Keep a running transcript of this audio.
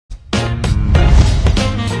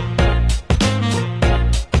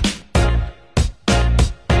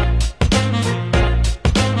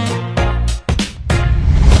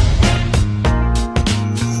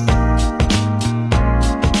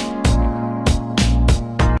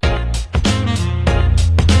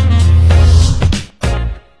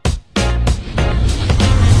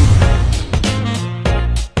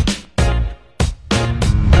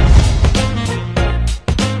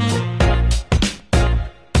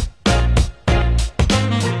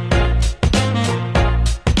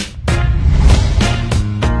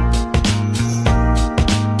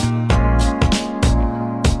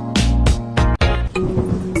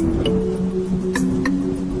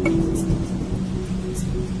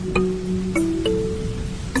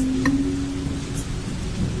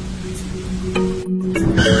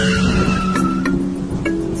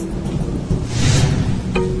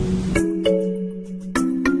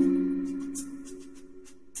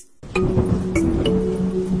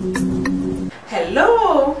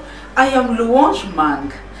I am Luange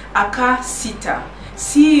Mang, Aka Sita,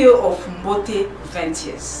 CEO of Mbote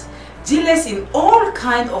Ventures, dealers in all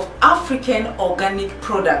kinds of African organic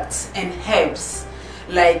products and herbs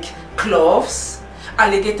like cloves,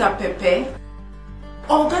 alligator pepper,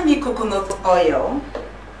 organic coconut oil,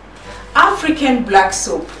 African black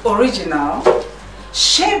soap original,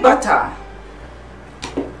 shea butter,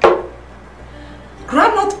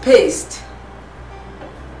 granite paste.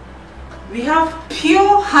 We have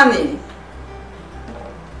pure honey.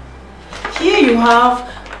 Here you have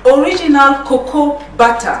original cocoa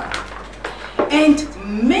butter and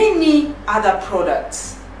many other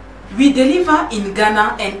products. We deliver in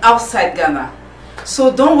Ghana and outside Ghana.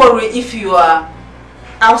 So don't worry if you are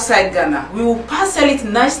outside Ghana. We will parcel it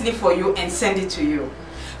nicely for you and send it to you.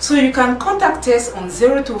 So you can contact us on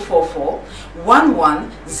 0244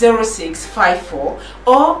 110654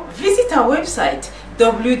 or visit our website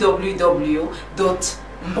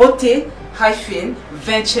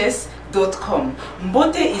www.mbote-ventures.com.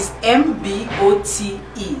 Mbote is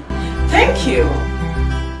M-B-O-T-E. Thank you.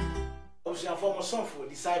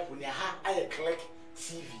 Disciple, I click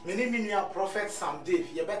TV. Many Prophet Sam Dave,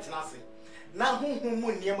 you better not say. Now, whom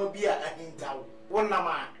never be a hint out. 1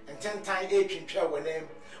 nama and 10 times 8 in travel name.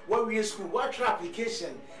 What we school, what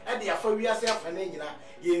application, and the after we are self and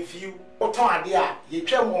ye few, or time, dear, ye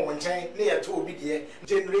travel one time, near to be dear,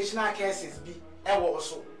 generational cases be, ever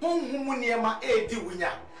also. Whom near my aid do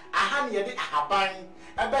winner. I had yet a habine,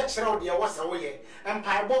 a bachelor, dear was away, and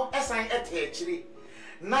Pieball, as I ate actually.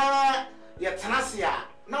 Now, your Tanasia,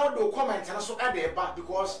 now do comment and so add a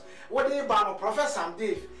because what they ban Professor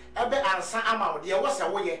Dave. Ebe answer amount there was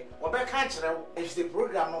a way or back country if the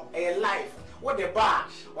program a live what the bar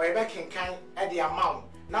or a back in kind at the amount.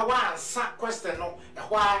 Now one question no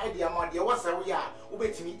why at the amount there was a way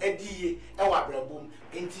ubet me a D our boom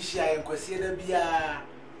in Tisha and Quasida Bia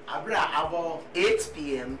Abra about 8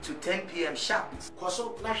 p.m. to 10 p.m. sharp.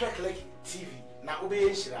 Koso National Click TV na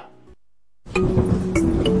ube shira.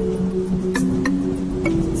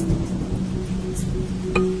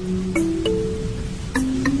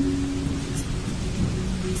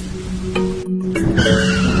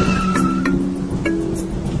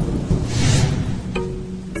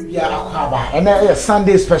 And a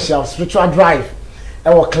Sunday special spiritual drive.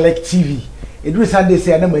 I will collect TV. It was Sunday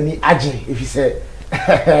say no money aje if you say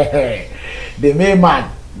the main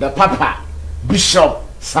man, the Papa, Bishop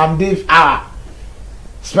Sam Dave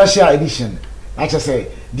special edition. I just say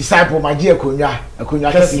disciple my dear Kunya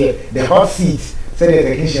the hot seat. Say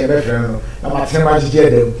the kitchen bedroom. I'm at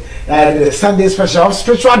them. The Sunday special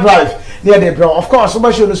spiritual drive near the bro. Of course, so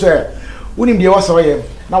much you know sir. Unim the was away.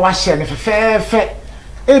 Now I share fair.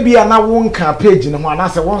 Ebia na wonka page no ho na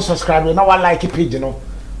say won subscribe na wa like page no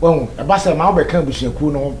won e ba say ma wo be kan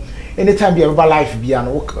busuaku no anytime be eba live bia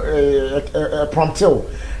no promptil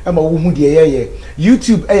e ma wo hu de ye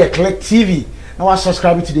YouTube click TV na wa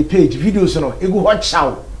subscribe to the page videos no egu ho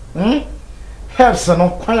chaw helps no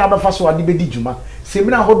kwan ya be fa so ade be di djuma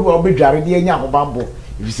semina hodo a obedware de anya ho bambo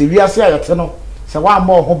if say wiase ayete no say wa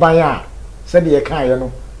ma ho ban a say de ye kan ye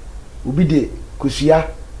no obi de kosua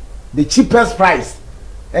the cheapest price.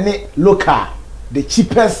 Any local, the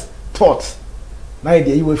cheapest thought. Now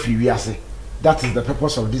you will free. That is the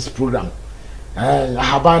purpose of this program.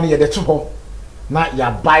 Habani the two. Now you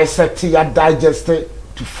bisect, you digest to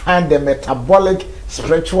find the metabolic,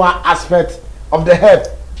 spiritual aspect of the head.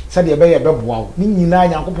 That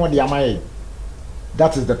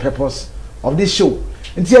is the purpose of this show.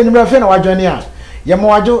 Until you refer to journey.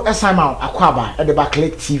 Yamowajo Esaima Akwaba at the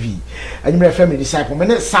Backlick TV. And you refer me disciple.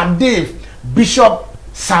 Sam Dave, Bishop.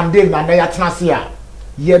 Sam Dave na ya tnasia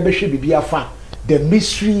ye behwe bibia fa the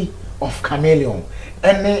mystery of Chameleon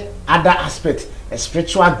any other aspect a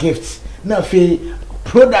spiritual gift na fe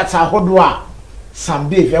products ahodo a Sam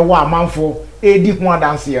Dave e wa amanfo edi ho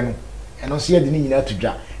adanse ye no eno so ye de ni nyina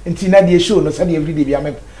tudwa nti na de show no se de everyday bia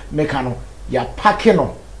meka no ya pake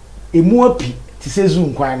no emu api ti se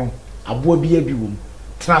zoom kwan no abo bia bi wom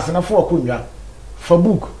transna fo akonwa fa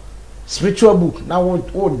book spiritual book na wo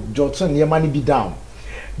Johnson ye mani bi down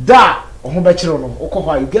da ohun be kire no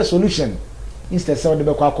okọ you get solution instead say de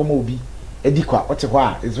be kwa akoma obi edikwa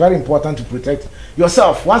otekwa it's very important to protect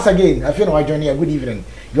yourself. Once again I feel no journey a good evening.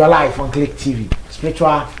 You are live on Click TV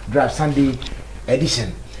spiritual drive Sunday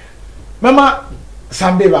edition. Mama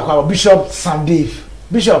Sam Dave Akwa Bishop Sam Dave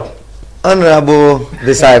Bishop honorable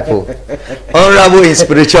disciple honorable in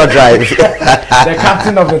spiritual drive the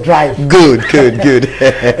captain of the drive. Good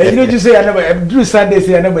You know you say I never do Sunday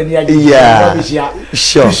say I never near yeah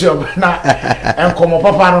sure Bishop na and come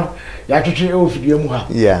papa no ya twetwe e ofidie mu ha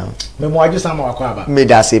yeah me mo age sama wakọ aba me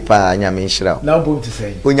da se pa nyame nhyira na bom te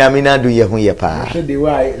say onyame na do ye ho ye pa hwe de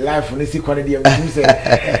why life no si kwane de am say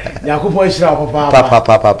yakopọ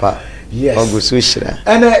hyira papa yes ogusu hyira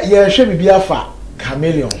ene ye hwe bibia fa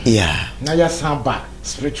Chameleon yeah na ya samba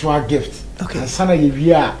spiritual gift okay sana ye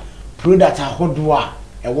wi a product ahodo a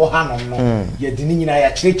e wo ha no ye de ni nyina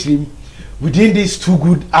ya kirekirim within these 2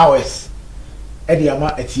 good hours e de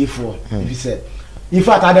ama atiefo if say in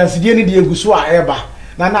fact adansidie ni de eguso a eba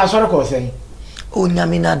na sorry ko say o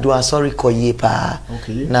nyame na do sorry ko ye pa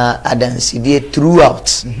okay na adansidie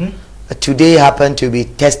throughout today happened to be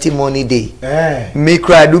testimony day me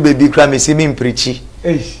cry do baby cry me see me preachy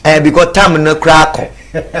because time no crack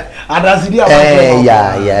adansidie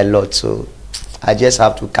yeah lot so I just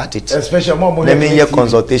have to cut it especially more let me hear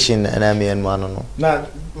consultation and I mean one no na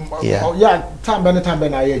yeah time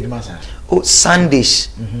ben I hear you oh Sundays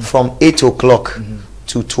from 8 o'clock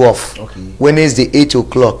to 12 okay Wednesday 8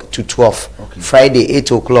 o'clock to 12 okay. Friday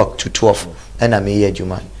 8 o'clock to 12 and I may hear you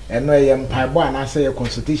man and no yam paibo and I say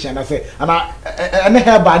consultation I say and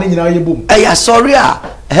heba ni nyina ye boom sorry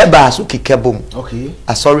heba so kike boom okay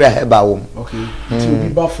sorry heba wom okay it will be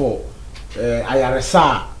before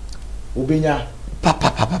ayaresa obenya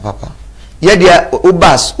papa ye dia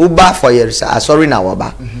uba for yerisa sorry na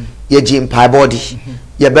woba ye jim pie body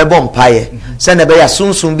ye bebo mpaye se na be ya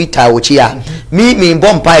sunsun bi ta wochi ya mi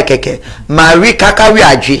bom mpaye keke mari kakawi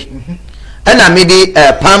adwe na me di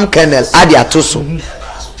palm kernel ade atoso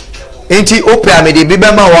enti opia me di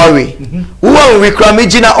bibema worry wo we kra me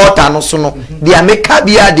gina altar no so no dia me ka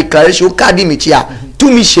bia declaration ka di me chia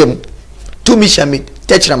tu mi shem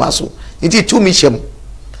techra maso enti tu mi shem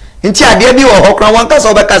enti ade bi wo hokra wan kasa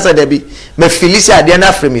obekasa da bi me filisi ade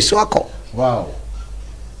na fremi so akọ wow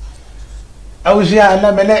Aujia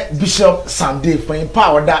na mene Bishop Sunday for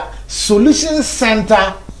empower that Solution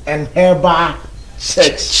Center and Herbal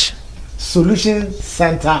Church. Solution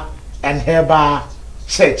Center and Herbal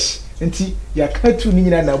Church. Nti ya katu ni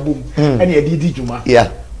nyina na bom ene ya didi djuma. Yeah.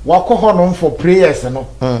 Wako hono for prayers no.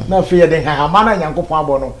 Na fe ya den hama na Nyankopon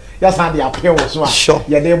abo no. Ya san de apia wo so a.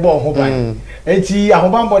 Ya de bo ho ban. Nti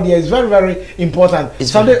ahobambo there is very very important.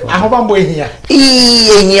 Sunday ahobambo ehia.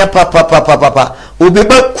 Ehia papa. Obi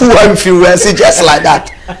ba ku influence just like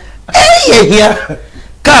that. Ehia.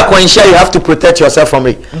 Ka kwansha you have to protect yourself from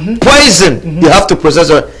it. Poison you have to protect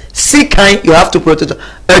yourself. Sick kind you have to protect.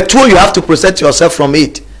 A tool you have to protect yourself from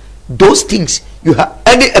it. Those things you have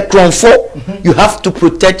any a cronfo you have to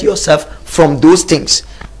protect yourself from those things.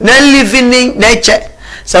 Na living in nature.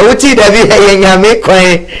 So what did I nyame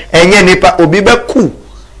kwan enye nipa obi be ku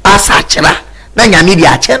asachira na nyame di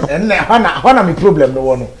ache no. And hana me problem no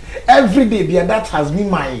one. Every day there that has been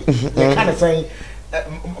my kind of saying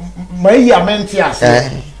my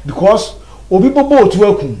yamentias because obi bobo otu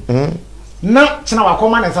akum na china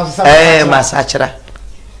wakoma na saso masachira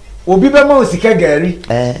obi be ma osika gari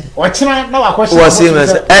o china na wakosha wo se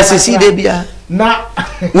SCC de bia na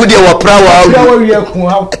wo de wo pra wa wi akun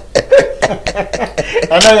ha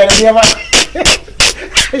ana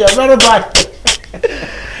ya very bad.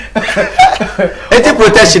 It's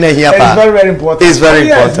protection here, it's very very important. It's very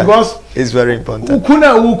important because it's very important.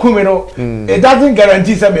 Ukuna ukumi no it doesn't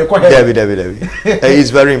guarantee say me ko David. It's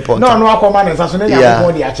very important. No akoma na saso na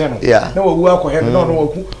yakoma di ache no. Na wo akọ he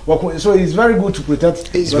no so it's very good to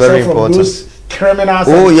protect yourself from those criminals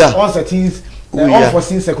and uncertain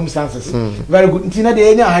unforeseen circumstances. Very good. Ntina de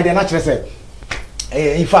enya ha de na kire say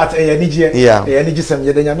in fact niji sem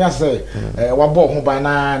ye de nyame ase wa bo ho ban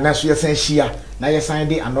na so ye san hia na ye san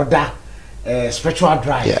de another spiritual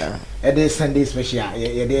drive the Sunday special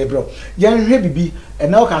ye de bro ye hwe bibi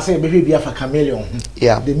na o ka say be hwe bi afa Chameleon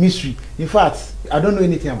the mystery. In fact I don't know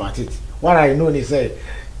anything about it. What I know is say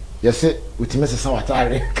you say utime se san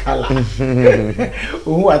watare kala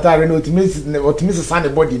who watare no utime se san the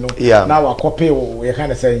body no now wa copy we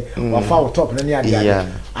kind of say wa fa top na ade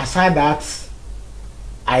aside that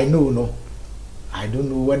I don't know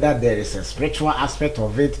whether there is a spiritual aspect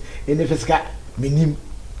of it in the physical minim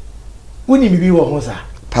uni mi bi wo ho sa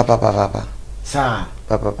papa sa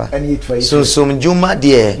papa and it for so juma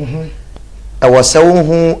there I was so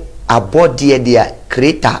hu abode there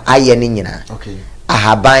creator aye ni nyina okay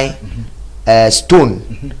ahaban stone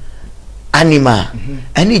animal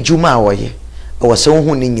any juma woye I was so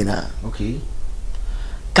hu ni nyina okay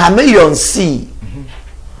Chameleon see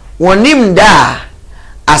wonim da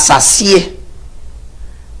asase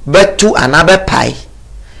betu anabe pai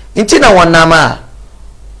nti na wonama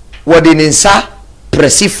wodi ninsa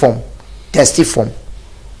presiform testiform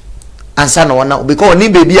ansa na wona because ni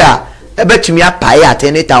baby a ebetumi apai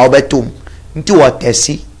atenita obetum nti wo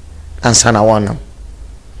testi ansa na wona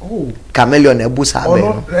Oh. Chameleon ebusa abe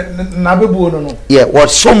no. Na bebu no. Yeah, what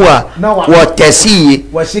somewhere what tesi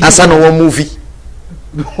asa no one movie.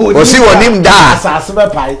 O si wonim da. Asase be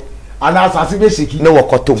pai. Ana asase be sheki. No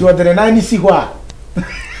wakotom. Ti odere na ni si ho a.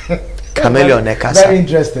 Chameleon e kasa. Very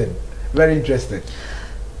interesting. Very interesting.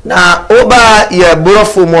 Now, over your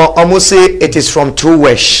Burofumo, almost say it is from two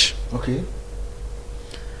words. Okay.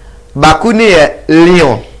 Bakune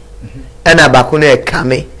Leon and a Bakune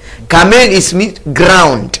Kame. Kame is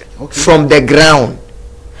ground, from the ground.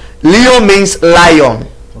 Leon means lion.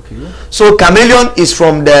 Okay. So chameleon is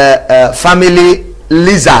from the family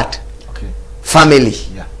lizard. Okay. Family.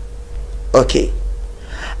 Yeah. Okay.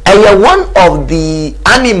 And one of the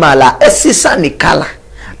animal esisa ni color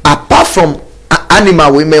apart from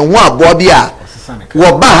animal women who are body are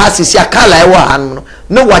what has is your color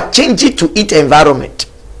no what change it to eat environment.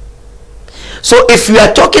 So if you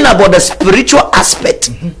are talking about the spiritual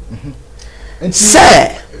aspect,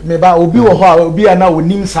 say meba obi wo ho obi ana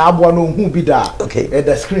onim sa abo no hu bi da okay at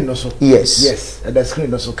the screen no so yes at the screen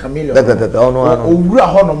no so chameleon owura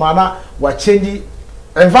ho no mana wa change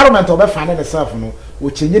environment obe fane the self no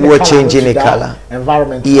we change the color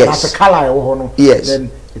environment as a color no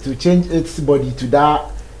then it will change its body to that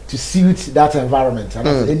to suit that environment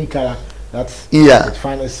and any color that it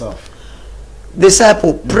find itself.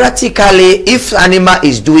 Disciple, practically if animal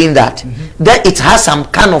is doing that, then it has some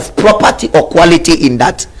kind of property or quality in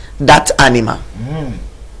that animal.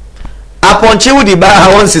 Upon chiwu di ba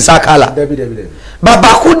won sisa color. But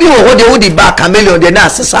bakudi wo de wo di ba chameleon de na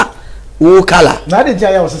sisa wo color. Na de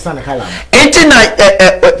dia ya wo sisa na color. Enti na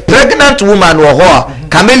pregnant woman wo ho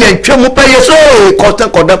chameleon twemu peye so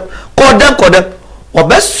kodem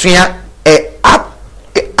obesua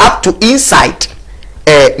up to inside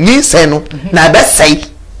ninse no na be say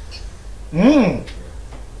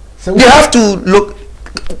so you have to look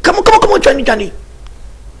come on Johnny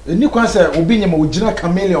eni kwa se obi nyama ogina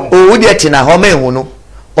chameleon o wodi etina ho me hu no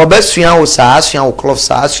obesua wo saa asua wo cloth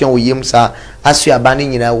saa asua wo yem saa asua ba ne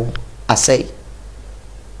nyina wo asay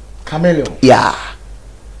chameleon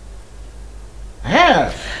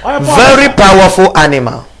very powerful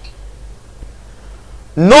animal.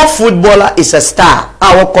 No footballer is a star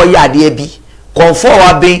awo koya ade bi konfo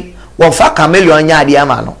wa ben won fa chameleon nya ade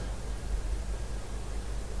ama no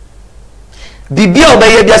bibia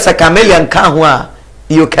obeye bia sa chameleon kan ho a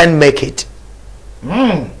you can make it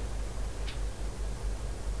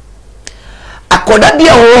akoda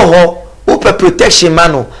bia ho open protection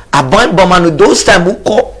mano aban bomano those time who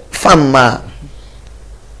call farm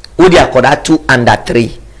odi akoda 2 under 3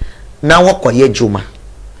 na wo koye juma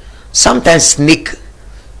sometimes sneak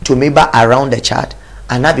to me ba around the child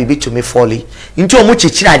and na bibi to me folly into omu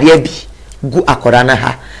chichira de bi gu akoda na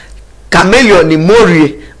ha chameleon ni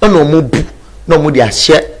morie na omu bu na omu de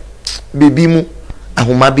ahye bibi mu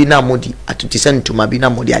ahoma bi na modi atutise ntoma bi na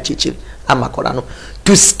modi achichiri amakoda no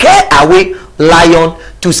to scare away lion,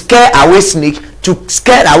 to scare away snake, to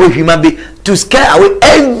scare away human being, to scare away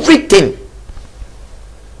everything.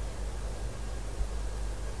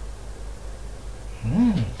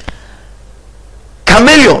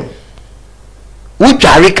 Chameleon, who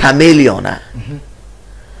carry chameleon,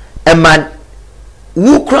 a man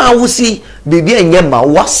who cry who see baby and yema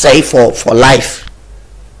what say for life.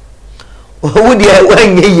 Who dear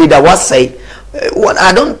when you that what say what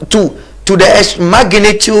I don't to the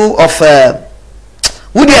magnitude of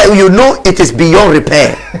who dear you know it is beyond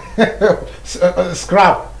repair.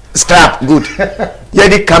 Scrap good. Yeah,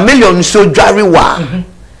 the chameleon so very well.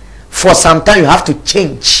 For some time you have to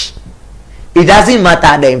change. It doesn't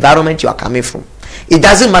matter the environment you are coming from. It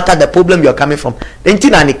doesn't matter the problem you are coming from. The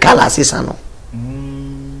thing and the colors is no.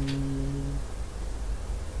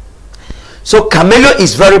 So chameleon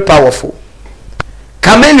is very powerful.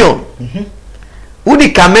 Chameleon. Who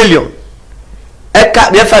the chameleon?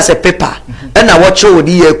 Eka there first a paper. And I watch you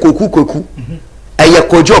the koku. Eye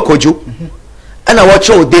kojo. And I watch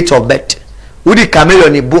you date of birth. Who the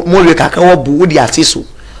chameleon ni mo le kakawo bu who the asiso.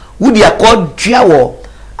 Who the called driawo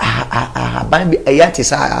bambi ayati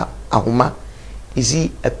sa ahuma is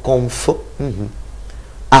he a comfort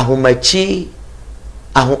ahumachi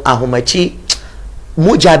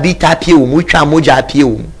moja bi tapie o mutwa moja apie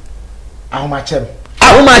o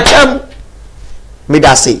ahumachem me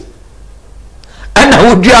da say and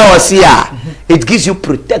ahudua osia it gives you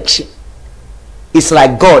protection. It's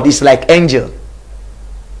like God, it's like angel,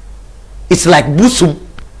 it's like busum.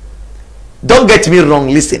 Don't get me wrong,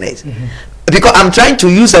 listeners. Because I'm trying to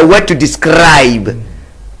use a word to describe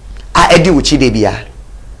edi uchi debia.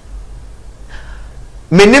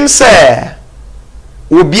 Menim se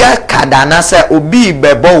obia kadana se obi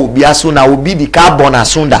bebo obia so na obi di carbon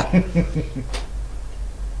asunda.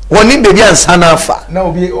 Woni baby ansa na afa na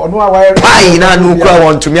obi ono awire pai na no kura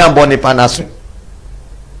won tumi ambo ne pa na so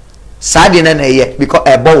sade na eye because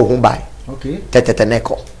ebo wo hu bai okay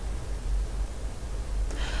teteteneko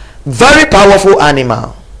very powerful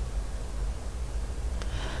animal.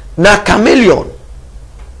 Now chameleon,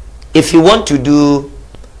 if you want to do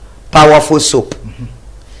powerful soap,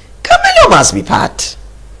 chameleon must be part.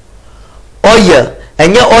 Oil,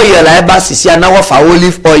 and your oil like basis ya now for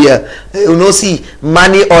olive oil, you know see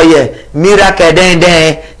money oil, miracle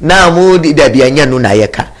then now mood there be anya no na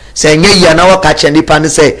yeka. Say nye ya na catch and pan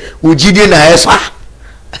say ujidi na eswa.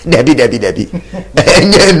 Debi.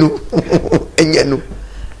 Enyenu.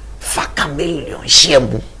 Fa chameleon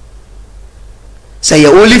shemu. Say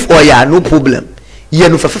your olive oil no problem. Ye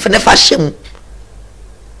no fefe never shemu.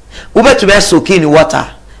 Ube to be soaking in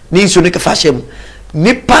water. Ni so nika fa shemu.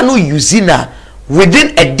 Nipa no usina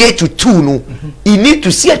within a day to two no. He need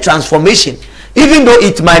to see a transformation. Even though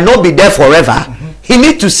it might not be there forever, he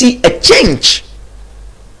need to see a change.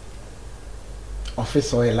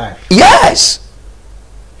 Office or life. Yes.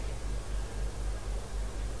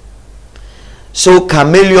 So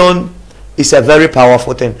chameleon is a very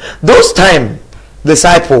powerful thing. Those time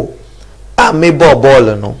disciple me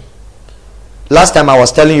ball no. Last time I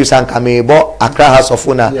was telling you Sanka me bought Accra House of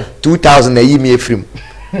Una 2000 a year film.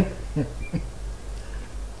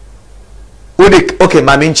 Okay,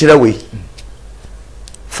 my main chira way.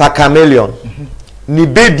 For chameleon. Ni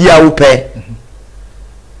baby a upe.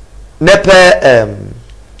 Nepe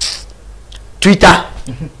Twitter.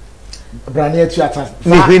 Brania Twitter.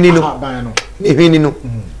 Ni hwini no.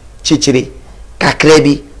 Chichiri.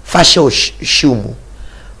 Kakrebi. Fashion shumu.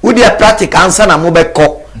 Udi a practical answer na mo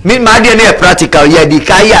beko. Me ma de na practical ya di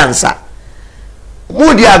kai answer.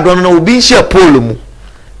 Mu di agrono no obi nhye pole mu.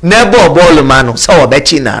 Na ball ma no so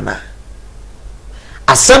obechi nana.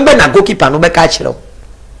 Asembe na goalkeeper no beka kire.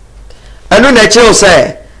 Anu na kire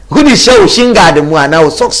say who di show shinga de mu ana o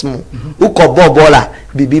socks mu. Uko ball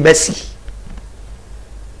bibi besi.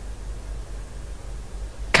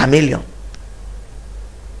 Chameleon.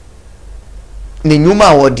 Ni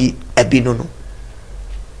nyuma wodi ebino no.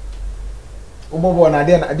 Umobo na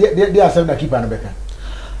dia asem na keeper no beka.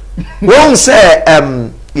 Won say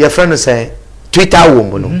your friend say Twitter wo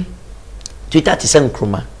mu no. Twitter ti say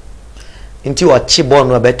nkruma. Nti wa chi ball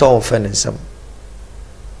no better on friend nsam.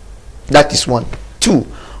 That is one. Two,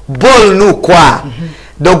 ball no kwa.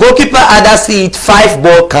 The goalkeeper either see it 5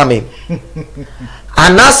 ball coming.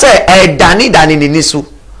 And now say dani ni nisu.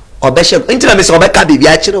 Obeshe nti me say obeka bibi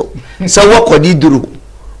a kire o. Say what kodi duru.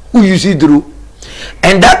 Who you see duru?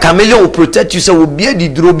 And that chameleon will protect you. So will be the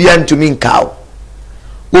drobia to mean cow.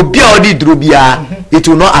 Will be all the drobia. It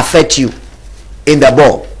will not affect you in the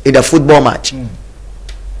ball, in the football match.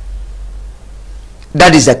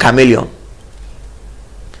 That is the chameleon.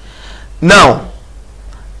 Now,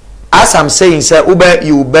 as I'm saying, sir,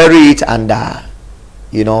 you bury it under,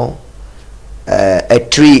 you know, a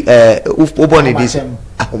tree. Uboni this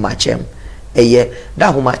ahumachem.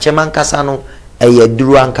 That ahumachem ankasano.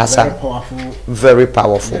 Duru ankasa. Very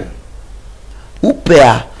powerful.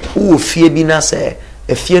 Upea u fie bi na se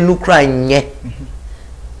efie nu kra nye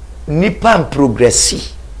nipa progressi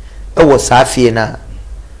e wo sa fie na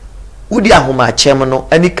udi ahoma chem no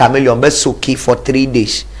ani chameleon be soki for 3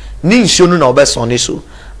 days ni nsuo no na obeso ne so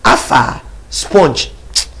afa sponge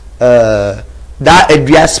that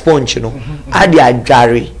adua sponge no adi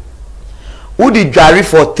adware udi dware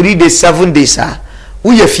for 3 days 7 days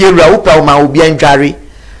uye fie ra upa o ma obi andware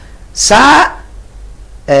sa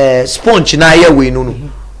sponge na ye we no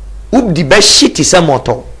ubdi be shiti se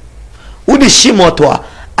moto udi shi moto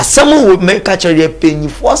asamo wo make actually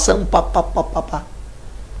penyifo asem papa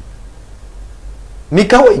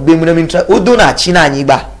mika we be mu na mintra odo na achi na anyi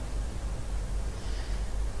ba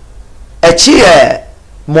echi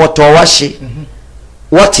moto washi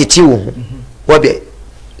watiti wo wo be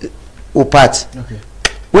upat okay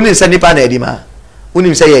unin se nipa na edima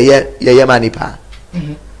unim se ye manipa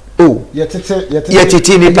oh ye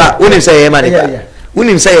titi nipa unim se ye manipa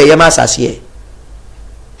unim se ye masase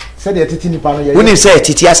said ye titi nipa no ye unim se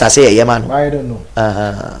titi asase ye ma no I don't know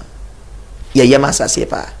ye masase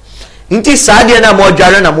pa nti saade na mo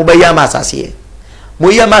dware na mo ba ye masase mo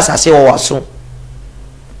ye masase wo waso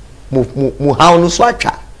mu how no so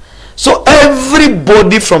atwa so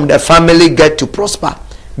everybody from the family get to prosper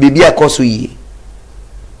bibi akoso yi.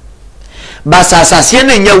 But as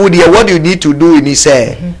what you need to do in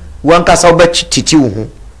say one kasa obechi titi wo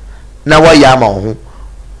na wa ya ma ho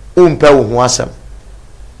umpe wo asem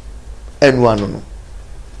enu anu no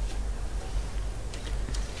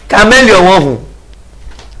chameleon wo ho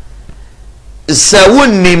se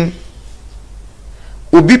wonim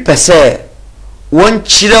obi pese won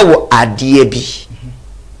chire wo ade bi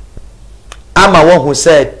ama wo hu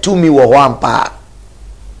say to me wo ho ampa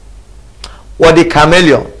wo the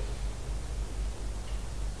chameleon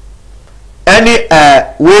any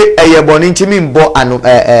we eye boni ntimi mbo anu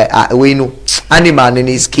we no animal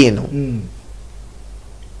ni skin no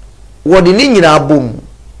wo de ni nyina bom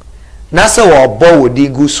na se wo bo wo di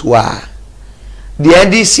gusu a the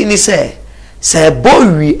ndc ni se bo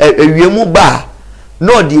wi awiemu ba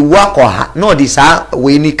no di wako ha no di sa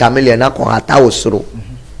we ni chameleon na ko ata osoro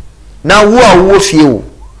na wo a wo fie wo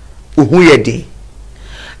ohu ye de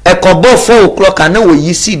e ko bo 4 o'clock na wo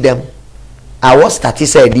yi see them I was start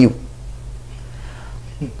say di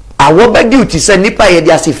awo be di uti se nipa ye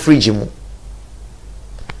di ase fridge mu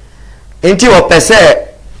enti wo pese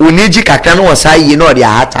oniji kakra no wo sa yi no di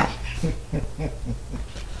ahata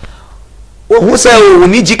wo se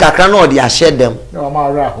oniji kakra no di ahye dem no ma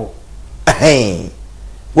ra ho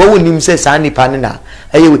wo nim se sa nipa ne na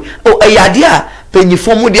ayewe o ayade a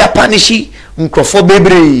penyifo mu dia panishi nkrofo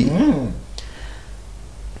bebre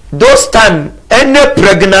those time any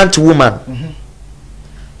pregnant woman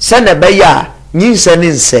send be ya nyinsa ne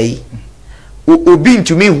nsai obi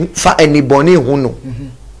ntumi fa anybody hu no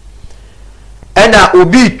ena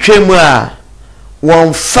obi twemu a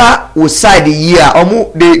won fa wo side yi a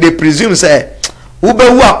omu they presume say wo be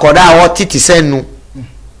wu akoda a wotiti senu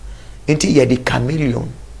enti ye the chameleon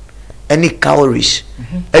any cowries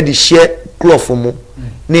e di share cloth mu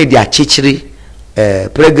na di achichiri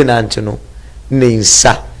pregnant no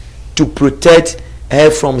ninsa to protect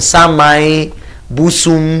her from samai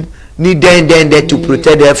busum ni then to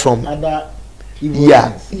protect her from other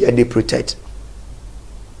yeah they protect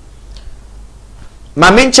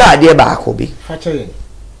mamincha ade ba akobi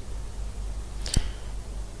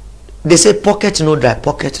they say pocket no dry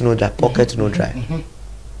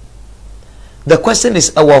the question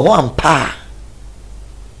is our ho ampa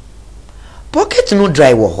pocket no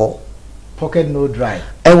dry wo ho pocket no dry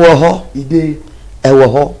e wo ho ide e wo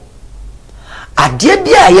ho ade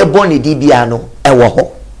bia ye boni di bia no e wo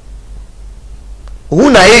ho hu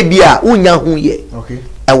na e bia unya hu ye okay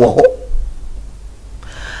e wo ho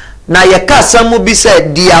na ye ka samu bi se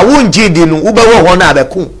dia wonji di no wo be wo ho na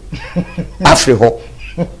abeku afri ho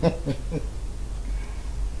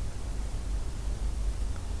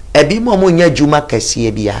ebi mo nya juma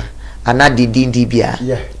kese bia ana di bia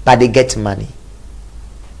but they get money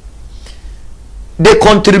they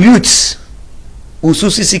contribute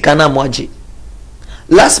ususisi kana moji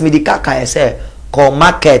last medical ka say call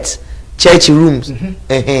market church rooms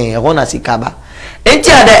hona sikaba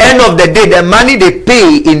until at the end of the day the money they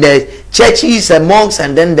pay in the churches and monks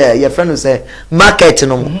and then your friend will say market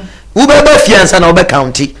no ubebe fiansa na obe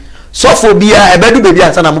county sofo bia ebedu bebi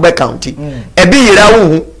ansa na mobe county ebi yira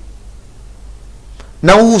wo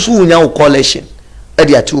na wusu nya collection e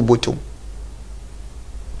dia tu bottom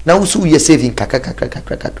na wusu ye saving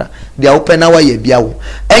kakaka dia open na wa ye bia wo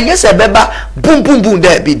enye se beba bum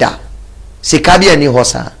da bi da sika bia ni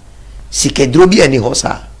hosa sikedro bia ni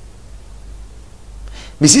hosa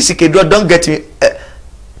misi sikedro don't get me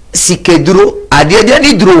sikedro ade dia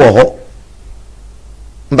ni dro wo ho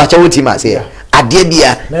mbacha woti ma say ade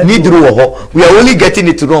bia ni dro wo ho we are only getting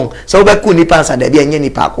it wrong so be ku ni pansa da bia enye ni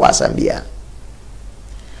pa ko asam bia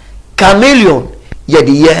chameleon ye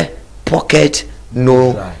the year pocket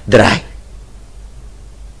no dry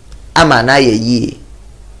amana ye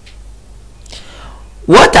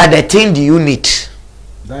what are the things you need?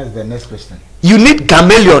 That is the next question. You need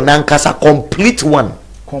chameleon nankasa complete one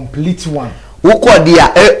woko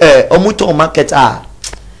dia omuto market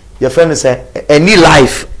your friend say any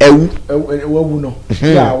life ewu no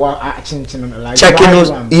yeah wa chinchin like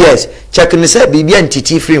checking yes checking say bibia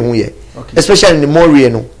ntiti free hu ye especially in the more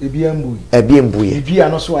no ebi mbuye bibia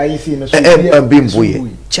no so ayi see no so ebi mbuye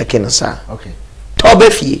checking sa okay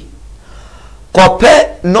tobefie kope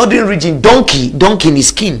northern region donkey ni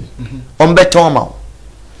skin ombetoma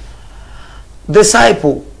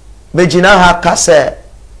disciple bejina ha kase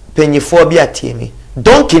penyifo bi atimi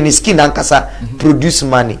donkey ni skin ankasa produce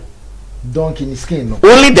money donkey ni skin no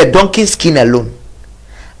only the donkey skin alone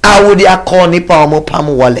I would call ni pa mo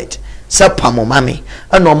pam wallet sa pam mami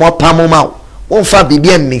ana mo pam ma won fa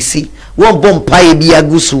bibia mixi won bom pae bi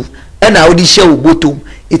agusu ana odi she obotom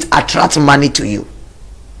it attract money to you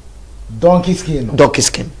donkey skin no donkey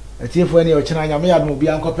skin atiefo ani o china nyame yadmo bi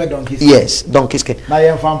ankope donkey skin yes donkey skin na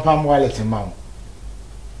yen fam pam wallet ma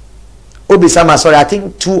obi sama sorry I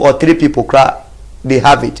think 2 or 3 people they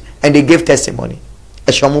have it and they gave testimony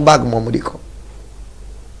e shomu bag momu diko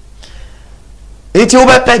iti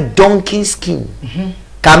obepe donkey skin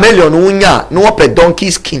chameleon unya no ope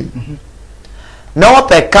donkey skin Now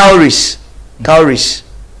per calories. Calories.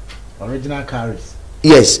 Original calories.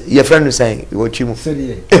 Yes, your friend is saying what you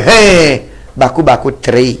say. Hey, baku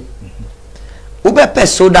 3. Ube per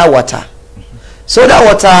soda water. Soda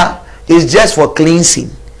water is just for cleansing,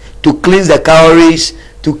 to cleanse the calories,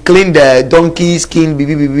 to clean the donkey skin,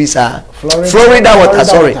 sir. Florida water,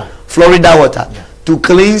 sorry. Water. Florida water. Yeah. To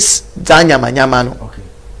cleanse zanyamanyamano. Okay.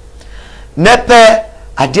 Nepe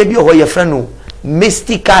adebi oho your friend no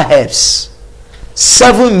mystical herbs.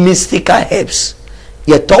 7 mystical herbs.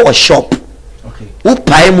 Ye to shop. Okay.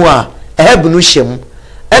 Upai mu a herb no shem.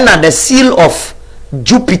 And the seal of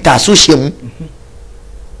Jupiter so shem.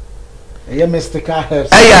 Mystical herbs.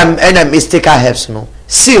 I am mystical herbs no.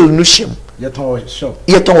 Seal no shem. Yeton shop.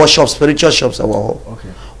 Yeton shop, spiritual shops awo. Okay.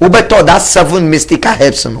 Ubeto that 7 mystical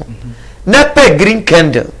herbs no. Nepe green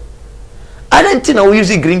candle. I don't think we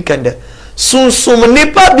use green candle. So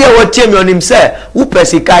nipa bia watie me onim say wo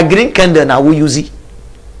pesika green candle na we use. If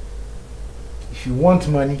you want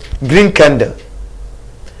money, green candle.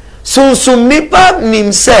 So nipa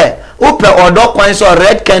nim say wo pe odo kwan so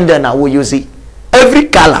red candle na we use. Every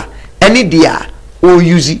color any dia we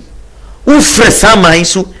use. Wo fre saman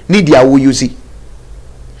so ni dia we use.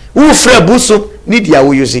 Wo fre buso ni dia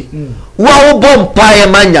we use. Wo bomb pie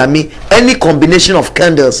manyami any combination of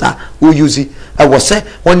candles we use. I was say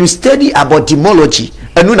when you study about demology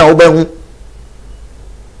enu na obehu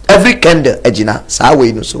every candle ejina sa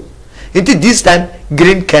we no so until this time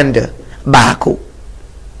green candle baako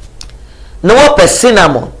no what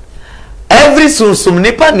cinnamon every sum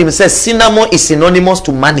nipa nim say cinnamon is synonymous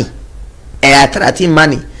to money attracting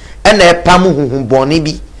money and e pam huhun boni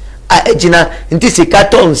bi ejina until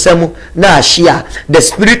sikato nsemu na ahia the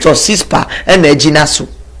spirit of sispa and ejina so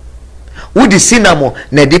wudi cinnamon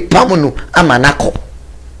na de pam no amanako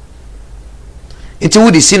enti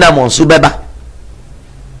wudi cinnamon so beba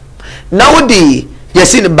na wudi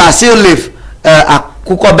yesin basil leaf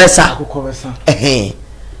akukọ besa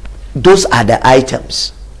those are the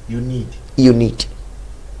items you need.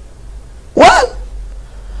 Well,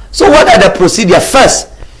 so what are the procedure? First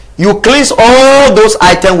you cleanse all those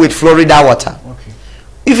items with Florida water. Okay.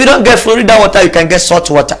 If you don't get Florida water you can get salt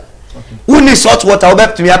water. Okay. Who need salt water?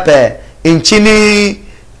 Obep to me up in chini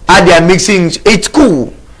add their mixing, it's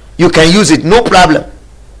cool, you can use it, no problem.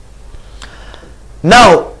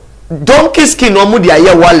 Now donkey skin no mu dia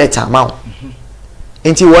ye wallet amount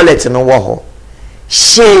into wallet no wo ho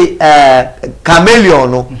she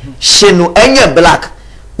chameleon no she no enye black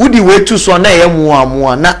wudi we tu so na ye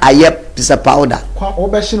muamua na aye piece powder kwa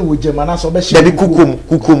obehye no wojema na so obehye debi kukum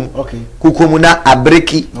okay kukum na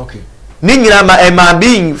abreki okay ni nyina ma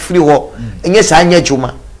being free ho enye sa anya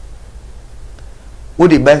juma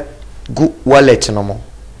wodi be gu wallet no mo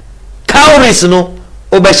calories no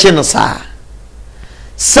obehye no sa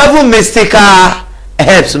 7 mystical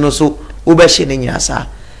herbs no so obehye ni nyina sa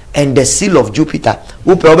and the seal of Jupiter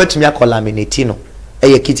wo pe obetumi akolaminate no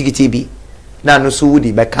eye kitikiti bi na no so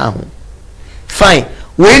wodi be ka ho fine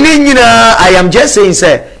we ni nyina I am just saying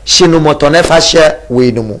say shino motonefa share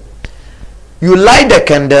we no mo you light the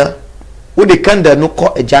candle wo the candle no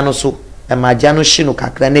ko eja no so e maja no shino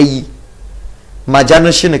kakra na yi maja no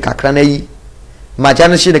shino kakra na yi maja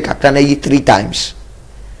no shino kakra na yi 3 times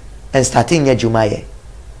and starting ya jumaye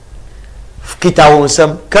kita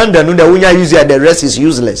wonsam candle no da wonya use it, the rest is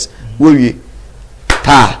useless we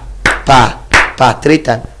pa 3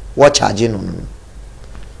 times what charge no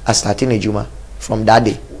I starting a juma from that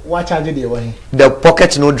day what charge dey won the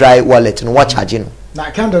pocket no dry wallet no what charge no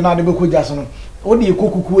na candle na de be ko jaso no o de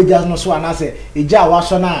kuku eja no so anase eja wa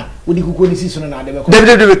so na o de kuku ni si so na de be ko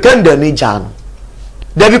de candle ni ja no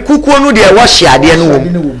de be kuku no de wa hia de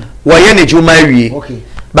no wo ye ne juma wie okay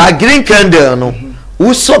but green candle no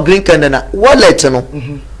who saw green candle na wallet no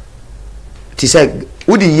ti say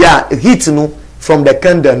wudi ya heat no from the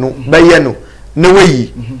candle no be ye no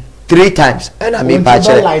way 3 times and I mean patch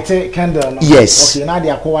light candle no yes okay now they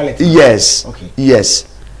are wallet yes okay yes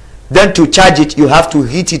then to charge it you have to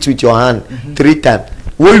hit it with your hand 3 times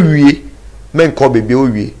we wie men ko bebe we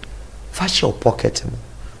wie fash your pocket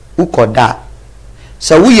mo uko da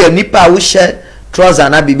so we nipa we share trouser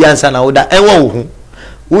na bibi ansa na oda enwo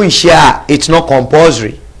wo hu share it's not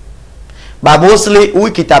compulsory but mostly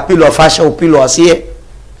we kita pillow fashion pillow here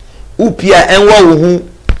upia enwo wo hu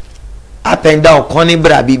up and down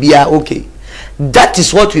conibra bibia okay that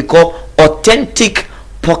is what we call authentic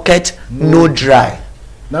pocket no dry.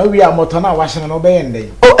 Now we are motona washing no be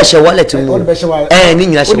ndey oh a she wallet mu ni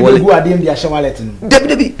nyina she wallet gu adem dia she wallet no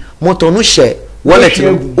debi motono she wallet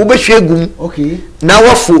no wo be hwe gum okay na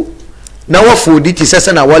wafo dit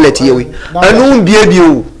sese na wallet ye we anu bie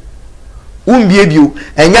o Umbiebu,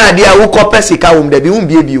 and yadia who copper sika there be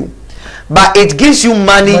umbiebu. But it gives you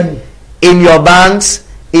money in your banks,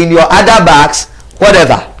 in your other bags,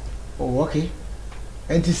 whatever. Oh, okay.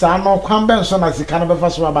 And this are no kwamben so na sika na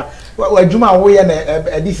befa so aba. Adwuma wo ye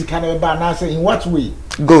na this sika na be na say in what way?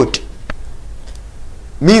 Good.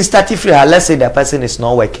 Means 33, let's say the person is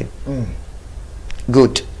not working.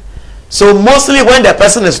 Good. So mostly when the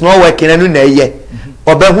person is not working, enu na ye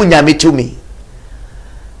obehu nyame to me.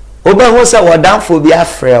 Obehu say wadan for be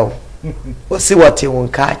afrel. O si what you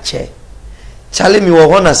nka che. Chale mi wo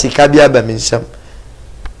hona sika bia ba mi nsam.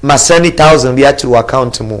 Ma 70,000 bia to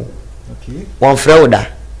account mo. Okay. One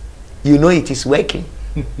frauda. You know it is working.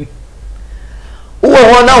 Who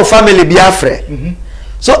hona family bia afre.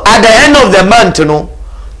 So at the end of the month, you know,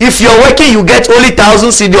 if you're working, you get only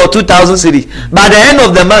 1,000 CD or 2,000 CD. By the end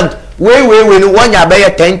of the month, we one ya buy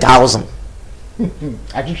 10,000.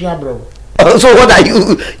 Bro. So what are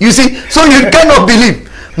you? You see, so you cannot believe.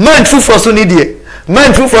 Man true for sunidie.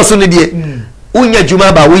 Man true for sunidie. Unya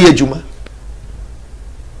juma ba uye juma.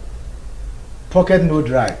 Pocket no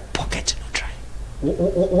dry. Pocket no dry.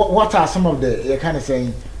 What are some of the you kind of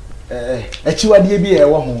saying? Echiwadi ebi e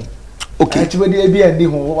wo ho. Okay. Echiwadi ebi e ndi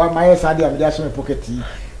ho. My side am just my pocket.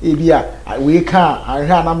 Ebia we can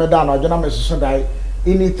ahwa na meda na odwona mesusu dai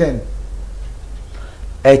anything.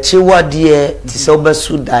 Echiwadi ti se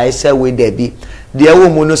obesu dai se we there be. The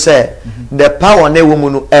woman no say the power na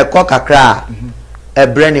woman no e kokakra e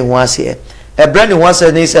brand ho ase. E brand ho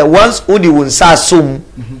ase ni say once odi wonsa som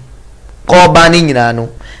ko ba ni nyina no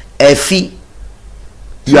efi.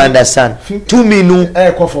 You understand? To me no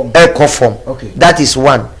Air conform. Okay. That is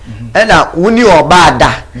one. And now when you are bad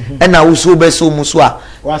and now so be so muswa.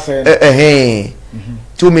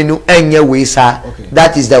 To me no enye way sir.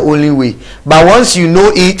 That is the only way. But once you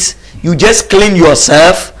know it, you just clean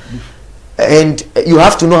yourself, and you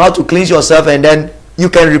have to know how to cleanse yourself, and then you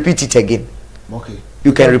can repeat it again. Okay.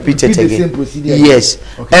 You can repeat it the again. Same procedure Yes.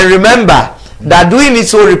 Okay. And remember that doing it,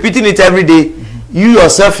 so repeating it every day, you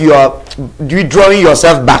yourself, you are drawing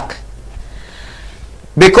yourself back.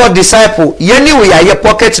 Because disciple, anyway, your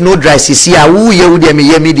pocket no dry. See, who you would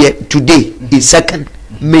me today is 2nd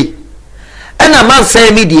May. And a man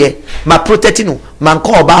say me dear, my protecting no, man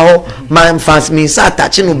call baho, man fans me start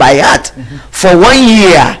touching no by heart for 1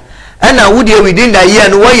 year. And I would hear within the year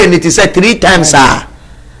and 1 year it is said 3 times ah.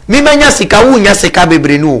 Me manya sika wu nya sika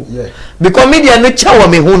bebre no. Because media no chawa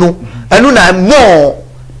me hunu, and na more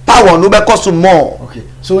power no be cost more. Okay.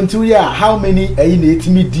 So until yeah, how many in 8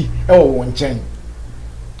 midi one chain?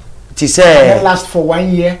 It say can it last for 1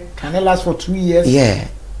 year? Can it last for 2 years? Yeah.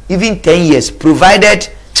 Even 10 years, provided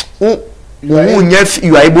you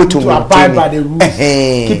are able to abide by the rules.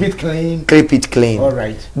 Keep it clean. Keep it clean. All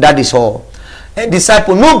right. That is all. And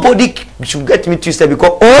disciple, nobody should get me twisted,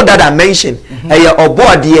 because all that I mentioned,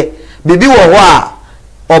 oboard here, baby wa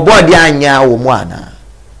oboard anya wo mu ana.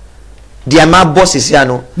 Dia ma boss is ya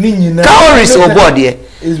no. Cowries oboard here.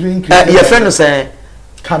 Your friend was saying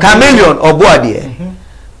Chameleon oboard here.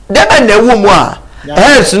 Dem na wo mu a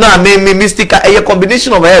herbs no me mystic a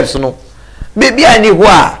combination of herbs no. Baby ani ho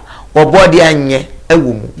a oboard anye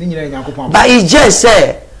ewo mu. But it just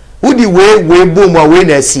say who the way boom away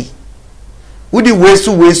na see. Udi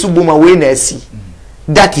wesu boma we na asi.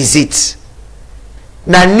 That is it.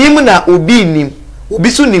 Na nim na obi nim, obi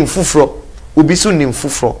so nim fufro, obi so nim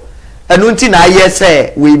fufro. Eno nti na aye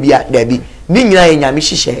se we bia da bi. Ni nyina ye nyame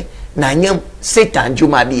hihye na nyam Satan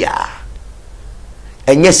juma bia.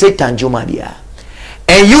 Enye Satan juma bia.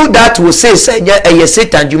 And you that will say ye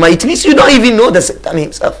Satan juma, it means you don't even know the Satan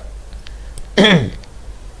himself.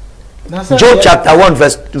 Job chapter 1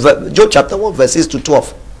 verse 6 to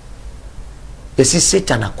 12. Yesi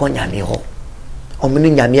Satan akonya me ho omuni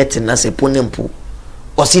nyame etena se ponempu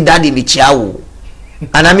osi daddy mi chiawo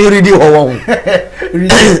ana mi ready ho won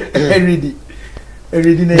ready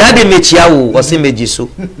daddy mi chiawo osi mejiso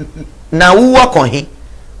na wo akohi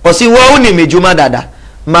osi wo ni mejuma dada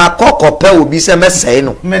ma kokope obi se mesai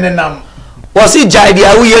no menenam osi jaidi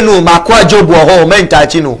awuye no ma kwa Job ho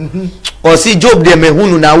mentachi no osi Job de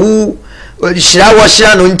mehunu na wu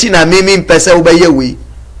shira no nti na mimi mpese wo beye we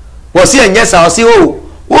was here yes I see oh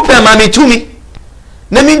open mami to me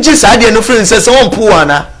na mi nji sa de no friend say won pu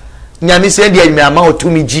ana nyame say de me ama o to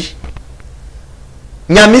me ji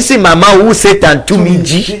nyame say mama who Satan to me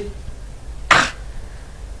ji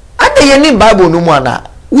ade ye ni Bible no mu ana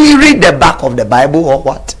we read the back of the Bible or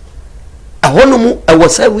what ahono I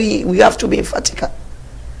was say we have to be emphatic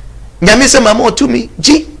nyame say mama o to me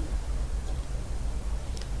ji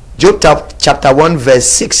Job chapter 1 verse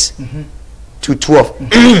 6 to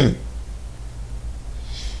 12.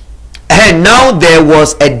 And now there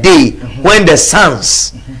was a day when the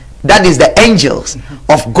sons, that is the angels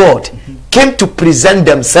of God, came to present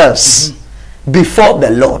themselves before the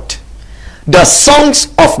Lord. The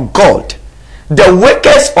sons of God, the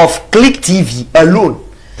workers of Click TV alone.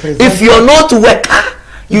 If you're not worker,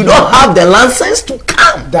 you don't have the license to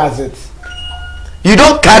come. That's it. You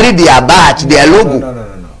don't carry their badge, their logo.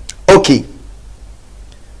 No. Okay.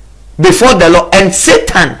 Before the Lord, and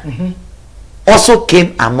Satan also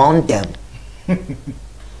came among them.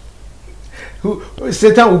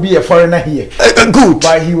 Satan will be a foreigner here. Good.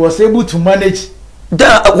 But he was able to manage. What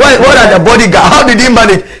are the bodyguard? How did he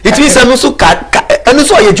manage? It means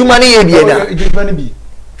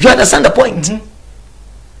you understand the point?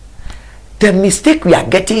 The mistake we are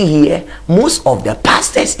getting here, most of the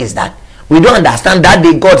pastors, is that we don't understand that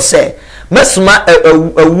day God said,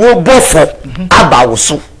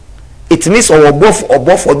 it means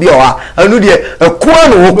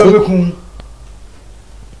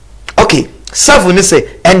okay, 7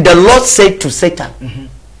 say, and the Lord said to Satan,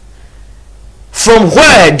 from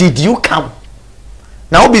where did you come?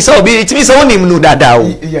 Now it means only that.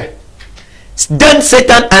 Yeah. Then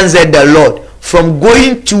Satan answered the Lord, from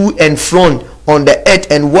going to and from on the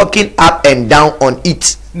earth and walking up and down on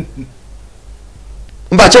it.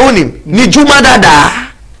 But ni juma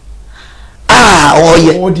dada.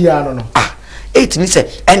 It means,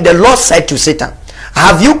 and the Lord said to Satan,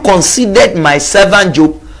 have you considered my servant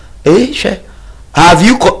Job? Have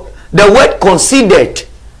you the word considered?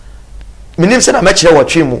 Meaning say na me kire wo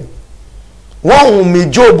twe mu. One me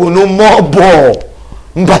Job no more ball.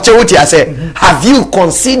 Mbache what you say? Have you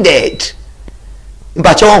considered?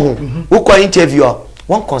 Mbache who ko interview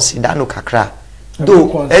one consider no kakra.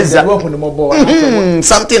 Do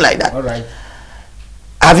something like that. All right.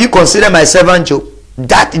 Have you considered my servant Job?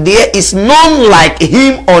 That there is none like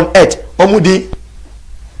him on earth. Omudi.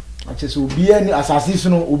 As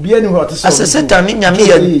a Satan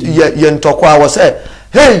I was say,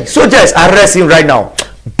 hey, soldiers, arrest him right now.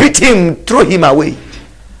 Beat him, throw him away.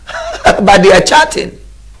 But they are chatting.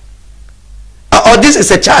 Or this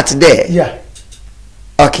is a chat there. Yeah.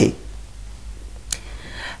 Okay.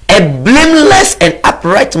 A blameless and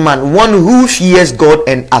upright man, one who fears God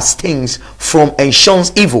and abstains from and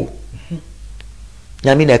shuns evil.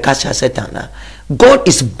 I mean, Satan. God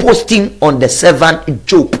is boasting on the servant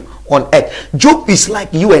Job on earth. Job is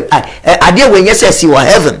like you and I. Idea when you say you are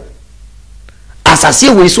heaven. As I see,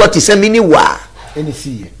 we what is a mini war. And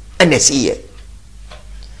see.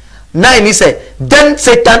 Now he said, then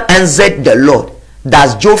Satan answered the Lord,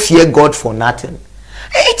 does Job fear God for nothing?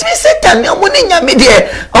 It means Satan,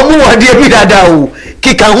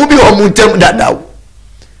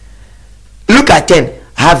 look at 10.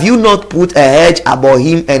 Have you not put a hedge about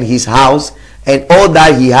him and his house and all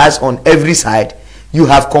that he has on every side? You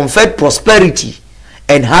have conferred prosperity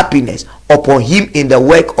and happiness upon him in the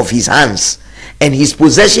work of his hands, and his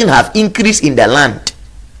possession have increased in the land.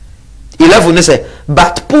 11 they say,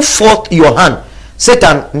 but put forth your hand.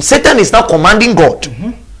 Satan is now commanding God.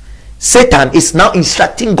 Satan is now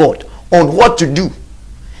instructing God on what to do.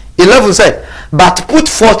 11 said, but put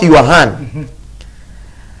forth your hand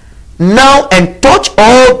now and touch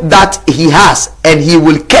all that he has, and he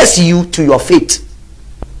will curse you to your fate.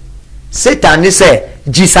 Satan is say,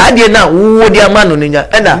 Jisadi na wo dia manu nya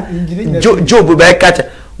na Job be catch.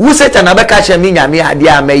 Who Satan na be catch me nyame ade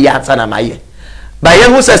a me ya ansa na maye. Ba ye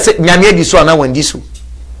who say nyame di so na wan di so.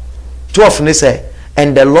 12 ne say,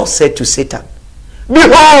 and the Lord said to Satan,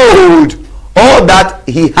 behold, all that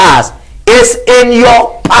he has is in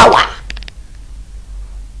your power.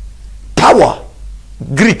 Power,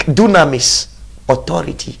 Greek dunamis,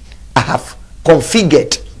 authority. I have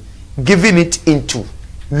configured, given it into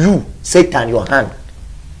you, Satan, your hand.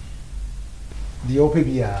 The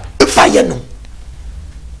OPBR. Fire no.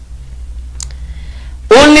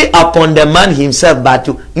 Only upon the man himself, but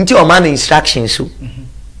to into a man instructions.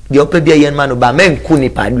 The OPBR man ba men kuni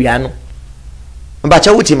paduano.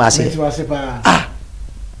 Mbacha wuti mase. Ah.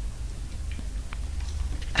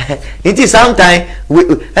 It is sometimes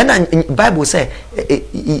and Bible say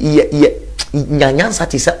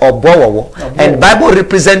and Bible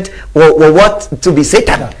represent what to be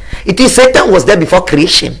Satan. It is Satan was there before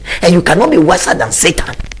creation, and you cannot be worse than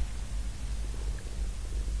Satan.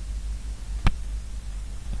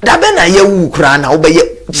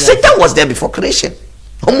 Satan was there before creation.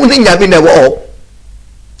 Do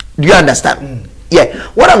you understand? Yeah.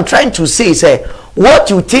 What I'm trying to say is what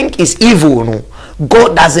you think is evil, no,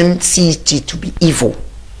 God doesn't see it to be evil.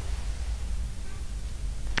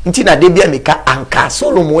 Ntina debia meka anka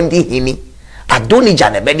Solomon di hini Adonijah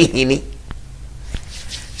na be di hini.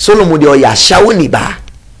 Solomon di oya shawo ni ba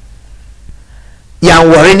ya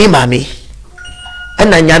worry ni mami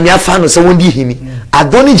na nyame afa no se wondi hini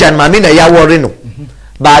adoni jan mami na ya worry no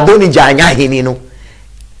ba adoni jan nya hini no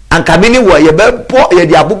anka me ni wo ye be bo ye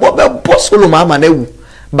di abobbo be bo Solomon ama na wu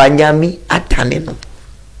ba nyame atane no.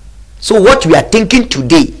 So what we are thinking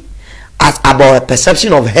today as about a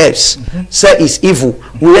perception of herbs say is evil,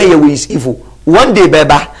 we is evil. One day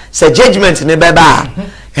beba say judgment ne beba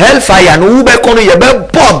hellfire no wu be kono ye be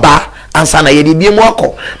boba ansa na ye di bi mu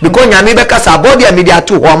akọ because nyame be kasa body a media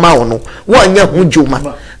to ho ma wo no wo nya hu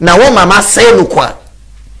dwuma na wo mama say no kwa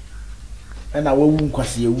na wo wu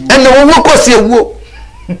nkwase ewu na wo wu kwase ewu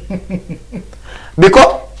because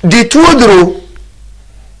the two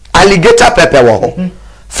alligator pepper wo ho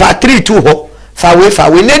fa 3 2 ho fa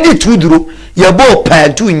we na di two duro ye bo pa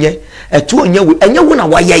tu nye etu onye we enye wo na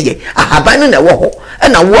wa yeye ahaban na wo ho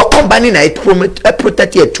na wo company na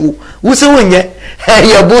protect etu wo se wonye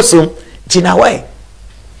ye bo so tina we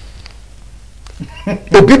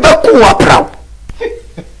obi ba ku wa praw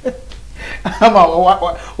ama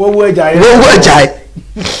wo ejai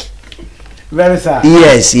very sad.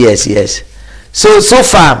 Yes. So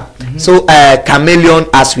far, so Chameleon,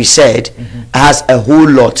 as we said, has a whole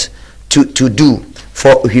lot to do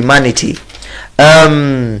for humanity.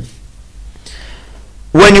 When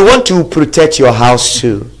you want to protect your house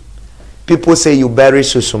too, people say you bury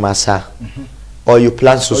susumasa or you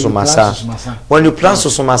plant susumasa. When you plant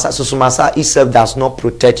susumasa itself does not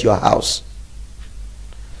protect your house.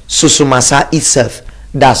 Susumasa itself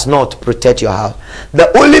does not protect your house.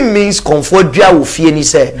 The only means comfort dia will fear ni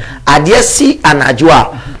say ade si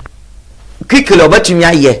anadwo quickly obatumi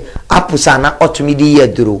aye apusa na otumi di ye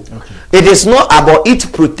duro. It is not about its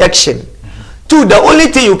protection. Two, the only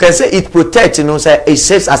thing you can say it protects, you know, say it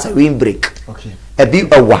serves as a windbreak. Okay. A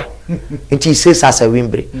bit of what? It serves as a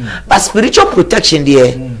windbreak. But spiritual protection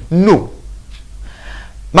there, no.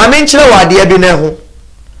 My main chile wa dia bi na ho.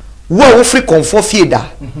 Wo free comfort fie da.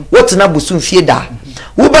 What na busu fie da.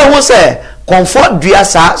 Wo ba ho say comfort dua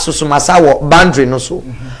sa susumasa wo boundary no so.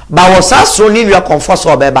 Ba wo sa so ni nua comfort so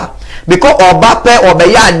obeba. Because oba pe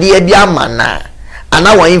obeya ade bi amana.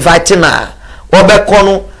 Ana wo invite na obekọ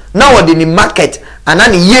no na wo de ni market ana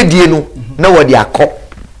ni yedie no na wo de akọ.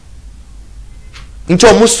 Nti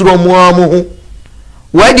o musuro mu amu.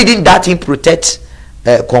 Why didn't that thing protect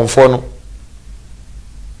comfort no?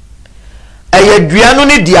 Eye dua no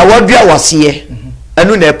ne dia wadua wase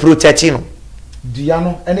anu na protect no. Dua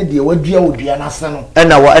no ene dia wadua odua na se no.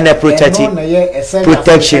 Na wo na protect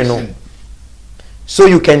protection no. So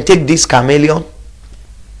you can take this chameleon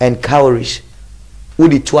and cowries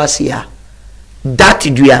with the twasia that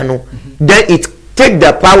dua no then it take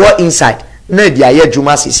the power inside na dia ye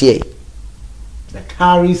juma sisi. The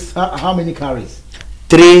carries, how many carries?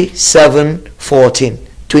 3 7 14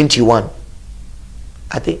 21.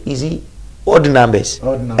 I think easy odd numbers.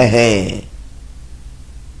 Odd numbers.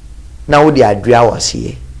 Now the adria was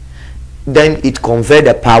here. Then it convert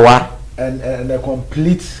the power and a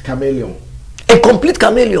complete chameleon. A complete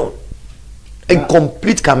chameleon. A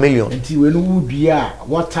complete chameleon. Until when you be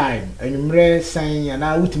what time? And you saying and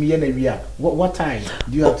I with me what time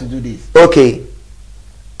do you have to do this? Okay.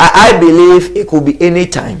 I believe it could be any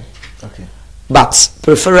time. Okay. But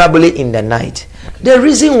preferably in the night. Okay. The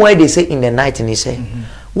reason why they say in the night and they say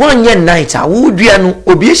one year night would be an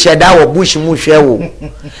obi shada or bush mushewo.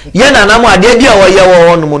 Yena namo adedia or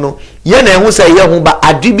yaw on mono. Yena who say yahu ba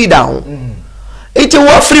adibi down. It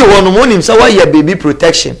was free one morning, so why your baby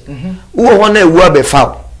protection? Who want a word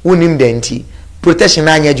foul? Who named denti protection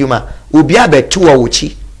anya juma will be about 2 or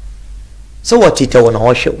uchi. So what it on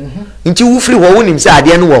our show? Into who free one him say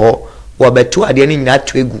adian wo or bet 2 adian in that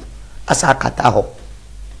twegu as a kataho.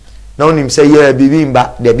 Now him say yeah baby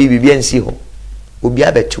back the baby and see ho will be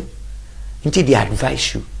about 2. Until they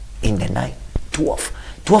advise you in the night 12.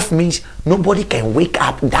 12 means nobody can wake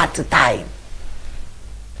up that time.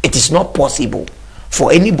 It is not possible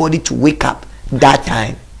for anybody to wake up that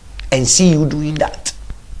time and see you doing that.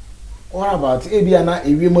 What about Ebiana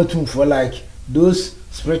Ewimotum for like those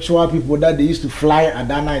spiritual people that they used to fly at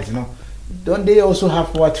that night, you know? Don't they also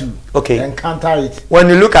have what to encounter it? When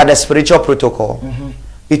you look at the spiritual protocol,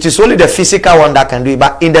 it is only the physical one that can do it.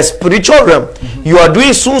 But in the spiritual realm, you are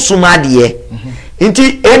doing soon sumadie.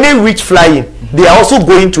 Into any witch flying, they are also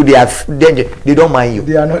going to their danger. They don't mind you.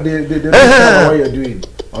 They are not. They don't know what you're doing.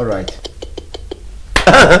 All right.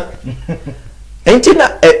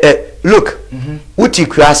 Look, uti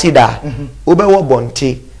kwasi da, ubewo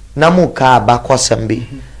bonti, namuka bakwasambi,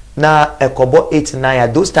 na ekobo 8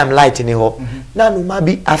 9 those time light ni ho, na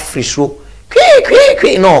numabi afrisho,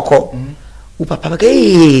 kwi no oko, upapa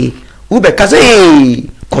ke, ube kaze,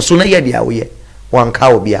 kosuna ye dia uye, wanka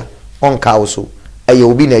obia, onka oso, eye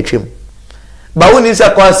obi na atwem ba woni se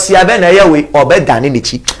kwasi abe na ye we obedane ne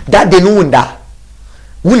chi that day no wunda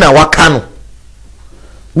wuna wakan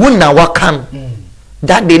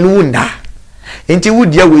that day no wunda enti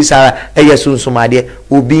wudia we sara eye sunsumade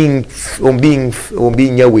obi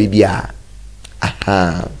nya we bia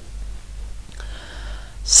aha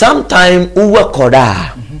sometime uwa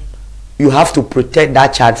koda you have to protect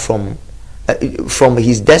that child from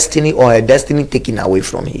his destiny or a destiny taken away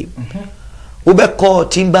from him. Ube call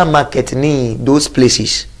timber market ni those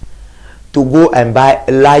places to go and buy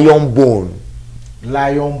lion bone.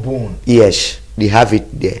 Lion bone. Yes, they have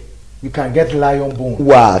it there. You can get lion bone.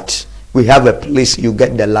 What? We have a place you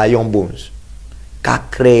get the lion bones.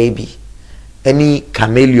 Kakrebi. Any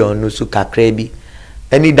chameleon no so kakrebi.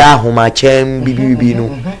 Any da homa chem bibi no.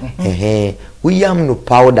 We am no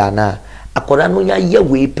powder na. Akoda no ya ye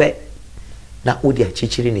we pe. Na odi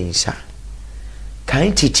achichiri ne nsa.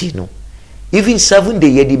 Kan titi no. Even 7 day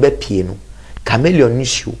ye di be pie no. Chameleon ni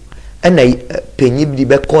show. Na penyi bi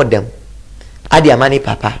be call them. Adi amani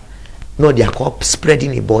papa. No they are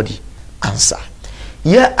spreading a body. Answer.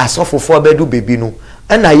 Yeah, asofofo bedu baby no.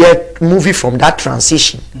 And I yet movie from that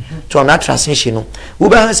transition to another transition no. We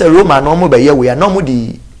be say Roma no mo be here we are no mo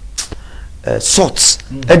the sorts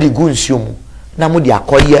e di gu nsuo mu. Na mo di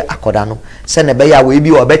akoye akoda no. Se na be ya we bi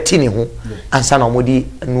obeti ne ho ansa na mo di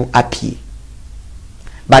no apie.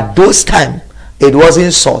 But those time it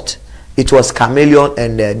wasn't salt. It was chameleon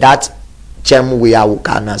and that gem we are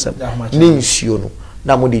kana some. Ni nsuo no.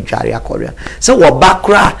 Na mo di dware akoria. So wo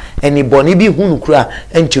bakra anybody bi hunu kra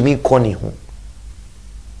entumi koni ho.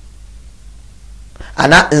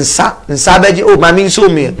 Ana nsa beji o mami nso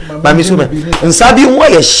me nsa bi ho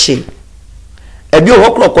ye hye ebi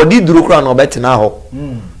o krokodil duru kra na obetena ho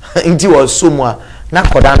nti wo so mu a na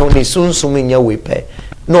koda no ne sunsum nya we pe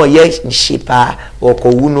na ye hye pa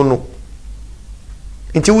okowu no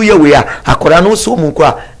nti wo ye we a akoda no so mu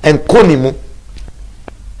kra enkoni mu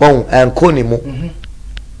bon enkoni mu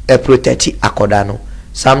e protect akoda no.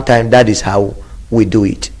 Sometimes that is how we do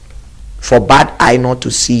it, for bad eye not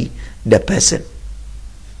to see the person.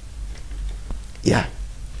 Yeah.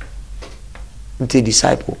 Until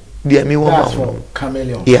disciple. Dear me one that's for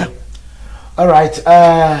chameleon. Yeah. All right.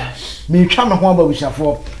 Me try my one, but we shall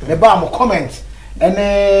for the bar more comment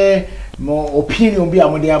and more opinion be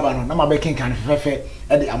among the abano. Now my baking can fefe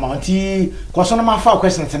at the amounty. Cause on my 4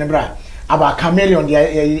 questions in the bra about chameleon.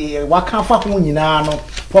 What can't fuck no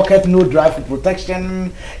pocket, no drive for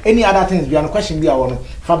protection, any other things beyond question be our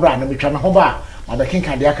Fabra. No me try my hoba. My baking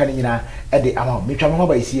can the academy at the amount. Me try my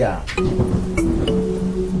hoba is here.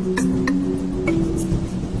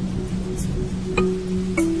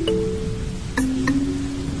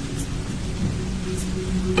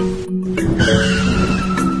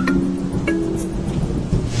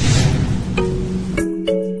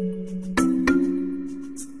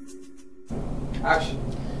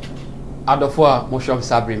 Adofo mo shop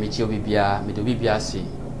sabre mi chi obibia me do bibia si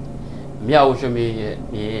me a wo hwe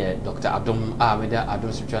me Dr. Adom me da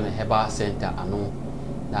Adom Spiritual Herbal Center ano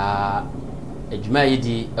na adwuma yi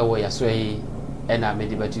di ewo yaso yi na me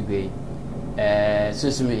di batugwe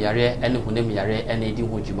susum yare ene hunem yare ene di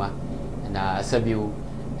hodwuma na sabiu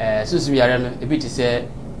susum yare no ebi ti se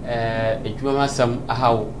adwuma masam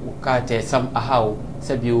ahaw ka te sam ahaw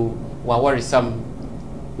sabiu wa wori sam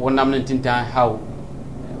wonam ntintan haw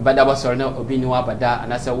bada basoro na obi ni wa bada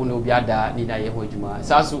anasa wo na obi ada ni na ye ho adwuma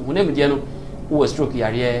saso hunem die no wo stroke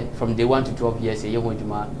yare from day 1 to 12 years ye ho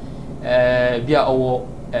adwuma bia owo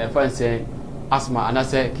fanse asthma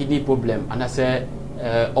anasa kidney problem anasa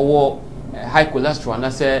owo high cholesterol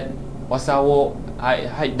anasa osawo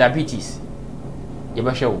high diabetes ye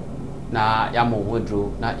ba hwewo na ya mo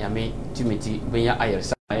wodro na ya me timiti benya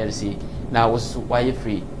ayersi na wo su why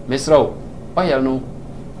free mesro oyer no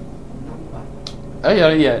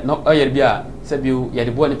oyer no oyer bia sabiu ye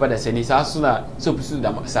de bo ni pada seni sa so na so pusu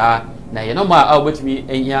da sa na ye no ma a obetumi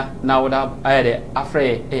enya na woda ayere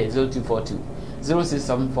afre 0242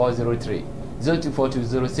 067403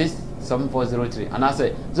 0242 067403 and I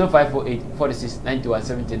say 0548 46 91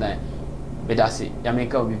 79 bedasi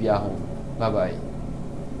yamenka obibia ho bye bye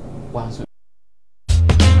once.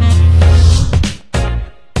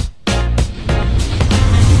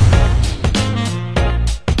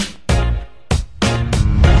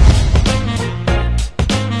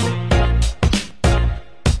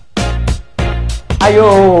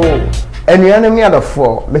 Ayo, enuane mi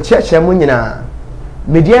adofo me cheche mu nyina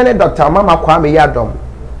mediane Dr. Mama Kwame Yadom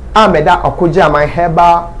ameda okoja my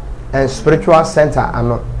herbal and spiritual center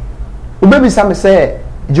ano ubebisa me say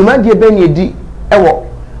juma die be ne di ewo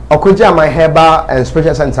okoja my herbal and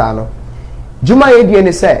spiritual center ano juma ye die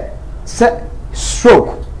ne say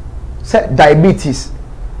stroke say diabetes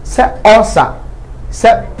say ulcer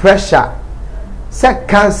say pressure say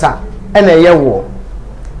cancer ena ye wo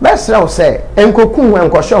mesra wo say enkoku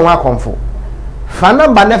enkohwe ho akonfo fa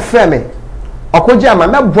number na frame okoji ama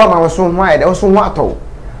meboa ma wo so ho ayede wo so ho ato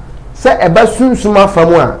say eba sunsum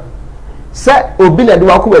afamu a say obi na de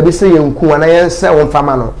wakoba bi say yenku ana yense wo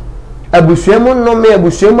mfama no abusuemu no me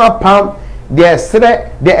abusuemu apam de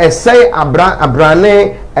essay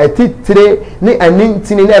abrane atitire ni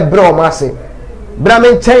anintini na ebre o mase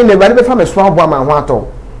bramen chain ne bari be fa me so abo ama ho ato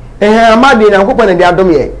amade na nkopɔ ne de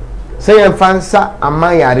adom ye sɛ yɛ fansa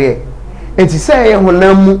aman yare enti sɛ yɛ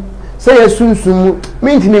honamu sɛ yɛ sunsumu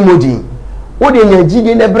mintini modi wo de nya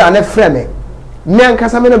gidi ne bra ne freme me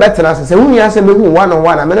ankasa me no betena sɛ wo nya sɛ me hu one on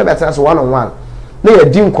one na me no betena sɛ one on one na yɛ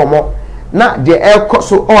di nkomo na de ɛkɔ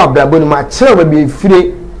so o abrabo ni ma kyerɛ ba bi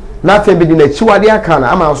fire na afɛ bi de na chiwade aka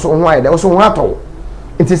na ama so ho ayɛ de so ho atɔ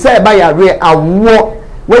enti sɛ ba yare awo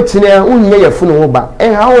wetina unye yefunu ho ba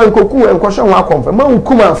ha wo enkoku enkɔhwe ho akomfa ma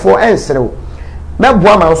nkuma fo enserew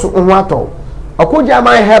meboa ma so ho atɔ akoja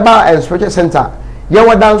man herbal and spiritual center ye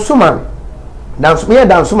wo dansuman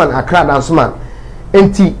akra dansuman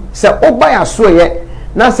enti sɛ oba ya so ye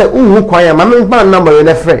na sɛ unhu kwan ya ma me number ye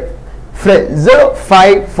na frɛ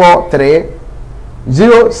 0543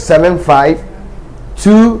 075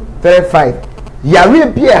 235 yare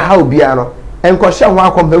bia ha obia no enkɔhwe ho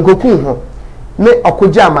akomfa enkoku ho me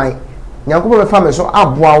okoja man nyankopɔ be fa me so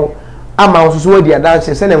aboawo ama wo so wadi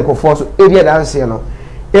adanse se ne nkofo so edi adanse no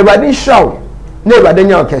ebade hwaw na ebade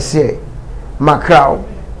nya okese makrao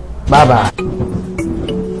baba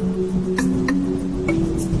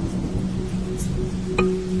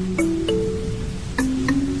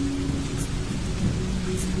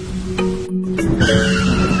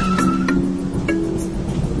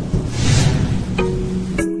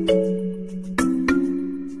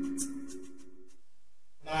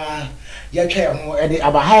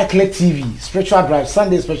about High Click TV, Spiritual Drive,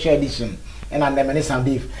 Sunday Special Edition, and I'm the Minister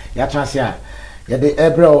Dave. Ya transia, ya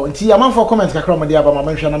the bro. Until your man for comments, kakra dia about my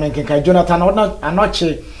mention. I'm Jonathan.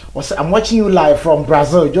 I'm watching you live from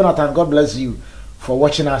Brazil. Jonathan, God bless you for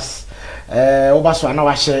watching us. Obaso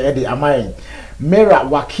anawa share Eddie Amai. Mera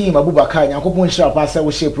Wakim Abubakar. Nyankopon share pastor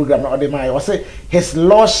we share program na odemai. I say His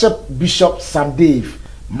Lordship Bishop Sam Dave.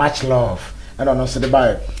 Much love. And on also the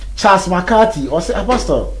Bible. Charles McCarthy. I say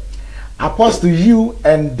Apostle, you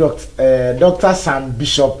and Dr. Sam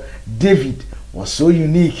Bishop David was so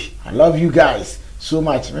unique. I love you guys so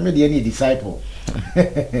much. Remember the any disciple.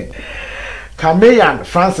 Chameleon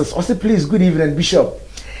Francis, also please, good evening, Bishop.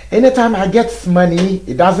 Anytime I get money,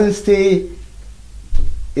 it doesn't stay.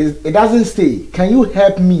 It doesn't stay. Can you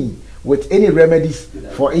help me with any remedies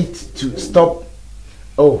for it to stop?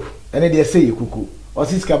 Oh, and then they say kuku. Or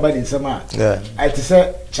this kabad in summer. Yeah. I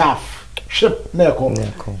say chaff. Ship neko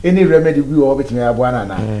any remedy we all bit me abuana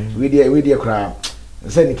na we dey cry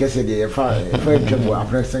say ni kese dey fa ntwebo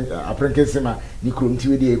aprenkesema ni kromti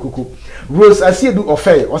we dey kuku Rose Asiedu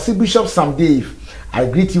Ofei or see Bishop Sam Dave, I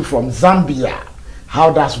greet you from Zambia.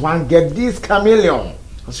 How does one get this chameleon?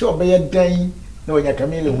 So obey den no nya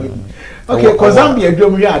chameleon we okay cause Zambia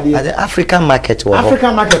drum we ade the African market wo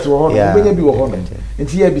obenya bi wo ho no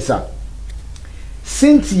enti ya bisa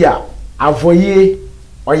Cynthia Avoye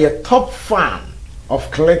or your top fan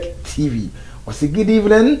of Click TV. Or say good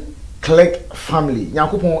evening, Click family.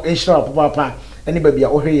 Nyankopon enshira papa anybody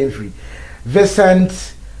o here free.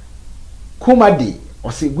 Vincent Kumadi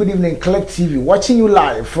or say good evening, Click TV. Watching you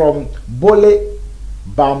live from Bole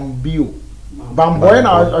Bambio. Bamboy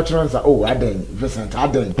na utterance. Oh, Aden Vincent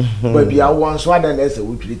Aden. Baby I want so Aden is a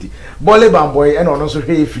utility. Bole Bamboy and on also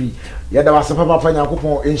here free. Yada was papa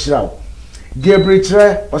Nyankopon enshira.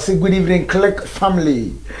 Gabriel or say good evening, Click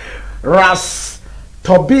family. Ras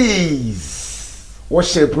Tobies.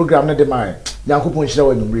 What's your program? Not the mind. Yankupon Shaw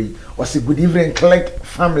and or say good evening, Click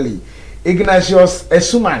family. Ignatius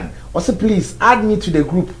Esuman or say please add me to the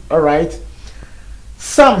group. Alright.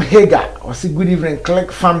 Sam Hager or say good evening,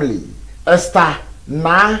 Click family. Esther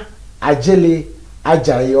Na Ajele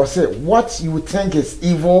Ajayi or say what you think is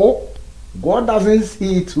evil, God doesn't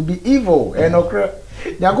see it to be evil. And okay.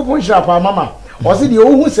 Yankopon shapa mama o se de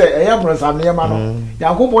ohun se eyabron sam ne ma no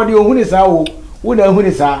Yankopon de ohun ni sa wo na ohun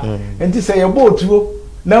ni sa enti se ye botuo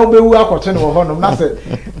na obewu akoto ne wo honom na se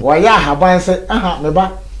wa ya haban se aha me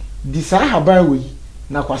ba di sa haban we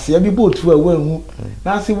na kwase bi botuo a wanhu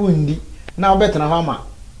na se wundi na obetena ho ama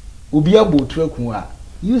obi abotuo akun a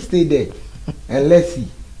you stay there and let's see.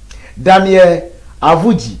 Daniel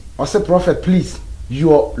Avuji or say prophet please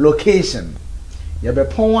your location ye be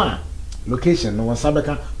pon a location no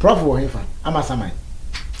sabeka prof wo hefa ama samai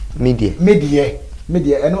media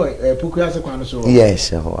media eno puku ase kwano so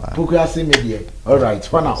yes puku ase media all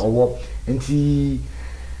right wana owo nti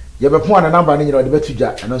ye be pon na number ni nyina de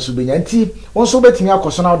betudwa eno so benya nti won so betimi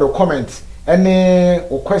akoso na the comment ene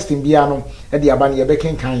o question bia no e de aba ne ye be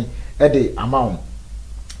kenkan e de amount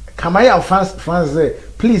Kamaya fans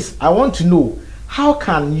please I want to know how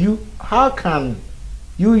can you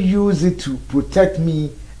use it to protect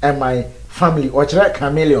me and my family or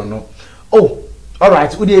Chameleon no. Oh, all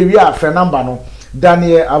right. We are for number no.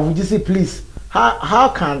 Daniel, I would just say please. How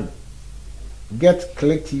can get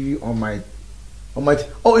Click TV on my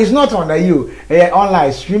oh, it's not on you.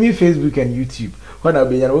 Online streaming Facebook and YouTube. When I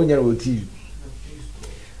be on TV.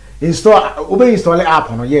 Install the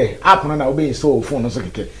app no app no na install phone no so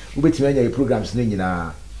keke. Ubeti anya programs no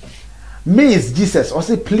nyina. Miss Jesus, I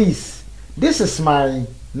say please. This is my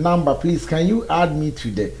number. Please, can you add me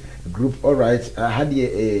to the group? All right. I had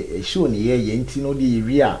a show ni yenti no the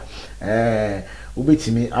area.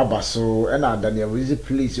 Ubetimi abaso ena Daniel will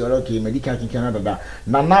please you're okay medical in Canada.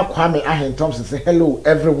 Nana Kwame Ahen Thompson say hello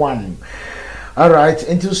everyone. All right.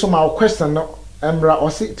 Into some our question no Emra or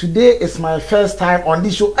say today is my first time on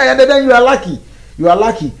this show. And then you are lucky. You are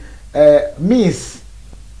lucky. Miss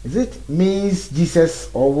is it Miss Jesus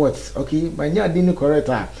or what? Okay, my new didn't correct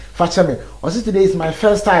her. Facha me. Also today is my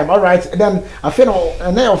first time. All right. Then I feel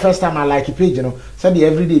no first time I like a page, you know. Said the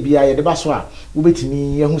everyday be I the baswa. Ubeti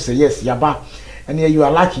me who say yes, yaba. And here you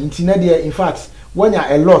are lucky. In fact, when you're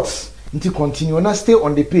a lot, into continue na stay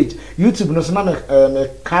on the page. YouTube no so na me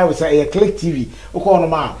carry say Click TV. Oko no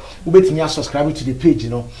ma, ubeti me subscribe to the page, you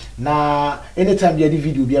know. Na anytime you do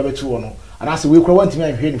video be able to no. And I say we ko want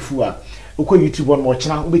me ahwe ni fu a. Oko YouTube on mo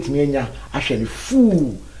china ubetimi anya ahwe ni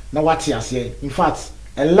fu na wati ase. In fact,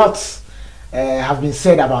 a lot have been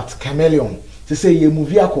said about Chameleon. To say ye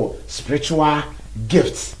movie ako spiritual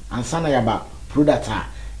gifts and sana yaba product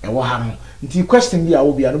e wo ha no. Nti question bi a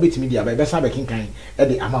wo bia no betimi dia ba besa be kinkan e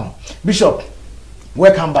the amount. Bishop,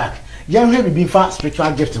 welcome back. Yan have been for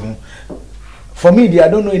spiritual gift. For me, I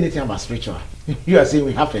don't know anything about spiritual. You are saying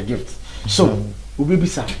we have a gift. So,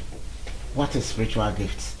 Ubibisa, what is spiritual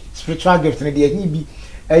gift? Spiritual gift ne dey be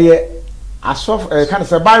a soft kind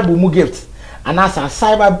of a Bible mu gift and as a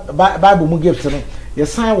cyber Bible mu gift no you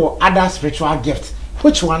sign what other spiritual gift.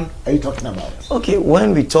 Which one are you talking about? Okay,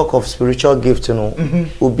 when we talk of spiritual gift, you know,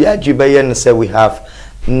 Ubia Jibayan said we have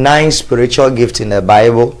 9 spiritual gifts in the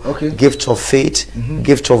Bible. Okay. Gift of faith,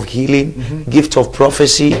 gift of healing, gift of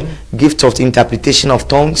prophecy, gift of interpretation of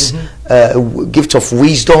tongues, gift of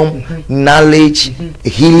wisdom, knowledge,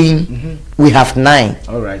 healing. We have 9.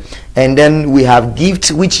 All right. And then we have gift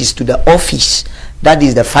which is to the office. That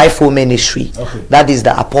is the fivefold ministry. Okay. That is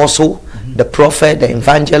the apostle, the prophet, the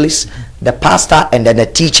evangelist, the pastor, and then the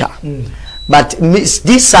teacher. But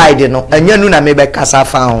this side, you know,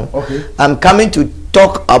 okay. I'm coming to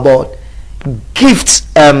talk about gifts.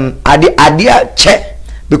 Because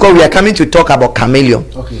we are coming to talk about Chameleon.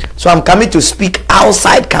 Okay. So I'm coming to speak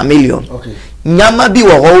outside Chameleon. Okay.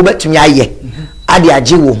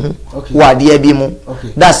 Okay.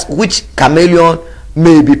 That's which Chameleon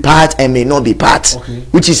may be part and may not be part, okay.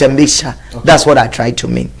 Which is a mixture. Okay. That's what I try to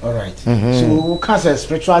mean. All right. So, because a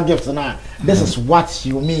spiritual gift now, this is what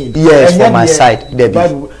you mean. Yes, from my side,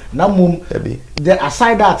 Debbie. Now, the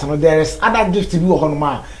aside that, there is other gift to do on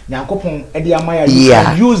ma.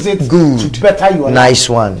 Yeah. Use it good to better your nice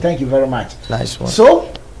life. One. Thank you very much. Nice one. So,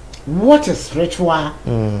 what is spiritual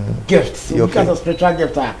gifts? So okay. Because of spiritual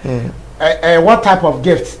gift, what type of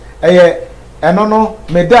gifts? No,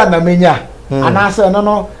 medana menya. And I say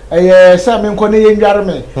no, say me nkone yenware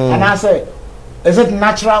me. And I say, is it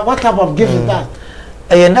natural? What type of gift is that?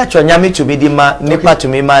 Natural nyame to me di ma nipa to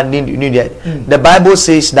me ma the Bible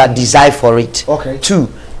says that desire for it. Okay. 2,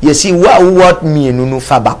 you see what me no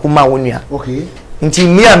fa ba kuma wonua. Okay. Nti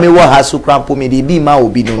me a me wo ha so krampo me de bi ma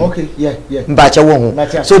obi no. Okay, yeah. Mbache wo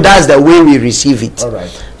ho. So that's the way we receive it. All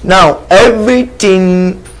right. Now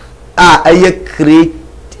everything create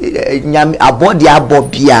nyame abodi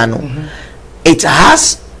abobia no. It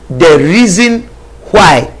has the reason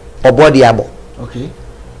why abodi abo. Okay.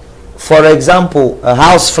 For example, a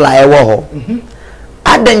house fly wo.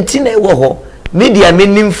 Adentine wo ho. Media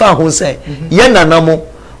menim fa ho say ye nanamo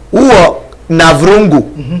wo navrungu.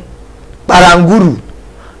 Paranguru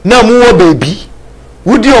na mu wo baby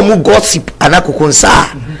would you gossip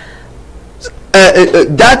anakokonsa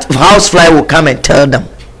that housefly will come and tell them.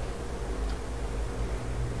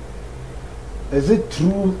 Is it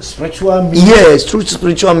true spiritual means? Yes, true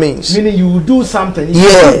spiritual means. Meaning you will do something. You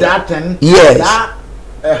yes. do that thing. Yes.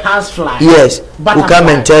 That housefly. Yes. Will come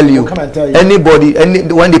and tell you. Anybody,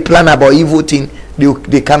 when they plan about evil thing,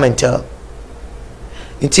 they come and tell.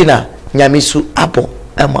 Intina. nyamisu abo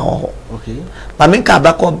ema ho okay mame ka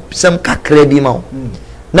bako sem kakra bi ma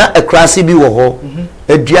na akrase bi wo ho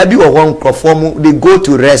adua bi wo ho nkrofo mu they go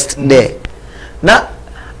to rest there na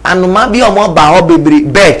anuma bi omo ba ho bebre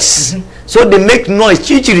birds so they make noise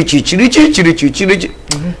chichiri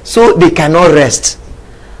so they cannot rest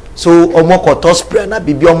so omo koto spray na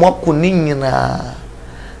bibi omo kuni nyina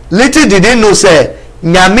little did they know say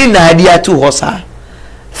nyame na adia to hosa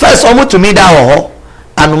first omo to me da ho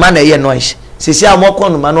anuma na ye noise sisi amoko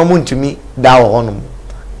anuma no omo ntumi da ho no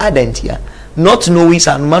adentia not knowing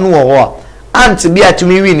anuma no ho ant bi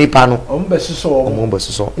atumi wi nipa no omo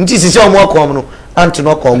besuso nti sisi omoko no ant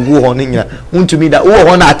no ko gu ho no nyina ntumi da wo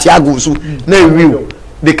ho na atiago so na wi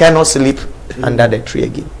they cannot sleep under the tree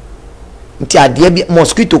again nti ade bi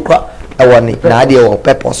mosquito kra ewoni na ade wo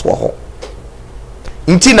purpose wo ho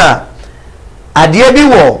nti na ade bi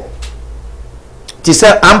wo ti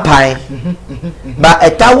say ampan ba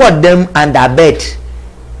etawo dem under bed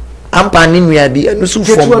ampan ni nua bi enu su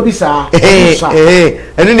form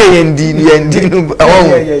enu ne yendi no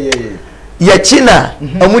ya china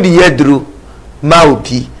omudi yedru ma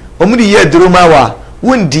opi omudi yedru ma wa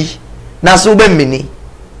wundi na so be mini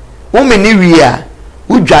wo mini wi a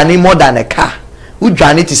udwane more than a car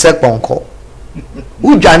udwane ti se kponko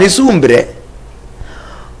udwane su mbre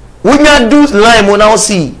wunya do line mo na o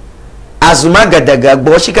si azuma gadaga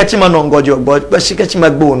gbo shikachima no ngojo gbo shikachima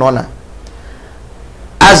gbo no na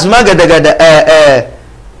azuma gadaga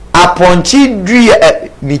aponchi dri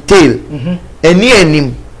detail eni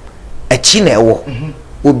enim echi na ewo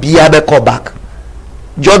obi abe call back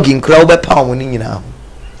jogging crowd be pa mo ni nyina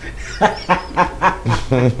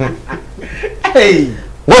hey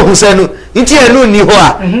wo hu se no nti enu ni ho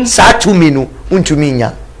a sa tumi no untumi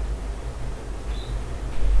nya.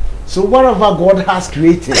 So whatever God has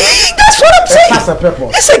created, that's what I'm saying. It has a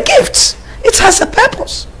purpose. It's a gift. It has a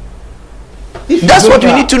purpose. That's what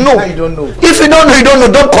we need to know. You don't know. If you don't know, you don't know.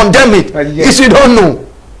 Don't condemn it. Yes. If you don't know,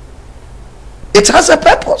 it has a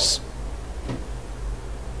purpose.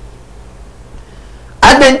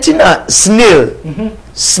 Argentina snail,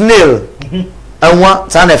 snail, and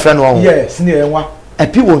what? Sana friend one. Yeah, snail and what? A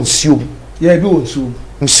people nsuo. Yeah, people nsuo.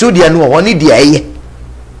 Nsuo dia no oni dia eye.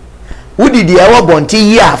 Wudi dia wa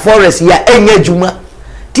bonti ya forest ya enye juma.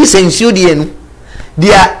 Ti se nsuo dia no.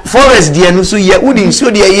 Dia forest dia no so ya wudi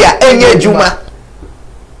nsuo dia ya enye juma.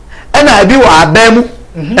 Ana abi wa abamu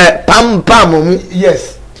pam mu.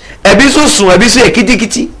 Yes. Ebi so sun ebi so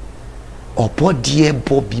ekitikiti. Obo die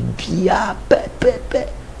bo bibia pe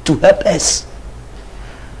to help us.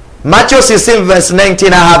 Matthew 16 verse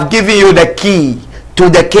 19, I have given you the key to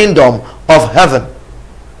the kingdom of heaven.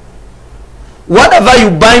 Whatever you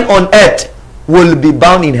bind on earth will be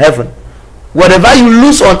bound in heaven. Whatever you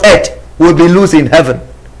loose on earth will be loose in heaven.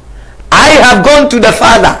 I have gone to the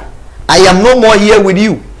Father. I am no more here with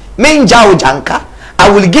you. I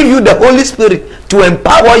will give you the Holy Spirit to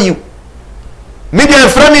empower you. Media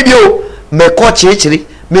friend you me ko chichiri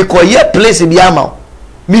me ko ye place bi ama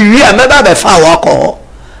me wi ameba be fa wa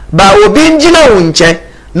ba obi njina wo nche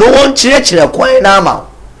no won chire kwan na ama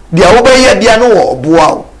dia wo be ye bia no wo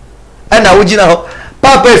boa wo na wo gina ho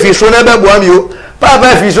papa fi so na be boa mi o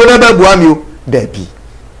papa fi so na be boa mi o baby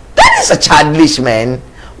that is a childish man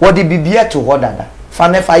what the bibia to ho dada fa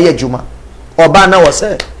na fa ye juma oba na wo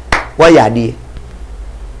say wo ya de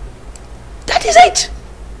that is it.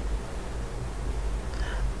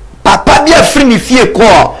 Papa bia free ni fie ko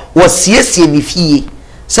wo siesie ni fie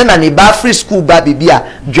se na ne ba free school ba bibia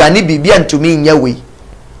dwane bibia ntumi nya we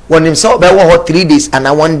wonim so be wo 3 days and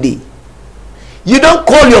 1 day. You don't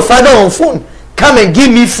call your father on phone, come and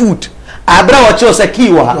give me food. Abra wa cho say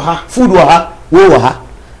ki wa food wa wo wa.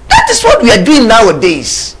 That is what we are doing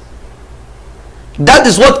nowadays. That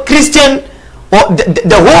is what Christian or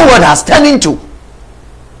the whole world has turned into.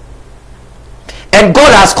 And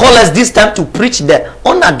God has called us this time to preach the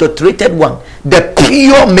unadulterated one, the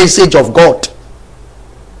pure message of God,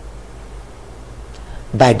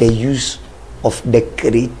 by the use of the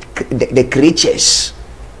creatures,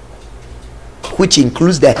 which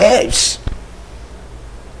includes the herbs.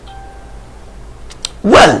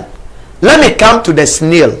 Well, let me come to the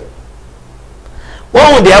snail.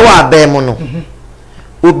 One of the hour bemono,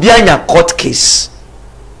 Obianya court case.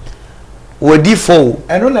 We fall.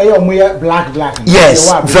 I don't know black.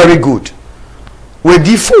 Yes, very good. We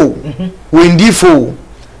default. We default.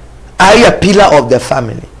 I a pillar of the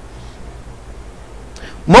family.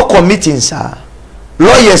 More committing, sir.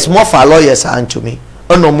 Lawyers, more for lawyers, are to me.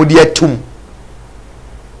 Oh no, mudia tum.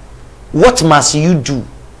 What must you do?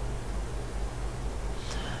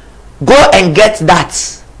 Go and get that.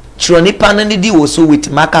 Troni pananidi also with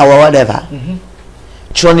maka or whatever.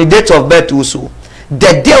 Choni date of birth also.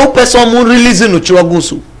 The day who person will release no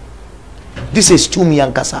chrogusu. This is Chumi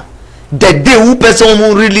Yankasa. The day who person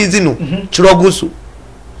will release no chrogusu.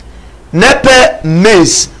 Nepe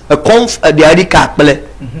maize a conf the adika pele.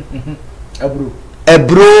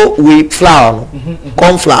 Ebro with flour no.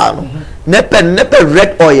 Corn flour no. Nepe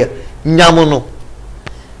red oil nyamono.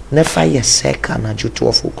 Nefa ye seka na ju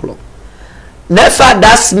 12 o'clock. Nefa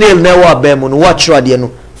that snail never bemo no watch radio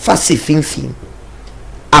no fasi fin.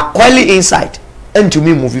 A quality inside and to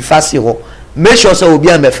me movie fast ho. Make sure so obi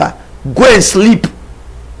amefa go and sleep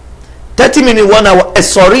 30 minutes 1 hour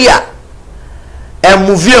sorry and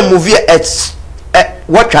movie at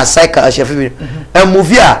what a cycle a chef and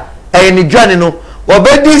movie and journey no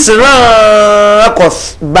obedi sra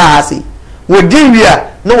cause basi we dey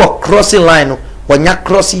where no crossing line no when you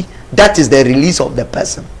crossing that is the release of the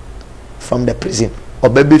person from the prison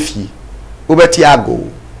obebe fie obeti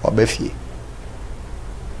ago obefie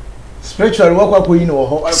spiritual work we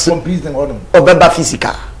know from prison or no obeba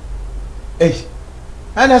physical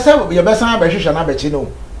and I said your best be hwehwe na be chi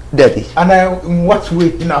no Daddy. And in what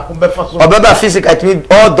way now obeba physical it means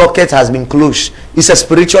all docket has been closed. It's a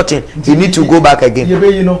spiritual thing. You need to go back again.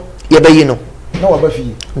 You know no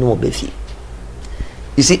obefie.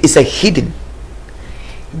 You see it's a hidden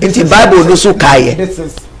in the Bible no so kai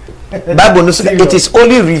Bible no so it is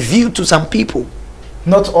only revealed to some people.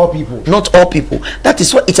 Not all people. Not all people. That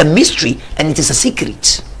is what it's a mystery and it is a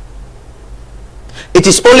secret. It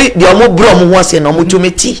is only the omo bro mo wase na omo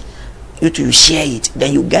tumeti. You share it,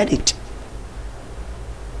 then you get it.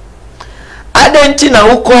 We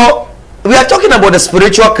are talking about the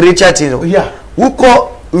spiritual creature thing. Yeah. Who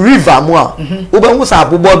call river moi. Ube musa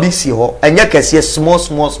abubo bi si ho. Enye kese small.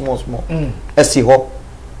 Esi ho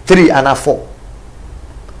 3 and 4.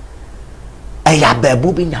 Eya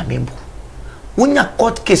bebu bi nyamembu. Unya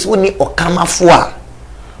court case woni okama fo a.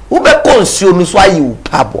 Ube konsuo no so ayi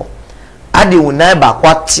upabo. Ade unai ba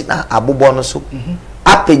kwati na abubo no so.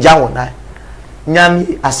 Apeja wona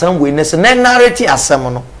nyami asam we ne se na narrate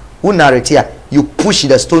asam no who narrate you push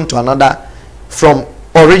the stone to another from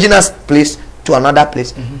original place to another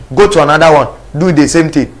place go to another one do the same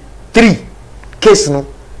thing 3 case no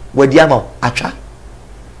we di am atwa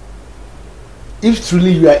if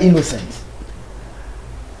truly you are innocent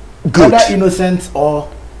good either innocent or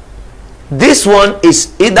this one is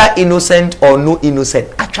either innocent or no innocent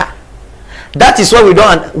atwa. That is why we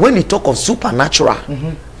don't when we talk of supernatural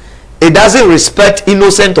it doesn't respect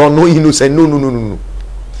innocent or no innocent. No.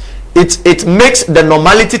 It makes the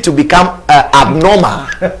normality to become abnormal.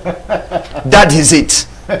 That is it.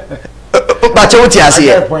 But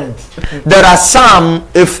there are some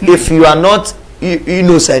if you are not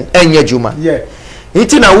innocent enye juma. Yeah.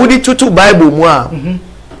 Iti na wudi tutu Bible mu a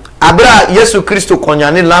abra Yesu Kristo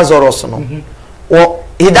konyane Lazarus no.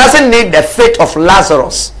 He doesn't need the faith of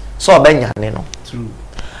Lazarus. So no. True.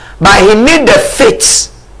 But he need the faith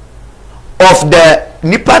of the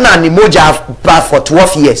Nipana and Nimoja for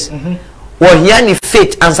 12 years. Or he any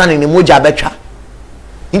faith answer in Nimoja betra.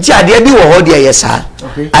 Inti adebi wo ho de yesa.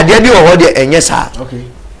 Okay. Adebi wo ho de enyesa. Okay.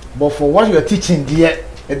 But for what you are teaching there,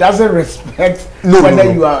 it doesn't respect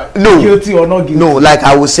whether you are guilty or not guilty. No, like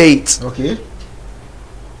I will say it. Okay.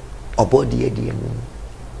 Obodi edi emu.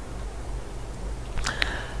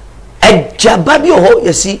 Ejababi ho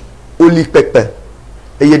yesi Oli pepper.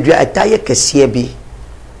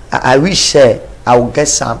 I wish I will get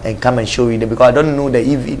some and come and show you them because I don't know the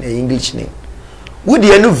English name. Would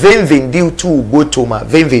you know vein deal to go to my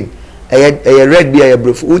vein? A red beer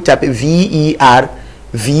brief. Would type VERVAIN.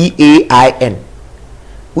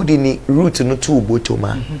 Would you need root no to go to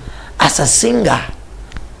my as a singer,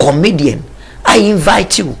 comedian? I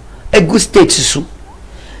invite you a good stage so.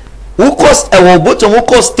 Who cost a bottom who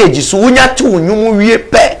cost stage so when you two you we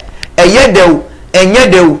pay.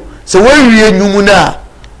 Enye so when we nyumu na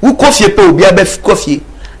wo coffee pe obi abef coffee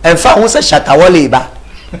en fa ho se shatawale ba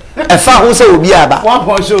en fa ho se obi aba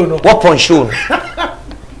one show no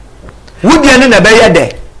wo dia ne na be ye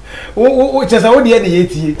de wo chesa wo dia ne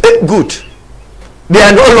yetie good they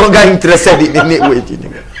are no longer interested in any way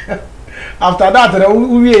after that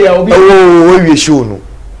we ya obi we show no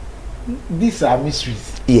these are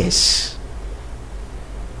mysteries. Yes.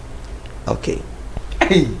 Okay.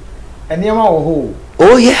 Hey. And Yama Waho.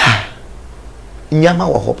 Oh yeah. Nyama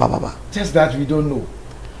Waho Papa. Just that we don't know.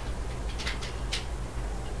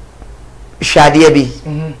 Shadiabi.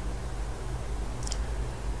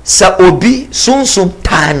 Sa obi sunsum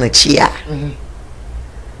tan chia.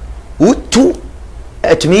 Utu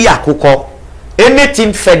etumi yakoko.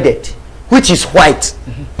 Anything faded which is white.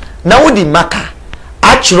 Now the marker.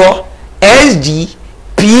 Actual SGPGN.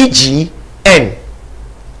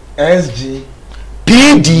 SG.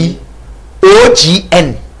 PDOGN.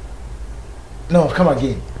 No, come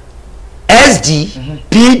again. SDPDODGN.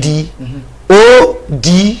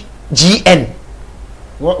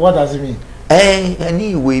 What does it mean?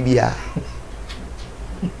 Anyway, bia.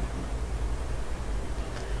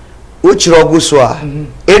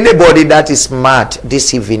 Anybody that is mad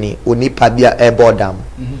this evening, onipa bia ebodam.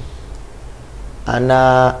 And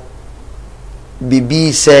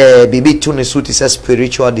Bibi say Bibi tune suit is a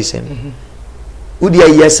spiritual descent. Udia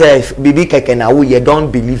yourself, Bibi kekena you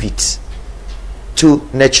don't believe it. To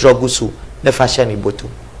natural gusu, the fashion iboto.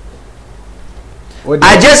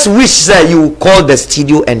 I just wish that you call the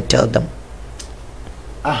studio and tell them.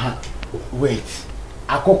 Wait.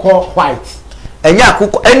 Akoko white. Enya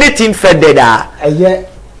akoko anything further da.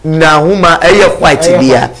 Na huma white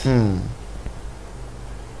bia.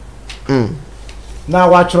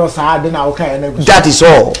 Now watch us hard then I'll that is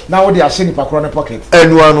all. Now they are shiny pakro pocket.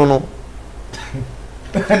 No.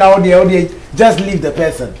 Now they just leave the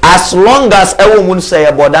person. As long as a woman say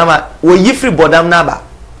bodama, we yi free bodam naba.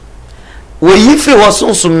 We yi free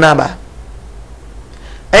hosunsum naba.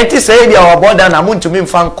 Enti say dia oboda na muntumi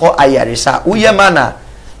mfa nko ayaresa. Uye mana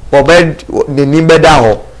obed ne nimbeda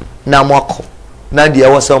ho na mwako. Na dia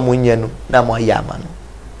wasa munye no na mo yama no.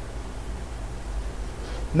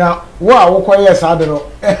 Now, what yes, I don't know.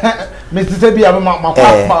 Mr. Sebi, I'm my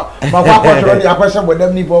control the question with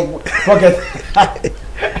them pocket.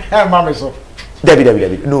 Mamma so. Debbie.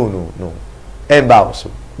 No. Embaus.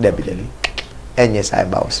 Debbie. And yes, I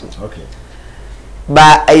embaus. Okay.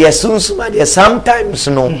 But I assume sometimes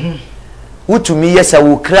no. Who to me, yes, I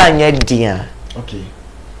will cry yet, dear. Okay.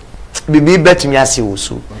 Baby, bet me as you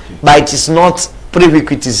so. But it is not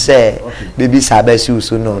prerequisite to say, baby, Sabes you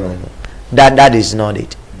so. No. That is not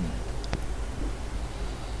it.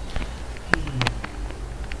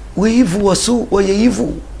 We evil or so, or you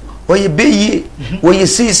evil, or you be, or you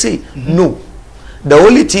see. No. The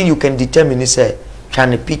only thing you can determine is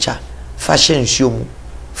can a picture, fashion show,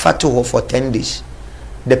 fatu for 10 days.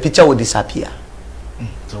 The picture will disappear.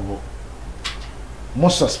 So,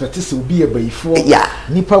 most suspects will be a before. Yeah.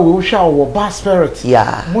 Nipa will show our bad spirit.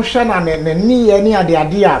 Yeah. Motion and any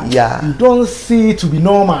idea. Yeah. You don't see it to be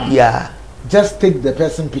normal. Yeah. Just take the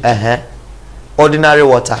person picture. Ordinary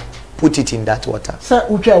water. Put it in that water. Sir,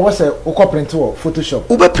 Uche was a print or Photoshop.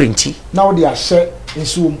 Ube printy. Now they are share in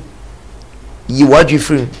Zoom. You what you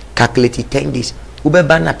free calculate 10 days. Ube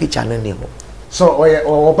banner picture no neho. So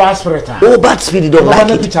or bad spirit. Oh, bad spirit don't like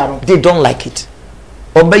it. They don't like it.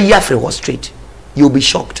 Obe yafre was straight. You'll be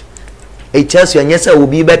shocked. It tells you and yes, will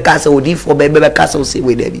be back castle would for baby castle say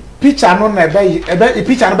with Debbie. Picture no the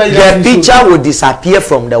picture will disappear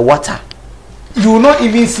from the water. You will not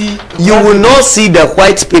even see. You will not see the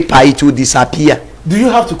white paper. It will disappear. Do you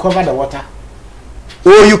have to cover the water?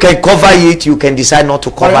 Oh, you can cover it. You can decide not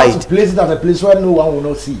to cover it. To place it at a place where no one will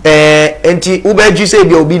not see. Enti ubeji say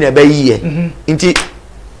be obi na be yiye. Enti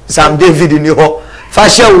Sam David in your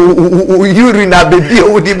fashion urine na baby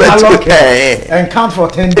o di betu. And count for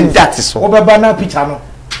 10 days. That is all. Obe banner picture no.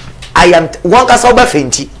 I am one kasa obe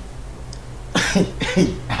fenti.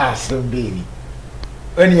 Awesome baby.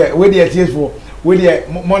 When you tears for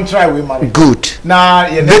try we marry. Good. Now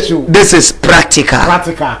this is practical.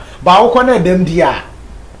 But how can them dia?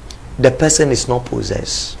 The person is not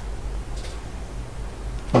possessed.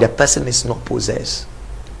 The person is not possessed.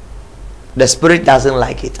 The spirit doesn't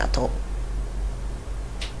like it at all.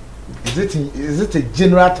 Is it a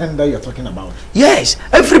general thing that you're talking about? Yes.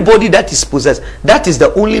 Everybody that is possessed, that is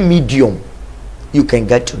the only medium you can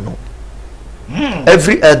get to know.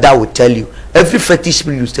 Every elder will tell you, every fetish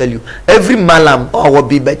spirit will tell you, every malam will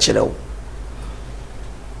be better.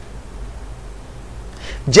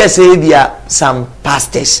 Just say there are some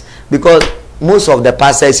pastors, because most of the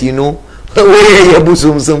pastors, you know,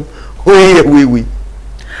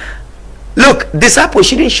 look, disciple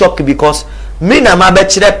shouldn't shock you because me na ma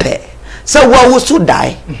better pe. So what was to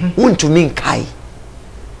die? Want to mean kai?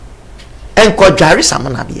 Enko jari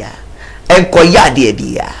samana bia, enko yade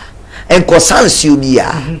bia. Enko sansio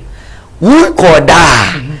bia. Who call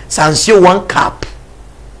da? Sansio 1 cup.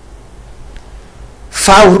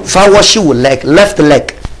 Far wash your leg, left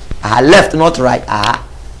leg. Left, not right.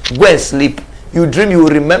 Go and sleep. You dream, you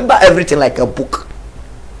remember everything like a book.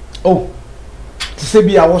 Oh, to say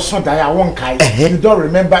be I was so die, I won't kai. You don't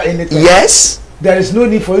remember anything. Yes. There is no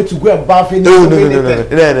need for you to go and bath anything.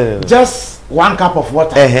 No. Just 1 cup of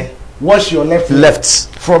water. Wash your left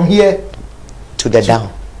from here to the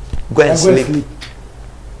down. Go and sleep.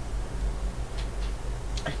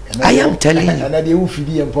 I am telling you. And they will feed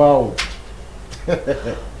you.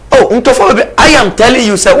 Oh, I am telling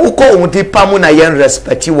you, say, who call unti pamu na yen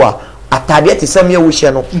respect you are. Atade te se me wo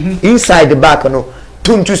hye no inside the back no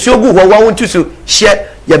tuntu siogu ho wa wontu so hye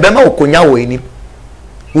ye be ma okonya wo ani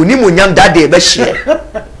oni monyam dade be hye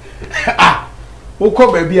ah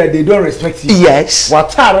woko ba bia they don't respect you. Yes.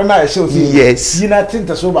 Wataro na show say yes. You na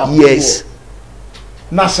tinta so ba. Yes.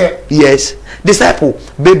 Na say yes. Disciple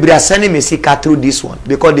baby are sending me sika through this one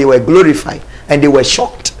because they were glorified and they were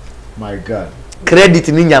shocked. My God. Credit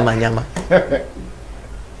ni nyama nyama.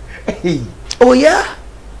 Oh yeah.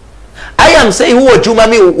 I am saying who juma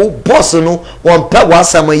me boss no one pe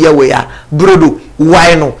wasam ye we ya brodo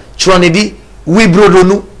why no tronedi we brodo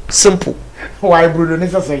no simple why brodo ne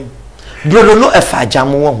say brodo no e fa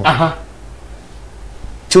jam wo ho aha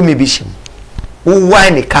to me bishim who why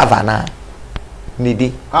ne cover na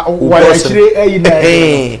nidi why actually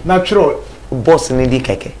na natural boss nidi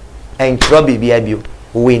keke and tro bibia bio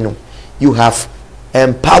we no you have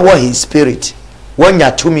empower his spirit when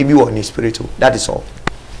you to me be on his spirit that is all.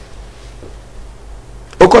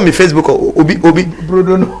 Oko mi Facebook obi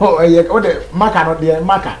brodo no o de marker no de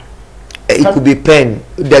marker it could be pen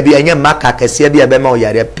there be any marker kese bia be ma o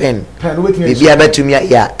yare pen wetin bia betumi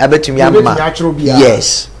ya abetumi ama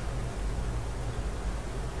yes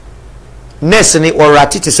nurse ni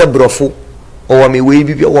orati te se brofo o me we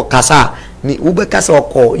bi o kasa ni wo be kasa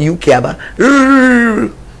oko UK aba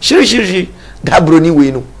shiri da bro ni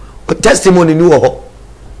we no testimony ni wo ho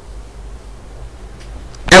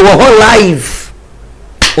e wo ho live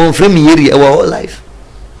on from here our whole life.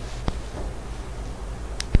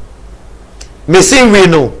 Me say we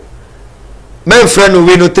know. My friend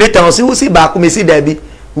we know 3 times. We see back me see Debbie.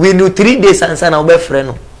 We know 3 days and sana we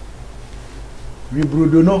friend. We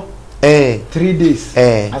brodo no. 3 days.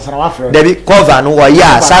 As our friend. Debbie cover no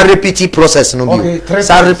yeah. Sa repeat process no be.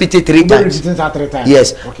 Sa repeat 3 times.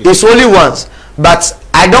 Yes. Okay. It's only once. But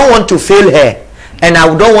I don't want to fail her, and I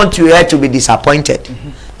don't want her to be disappointed.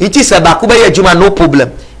 It is a bakuba ya juma no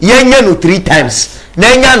problem. Yenya no 3 times.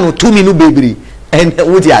 Nenya no 2 minutes baby. And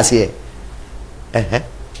what you say?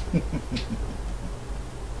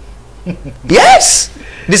 Yes.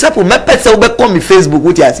 Disciple me pet say obe come me Facebook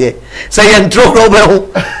what you say? Say you throw over no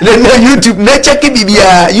YouTube. No check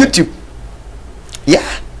bibia YouTube. Yeah.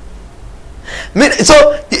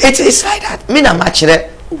 So it's like that. Me na match that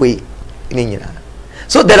way.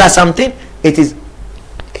 So there are something it is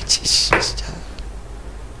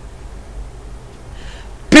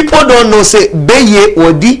people don't know say beye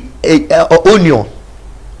odi onion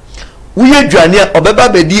we adwane obeba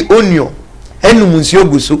bedi onion enum nsuo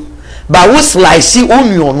guso ba wo slice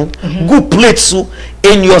onion no go plate so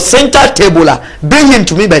in your center table bring him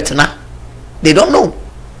to me betna they don't know.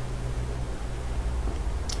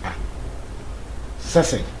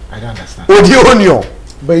 Sase I don't understand. Odi onion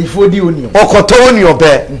but if odi onion okoto onion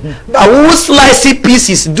be ba wo slice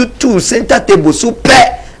pieces do two center table so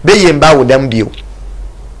pe beye mba wo dem bio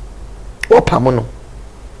wopamono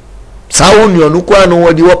sa onion no kwa no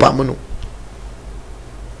wodi wopamono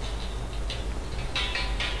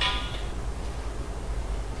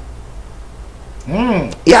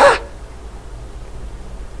yeah.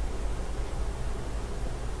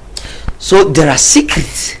 So there are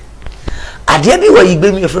secrets. Ade bi wa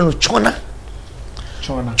yigbe mi friend chona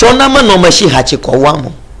ma no mashi hache ko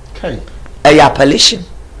wamo okay aya appellation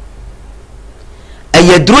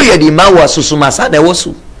aya dro ye di ma wa susuma sa da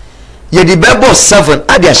wosu ye di bebo 7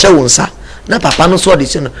 ade a hye wonsa na papa no so de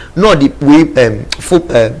se no di we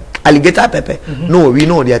alligator pepper no we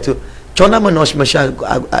know there to chona ma no mashi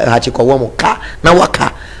hache ko wamo ka na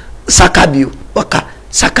waka sakabio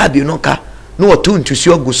no ka no otu ntusi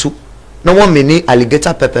ogusu no one mini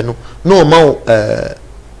alligator pepper no ma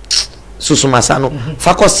susumasa no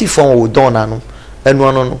faculty form o dona no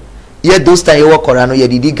enu no ye those time ye workora no ye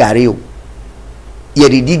didi gari o ye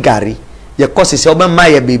didi gari ye cause se oba ma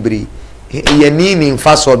ye bebre ye ni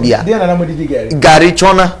mfa so bia dey na mo didi gari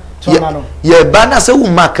chona no ye ba na se wo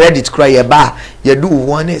ma credit cry ye ba ye do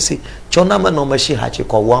one na se chona ma no machi hache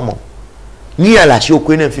ko wa mo ni ala chi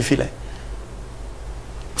okwe na fifile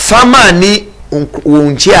fama ni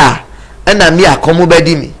wonchi a na mi akomo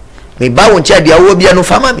bedi mi ba wonchi a dia wo bia no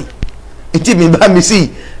fama mi iti mi ba mi si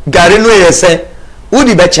gari no yese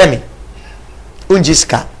udi be chemi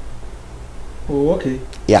unjiska. Oh okay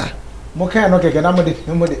yeah mo kan no keke na mo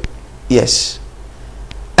de yes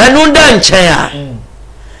enu da nchen a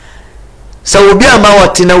so obi ama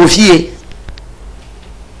wote na ofie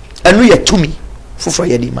enu ye tumi fufo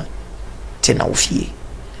ye di ma te na ofie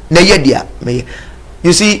na ye dia me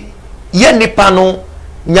you see ye nipa no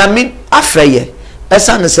nyame afreye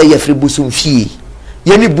esa ne se ye fri busum fie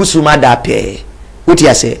ye ni busum ada pe wuti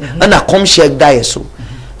ase na kom shek da ye so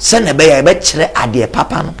sɛ na ɛbɛyɛ ɛbɛkyerɛ adeɛ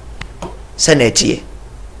papa no sɛ na ɛteɛ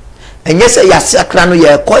ɛnyɛ sɛ yɛasakra no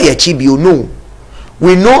yɛkɔ yɛkyi bio no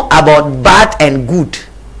we know about bad and good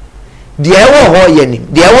deɛ ɛwɔ hɔ yɛ nim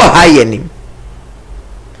deɛ ɛwɔ ha yɛ nim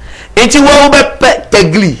nti wɔn bɛpɛ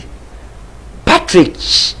tagli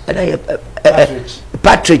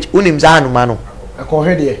Patrick unim za anuma no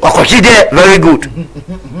akɔhwe deɛ very good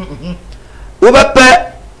wobɛpɛ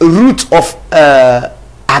root of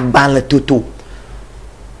agbanle toto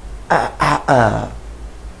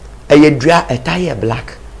ɛyɛ dua ɛta yɛ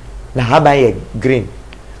black na haba yɛ green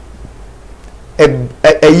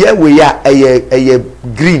ɛyɛ wei a ɛyɛ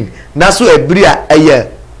green na so ɛbiri a ɛyɛ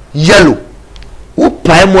yellow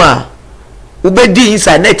wopae mu a wobɛdi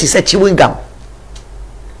inside na ɛte sɛ chewing gum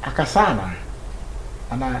akasana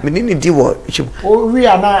ana menini di wɔ o wi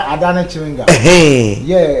ana adana chewing gum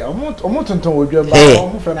yeah omo tonton odwa ba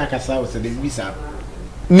omo fɛ na akasa o sɛ de bisa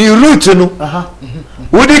ni root no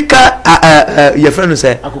wodi ka your friend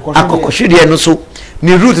say akokɔhwedeɛ no so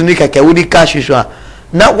ni root ni kɛkɛ wodi ka hwehwe a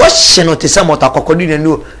na wɔhyɛ no te sɛ mɔtɔ akɔkɔde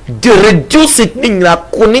no de reduce it ni nyina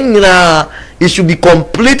ko ni nyina it should be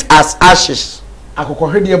complete as ashes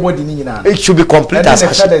akokɔhwedeɛ body ni nyina it should be complete as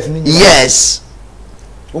ashes yes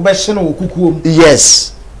wobɛhyɛ no okukuom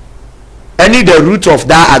yes any the root of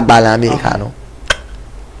that agbala America no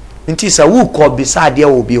nti sɛ wo kɔ bisa adeɛ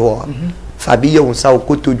wo bi hɔ fabi ye won sa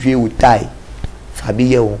okotodwe wo tai fabi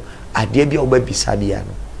ye won ade bia wo ba bisa bia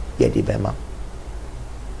no ye di bema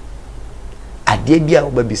ade bia wo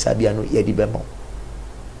ba bisa bia no ye di bema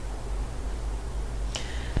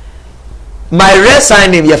my rare sign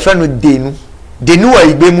name ye friend no denu wa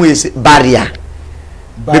igbe mu is barrier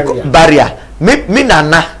me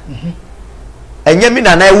nana enye me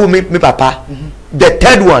nana ewu me papa the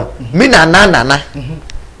third one me nana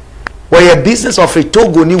where business of a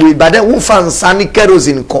Togo ni we but then who fan sani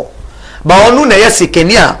kerosene ko ba onu na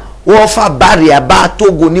yesekeni a wo fa barrier ba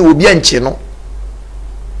Togo ni obi anche no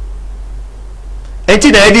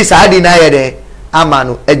enti na edi saadi na ye de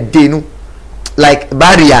amanu edenu like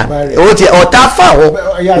barrier o ti o ta fa ho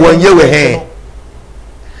wonye we he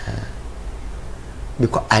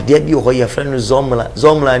because ade bi ho ye friend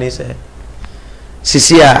zomla ni say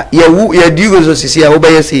sisia ye do go so sisia wo ba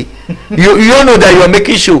ye see you know that you are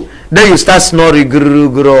making sure. Then you start snoring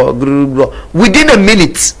within a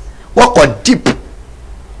minute. Walk on deep.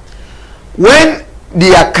 When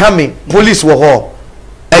they are coming, police were all.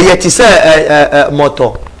 Yet is a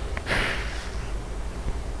motor.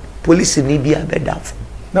 Police in Libya bed down.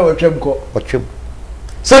 No,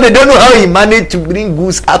 so they don't know how he managed to bring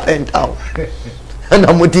goods up and down. And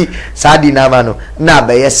Amuti Sadi Navano. Na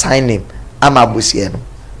be sign him. Amabusiano.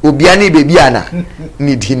 Obiani bebiana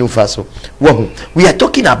need hinu faso. We are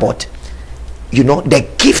talking about, you know, the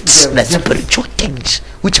gifts, the spiritual things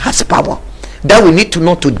which has power that we need to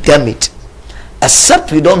know to damn it.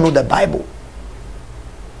 Except we don't know the Bible.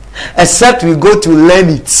 Except we go to learn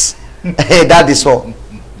it. That is all.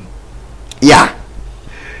 Yeah.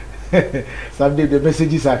 Someday the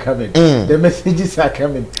messages are coming. The messages are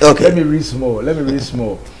coming. Okay. Let me read small.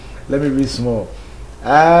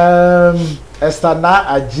 Estana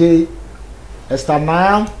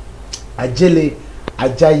Ajele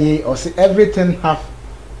Ajaye or say everything have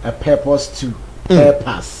a purpose to help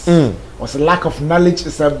us. Or say lack of knowledge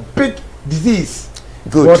is a big disease.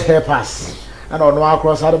 Good. God help us. And on one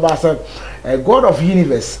across other said a God of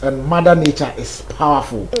universe and mother nature is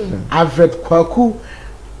powerful. I've read Kwaku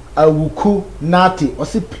Awuku Nati or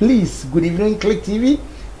say please good evening Click TV.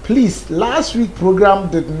 Please last week program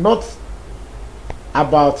did not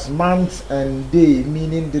about months and day,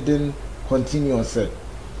 meaning didn't continue on set.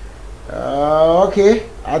 Okay,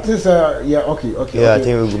 I think yeah, okay. Yeah, okay. I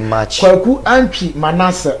think we will match. Kwaku Anchi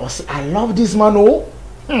Manasseh, I love this man. Oh,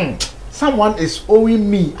 someone is owing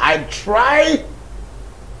me. I try.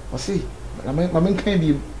 I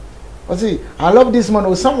love this man.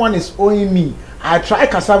 Oh, someone is owing me. I try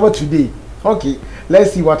cassava today. Okay,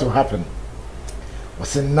 let's see what will happen.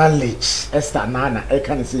 What's the knowledge? Esther Nana, I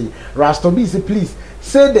can say. Rastobi say, please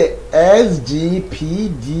say the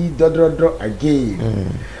SGPD again.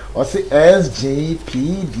 Or say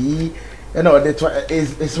SGPD. You know, that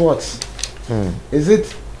is what? Is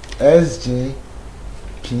it SGPD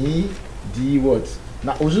what?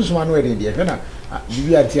 Now, Ozus one word in the Fena.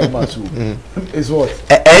 Is what?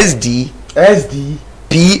 SD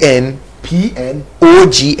PN OGN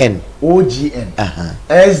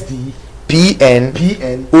SD PN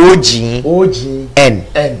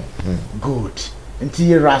OGN. Good.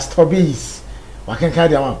 Until Rastobis. What can carry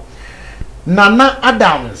them? Nana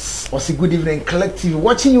Adams was a good evening collective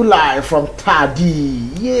watching you live from Tadi.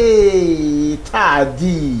 Yay,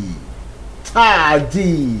 Tadi.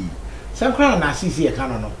 taadi sankra na sisi e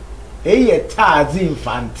kana no eye taadi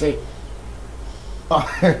infante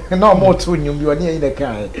no mo to nyum bi oni yin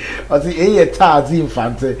kan o si eye taadi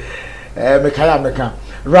infante meka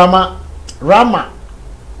Rama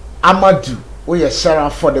Amadu we share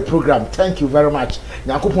for the program. Thank you very much.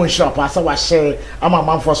 Nyakopon shop asa wa share ama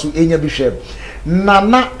manfo so enya bi hwe.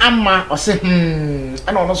 Nana ama o se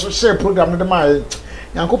ana ono so share program no de ma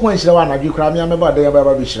Nyakopon shire wa na bi kra me ameba de ba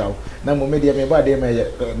bi shirawo. Na mo media me ba de me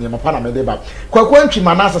ne mapa na me de ba. Kwakwa ntwi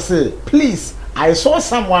manasa say, please, I saw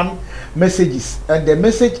someone messages and the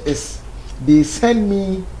message is they send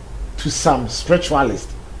me to some spiritualist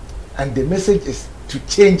and the message is to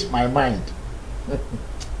change my mind.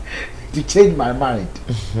 To change my mind.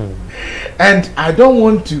 And I don't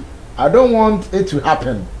want it to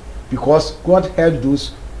happen because God help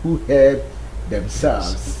those who help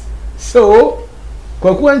themselves. So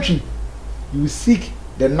Kwakuantri, you seek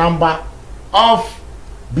the number of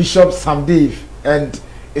Bishop Sam Dave and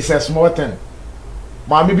it's a small thing.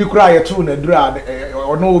 Mami bi kura yetu na dura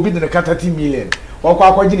ono obi de 30 million. Okwa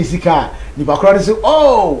akwaji ni sika ni bakura say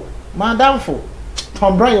oh madam fo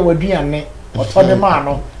Tom Bryan waduane otode ma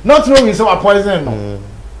no not knowing say poison no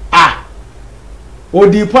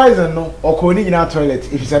odi poison no okoni nyina toilet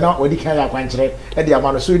if you say now odi kan ya kwankyere e de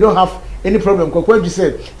amano so you don't have any problem kokwa you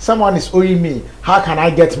say someone is owing me how can I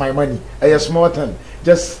get my money a small thing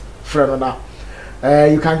just friend now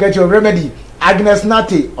you can get your remedy. Agnes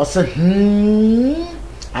Nati or say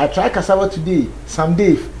I try cassava today some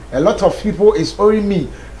day a lot of people is owing me.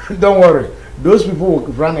 Don't worry, those people will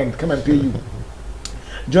run and come and pay you.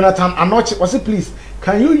 Jonathan Anoche was it please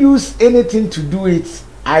can you use anything to do it?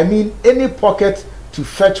 I mean any pocket to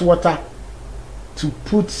fetch water to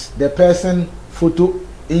put the person photo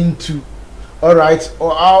into, all right,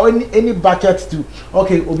 or any bucket to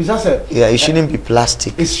okay Obisa said yeah it shouldn't be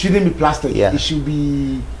plastic. It shouldn't be plastic. Yeah, it should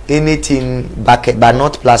be anything bucket but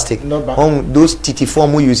not plastic. Not bucket. Those TT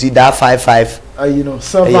form we use it that 55 you know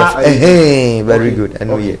silver very okay. good I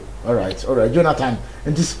know okay. All right Jonathan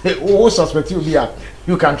and this who suspect you be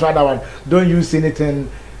you can try that one. Don't use anything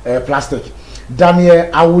plastic. Daniel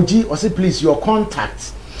Awuji or say please your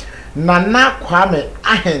contact Nana Kwame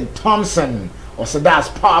Ahen Thompson or say that's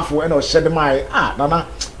powerful and or shed my Nana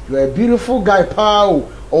you're a beautiful guy pow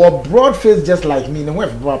or broad face just like me and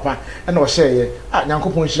wife papa and or share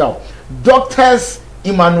Nyankopon shira Doctors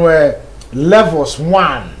Emmanuel Levels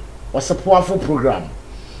 1 was a powerful program.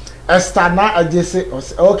 Esther na adjese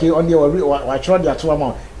okay on the we try the two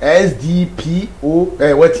amount SDPO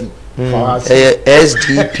what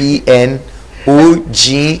SDPN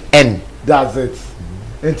OGN. That's it.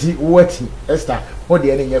 Enti what Esther what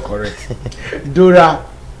the any correct. Dora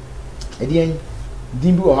edian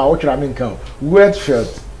dimbi o ha wo twa men kan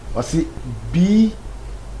Wordfield or say B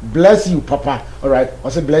bless you papa. All right,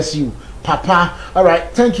 or say bless you Papa. All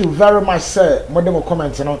right, thank you very much, sir. Modern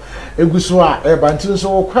comment, you know, Egusua, Bantu,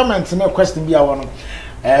 so comment, no question be our one.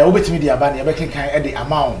 Over to me, the Abani, I can at the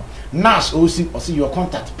amount. Nash, or see your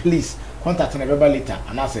contact, please. Contact me later.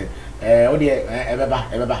 And I say, oh dear, ever,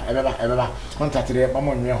 contact the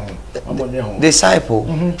home.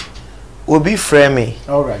 Disciple will be frame.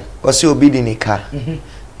 All right. Or see, be the nika.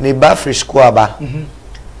 Ne Bafrish Squaba.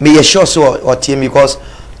 Me a show so or team because.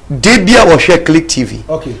 Debia was share Click TV.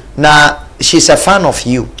 Okay. Now she's a fan of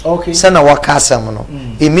you. Okay. Sana wakasa mono.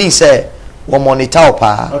 It means say wo monitor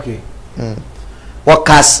pa. Okay.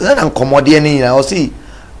 Wakasa and comedian na o see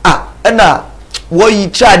na what you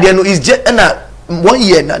try there no is just na 1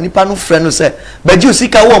 year na nipa no friend no say but you see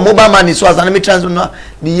ka wo mobile money so as na me transfer no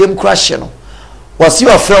the yem crash no. Was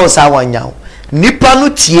your friend sa wanya. Nipa no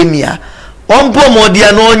tie mia. On bo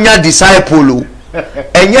modia no nya disciple.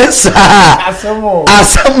 And yes, Asamo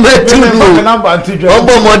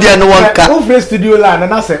Obo Modia no one can studio line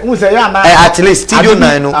and I say, at least studio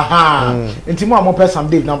 9. Aha, Intimo mo person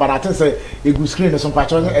Dave number. I think say a good screen or some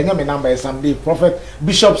patron and your number is some Dave Prophet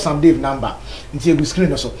Bishop Sam Dave number into a good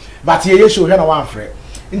screen or so. But here you show here one friend.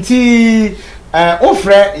 Into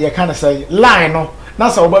Ofre, you can say line no,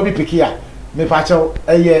 that's our baby pick here. Me pacho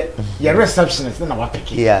your receptionist na wa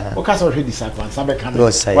pick. Yeah. O ka so hwe disciple and sabe kan.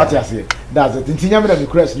 What you say? That's it. Ntinya me na me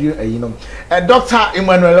cross you know. Dr.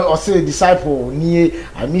 Emmanuel or say disciple ni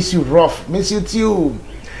I miss you rough. Miss you too.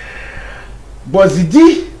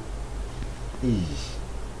 Bozidi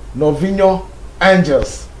Novinho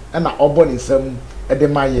Angels and na obon insem e de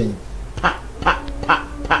mayen. Pa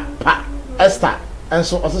Esther. And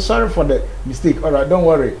so also sorry for the mistake. All right, don't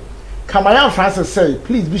worry. Kamayan Francis say,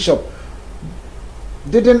 please Bishop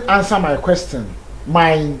didn't answer my question.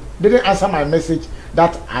 Didn't answer my message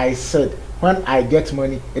that I said when I get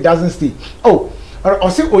money, it doesn't stay. Oh,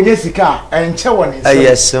 or say onye sika and che won is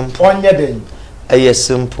yes simple onye den yes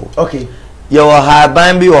simple okay you will have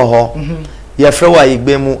ban bi wo ho ye frɛ wa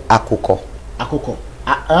igbe mu akukɔ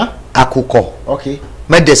akukɔ okay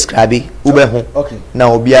me describe ube ho okay na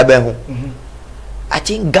obi abe ho I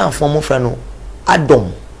think gan for mo frɛ no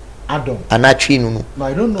adom anatwi no no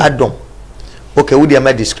I don't know adom okay wo dey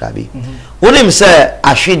me describe wonim say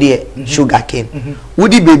ahwede sugar cane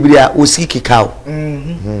wodi bebre a osi kikao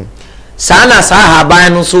sana sa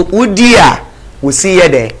haban no so wodi a wosi ye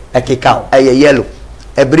de ekikao eye yellow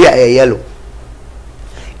ebre a yellow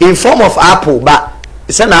in form of apple but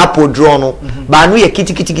say na apple draw no ba no ye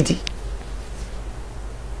kiti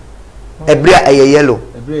ebre a yellow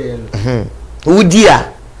wodi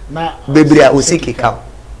a na bebre a osi kikao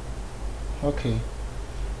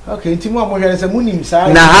okay ntimo amohwere se munim sa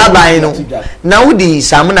na haban no na wodi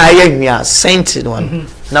sam na aye hwia scent no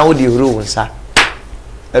na wodi ro nsa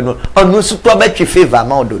eno onu sukro betwe favor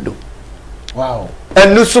ma ododo wow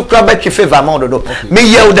enu sukro betwe favor ma ododo me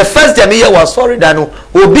ye the first time me ye was sorry that no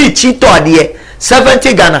obi chito ade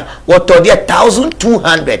 70 Ghana what to there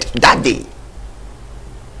 1200 that day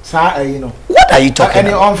sa you know what are you talking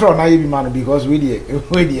any on from na you be man because we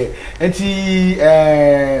there enti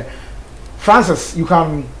Francis, you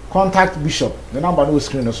can contact Bishop. The number no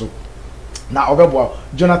screen also. Now, Obebo,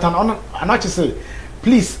 Jonathan, I'm not to say,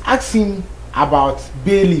 please ask him about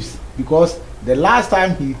bailiffs because the last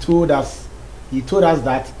time he told us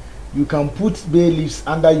that you can put bailiffs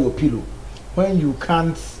under your pillow when you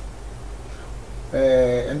can't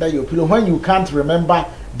when you can't remember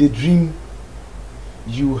the dream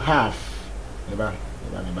you have.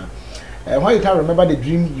 When you can't remember the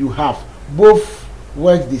dream you have, both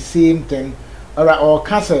works the same thing or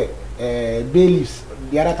cancer bailiffs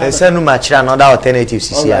the other time say no match another alternatives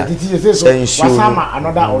is here so wasama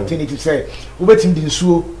another alternative say ubetim di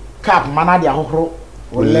nsuo cap mana dia hohoro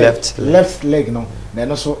left leg no then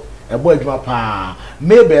also a boy adwuma pa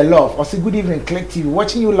maybe love or say good evening Click TV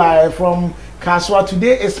watching you live from Kaswa.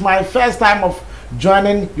 Today is my first time of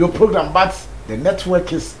joining your program but the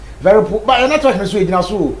network is very poor but the network is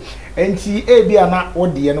so enti ebia na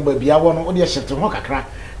odi no ba bia wo no odi shift ho kakra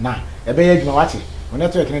na ebe ya adwuma wate wo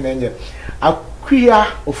network ne na enye akwia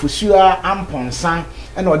ofusua amponsan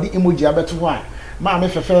e na odi emoji abeto ho a ma me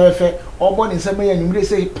fefefe obo ni nsema ya nwumre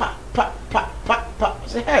say pa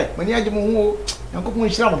say hey mani agye mo ho yankopon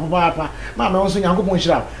hira mo papa ma me wonso yankopon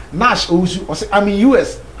hira nash owusu o say I'm in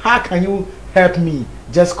US how can you help me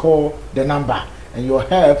just call the number and your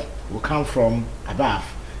help will come from above.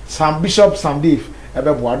 Sam Bishop Sam Dave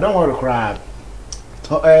Ebebo, don't worry, crab.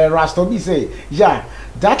 Rastobi say, yeah,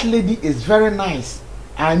 that lady is very nice.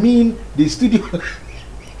 I mean, the studio.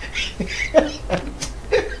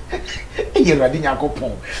 You're ready,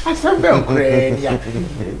 Yakopon. Assemble cranny.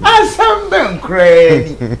 Assemble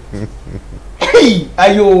cranny. Hey,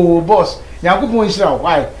 ayo, boss. Yakopon is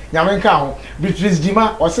why? Yamenka, Beatrice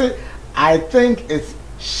Dima, or say, I think it's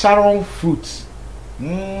Sharon fruit.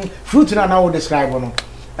 Fruit now describe one.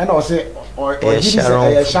 And also, or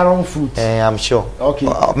Sharon fruit. I'm sure. Okay.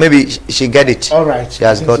 Maybe she get it. All right. She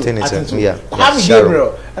has gotten so. it. Yeah. Kwame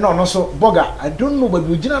Gabriel. And also, Boga. I don't know, but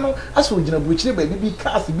we know. As we know, which baby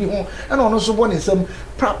cast be home. And also, born in some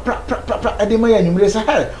pra. Ademaya and you say,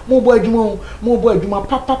 hey, more boy,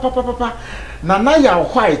 papa. Nana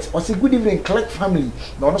white. Or say good evening, Clark family.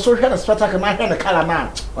 No, also had a spectacle. And I had a color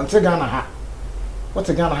now. Until Ghana ha. What's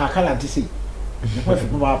a Ghana ha color to see?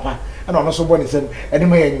 Papa. And also born in some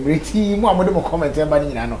Ademaya and you team. One more comment.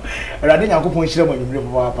 Everybody know. And I didn't go point share when you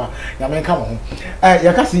bring papa. Yaman come home.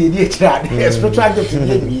 You can see the spiritual gift to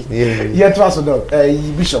me. Yet was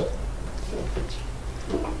a bishop.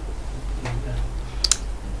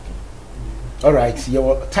 All right,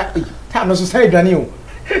 your time no say Daniel.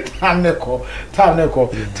 Time neko.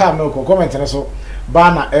 Comment na so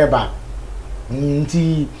bana eba.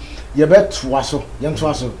 Nti ye betwa so, ye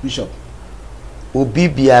ntwa so bishop. Obi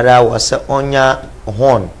biara was onya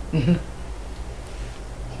horn.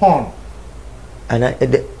 Horn.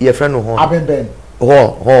 And your friend horn. Abenben.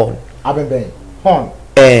 Horn. Abenben. Horn.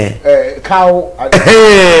 Cow.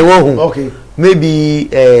 Hey, whoa. Okay.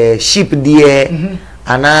 Maybe sheep deer.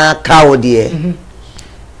 Ana cow dear.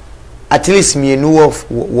 At least me no of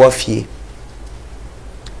wafie.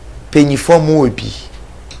 Penny form will be.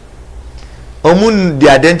 Omun they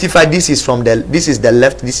identify this is the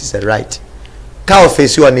left, this is the right. Cow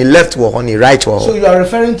face you on the left or on the right or. So you are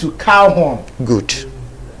referring to cow horn. Good.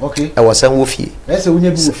 Okay. I was saying wafie. Let's say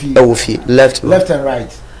wafie. Wafie left and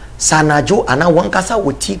right. Sanajo ana wankasa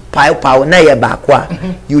woti pile na ye bakwa.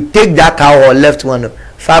 You take that cow or left one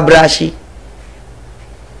fabrashi.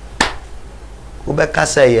 Ubeka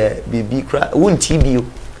say bibi cry won't TB.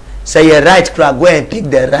 Say you right cry, go and pick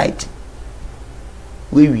the right.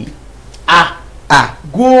 We.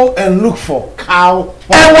 Go and look for cow.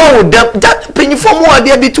 And what would that penny for more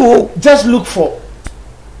there be too? Just look for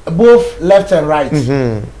both left and right.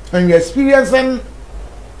 When you're experiencing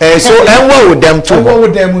so and what would them too? What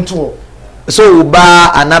would them too? So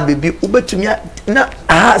uba ana baby uba to me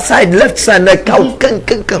na side left side na cow kan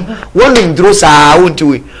one in draw sa won't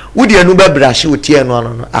we would you no be brush with here no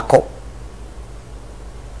akọ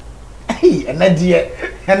hey and dear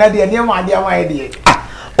near my dear my dear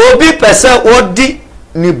obi person odi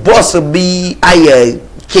ni boss bi aye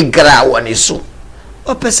kigra woni so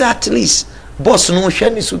o person at least boss no hwe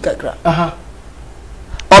ni so kakra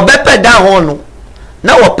obepe da ho no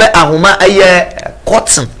na wope ahoma aye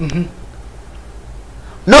cotton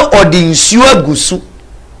no odi nsuo agusu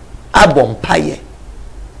abompaye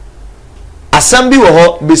asam bi wo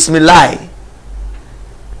ho bismillah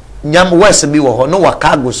nyam wes bi wo ho no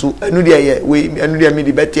waka agusu enu de ye we enu de mi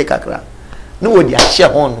di betie kakra no wodi ahye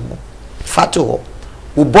ho no fato ho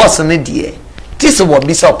wo boss ne de ti so wo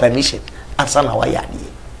bi sa permission asa na wa ya de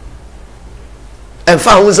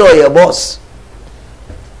enfa hu so your boss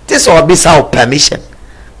ti so wo bi sa permission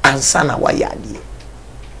asa na wa ya de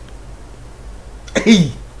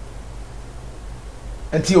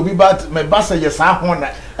until you be bad my boss yes I want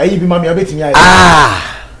ayi bi mama abetimi ayi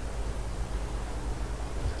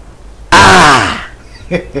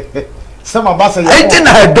some boss yes I think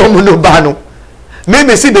I don't know ba no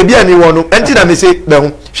me see baby ani wo no enti na me say be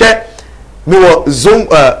ho hwe me wo zone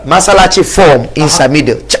masalachi form in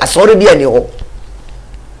Samido asori bi ani ho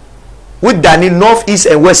with Dani north east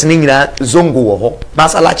and west ni nyina zongo wo ho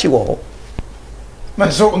masalachi wo ho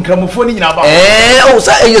so nkramofo ni nyina ba o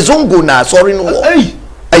sa zongo na sorry no wo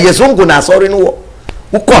zongo na sorry no wo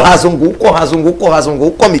uko ha zongo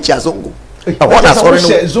uko michi zongo na sorry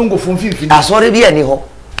no zongo fun fifi asori bi ani ho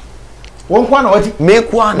won kwa na wati me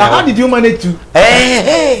kwa na how did you manage to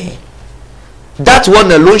that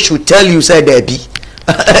one alone should tell you say there be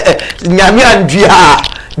nyame andua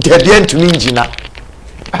there be ntumi njina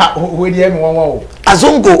we dey me won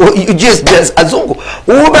azongo you just azongo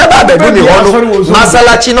wo be ba be do ni hono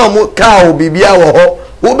masalachi na mo ka o bibia wo ho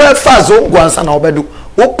wo be fa zongo ansa na obedu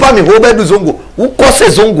wo pa mi ho bedu zongo wo kose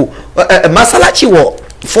zongo masalachi wo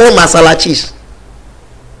four masalachis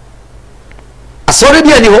asori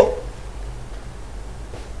bi ani ho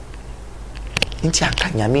nti aka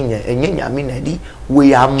nyame nya enye nyame na di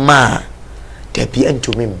we ama de bi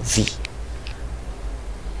entumi mvi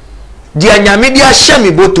dia nyame dia hye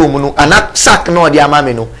me botom no ana sak na odi ama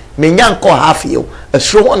me no me nya nko half year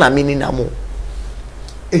esro ho na me ni na mo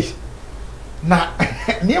na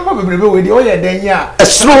niema bebrebe we di o ye dan ya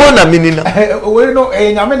esro ho na me ni na we no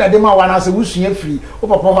nyame na de ma wa na se wusua firi o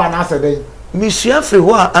papa ho na se dan me sua firi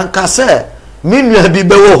ho anka se me nua bi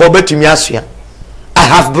be wo ho betumi asua I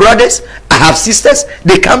have brothers, I have sisters,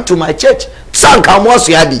 they come to my church. Sanka mo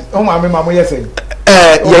asua bi o ma me yes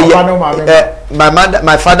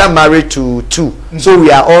my father married to two, so we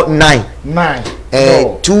are all nine.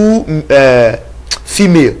 Two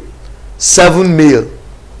female, 7 male.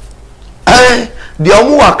 The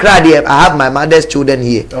omu wakra there. I have my mother's children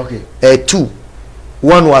here. Okay. 2.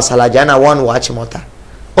 One was Salajana, one was Achimota.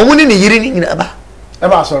 Omu ni yiri ni ngina ba.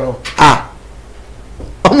 Eba soro.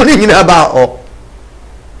 Omu ni ngina ba o.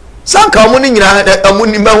 Sanka omu ni ngina omu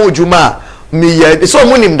ni ma ho juma. Me so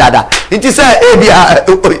munim dada it is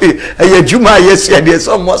a juma yes there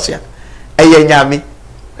so much nyame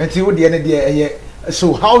until the end there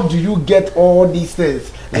so how do you get all these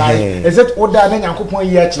things like is it order na yankopon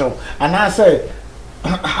ye akiro and I say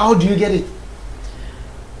how do you get it?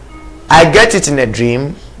 I get it in a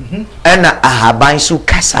dream and ahaban su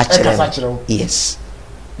kasa chiro yes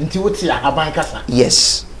until what ahaban kasa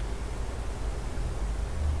yes.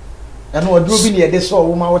 And what do you need?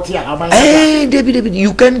 So, David,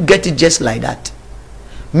 you can get it just like that.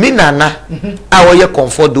 Me nana, I will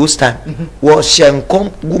comfort those time. Was shenkom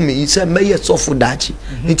gumi is a mayor sofu dachi.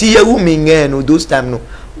 Iti ya umi no those time no.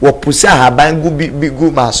 Wa pusa haban gubi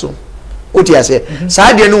gu maso. Oti ya se.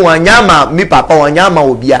 Saadi no wanyama mi papa wanyama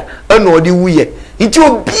obia. Eno odi wuye. Iti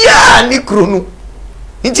obia ni kronu.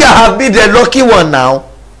 Iti I have been the lucky one now.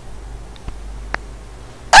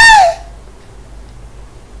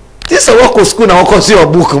 This is work school na wako si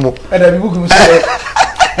book mo. Ada book mo say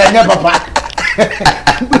enya papa.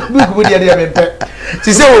 Book mo dia me pe.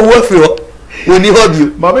 Ti say wo wo fi o. We ni hobby.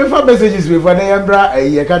 Ma me fa messages we for na yambra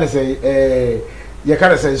ye kan say ye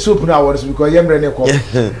kan say soap na words because yambra ne ko.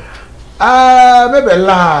 Maybe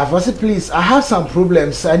laugh. I say please I have some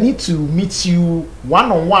problems. I need to meet you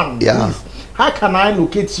one on one. Yeah. Please. how can I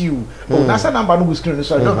locate you? Oh, that's a number no screen,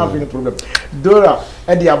 so I don't have any problem. Dora,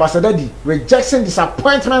 Eddie Ambassador, rejection,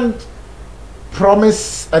 disappointment,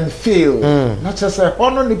 promise, and fail. Not just a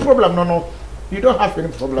honor the problem, no. You don't have any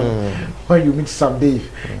problem when you meet Sam Dave.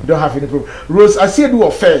 You don't have any problem. Rose, I see you do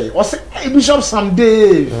a fair. Or say, hey, Bishop Sam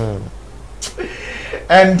Dave.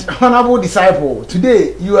 And honorable disciple,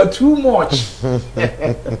 today you are too much.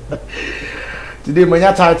 Today, my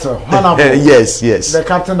title, honorable. Yes. The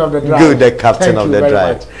captain of the drive. Good, the captain of the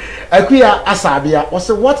drive. Akuya Asabia, I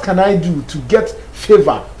say, what can I do to get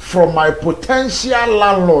favor from my potential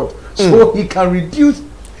landlord so he can reduce?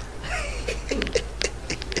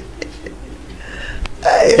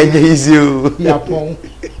 And he's you. Yapon.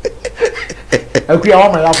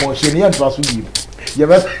 Akuya, my yapon, she needs to ask you. You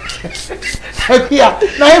best. Akuya,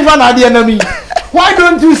 now even at the enemy. Why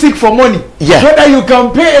don't you seek for money? Yeah. Whether you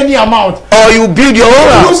can pay any amount. Or you build your own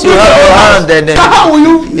house. You have your hand. Then how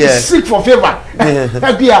will you seek for favor?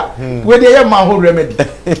 Akuya, where they have my whole remedy.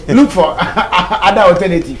 Look for other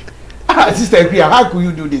alternative. Sister Akuya, how could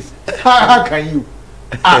you do this? How can you?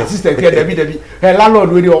 Sister Akuya, Debbie, her landlord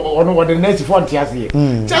will on the next 40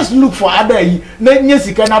 years. Just look for other. Then yes,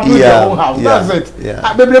 you can build your own house. That's it.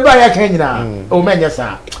 Yeah. Baby, buy a Kenya. Oh, man, yes,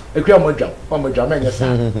 sir. Akuya, man, yes,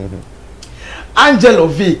 sir. Angelo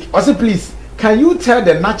Vic, also please, can you tell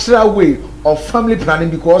the natural way of family planning,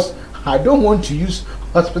 because I don't want to use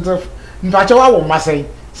hospital. In fact, what was saying,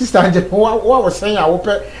 Sister Angelo, what was saying, I will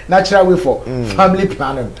pay natural way for family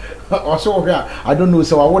planning. Also, I don't know,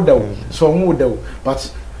 so I would do, so I would do, but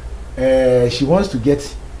she wants to get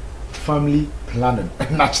family planning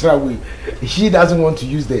natural way. She doesn't want to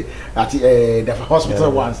use the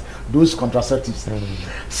hospital ones, those contraceptives.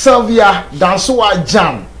 Sylvia Dansoa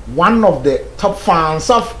Jan, one of the top fans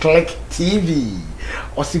of Click TV.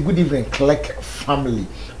 Or say good evening, Click family.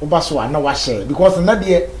 Obaso na wa share because na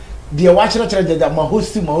de watch na chere that my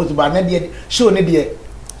host but na de show na de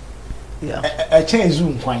a change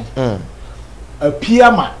zoom kwan. A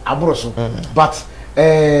piama abroso. But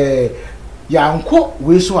ya nko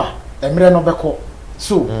we so a emre no beko.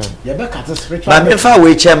 So you be cut spiritual. But me fa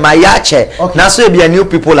we che my ya che. Na so be new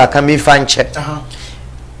people are coming fan che.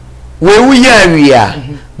 We wuye awia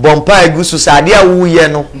bompa egusu sade a wuye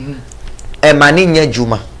no e mane nya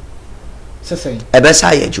djuma sesen e be sa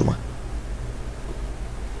ye djuma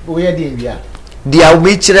we dey wia dia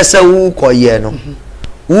wo kire se wu koye no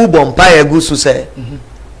wu bompa egusu se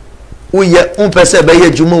wuye unpese be ye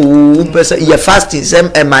djuma wu unpese ye fasting sem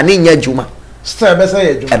e mane nya djuma still be sa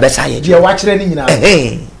ye djuma e be sa ye dia wa kire ni nyina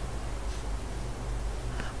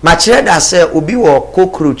ma kire da se obi wo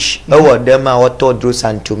cockroach e wo dem a woto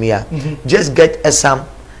drosantomia just get some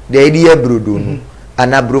the idea brodo no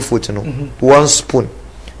ana brofot no 1 spoon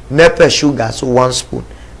nepe sugar so 1 spoon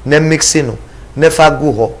na mix no na fa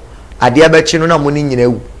go ho ade abechi no na mo ni nyina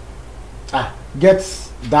wu get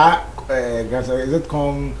that is it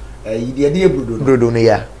come the idea brodo no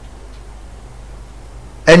ya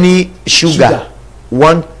any sugar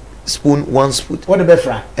 1 spoon 1 spoon what the best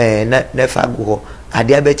fry na fa go ho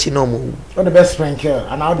ade abechi no mo wu what the best sprinkle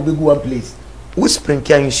and how the big one place who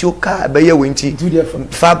sprinkle you show car be ye wenti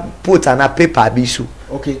fa put an a paper bisu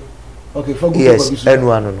okay for good yes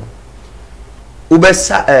enu anu no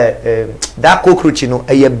ubesa that cockroach no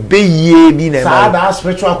e be ye bi na ma that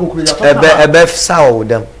spiritual cockroach ebe saw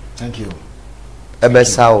them thank you ebe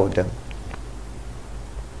saw them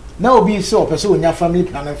now be so person onya family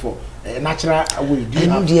planning for natural way do you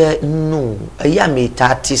have no ya me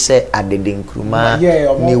tati say adede nkruma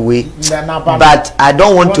ni way but I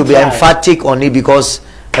don't want to be emphatic on it because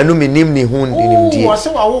enu me nim ni hu nim die o se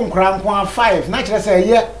wa wo nkra nkwa 5 natural say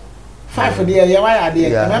ye 5 there ye why are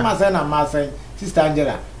there remember say na ma say Sister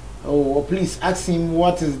Angela oh please ask him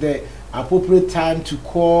what is the appropriate time to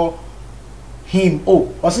call him o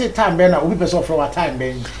say time ben na obi person for what time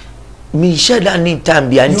ben me share that anytime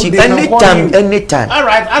be anytime all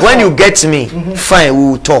right when you get me fine we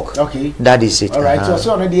will talk okay that is it all right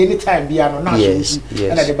so already anytime be now yes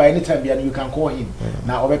and at the by anytime be you can call him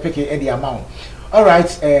now obe pick any amount all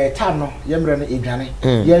right time no yemre no edwane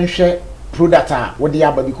yenhwe product what dey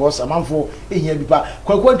aba because amanfo ehia bi pa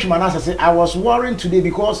kwakwantwuma na say I was worrying today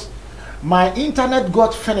because my internet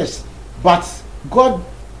got finished but God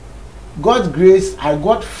grace I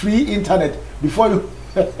got free internet before you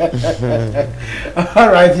all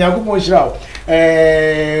right nyakumo shiraw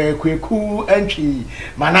kweku entry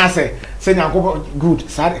manase say nyakumo good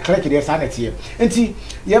sad click there sanity enti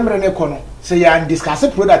yemre ne kono say ya discuss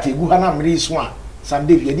product egu ha na mri so a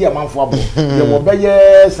Sunday ye dey amanfo abo ye wo be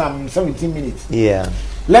ye some 17 minutes yeah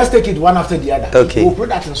let's take it one after the other okay your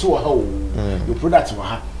product so ha your product wa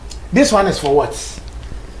ha this one is for what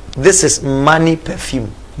This is money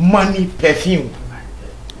perfume. Money perfume.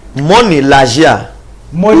 Money lagia.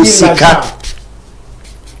 Money lagia.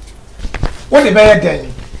 What the bear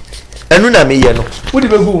then? Enu na me ye no. What the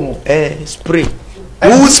go? Spray.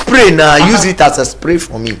 Who spray na use it as a spray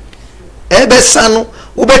for me. Ebe sanu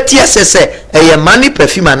ubeti asese money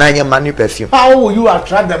perfume and money perfume. How will you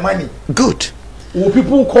attract the money? Good. Will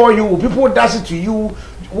people call you? Will people dash it to you?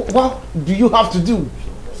 What do you have to do?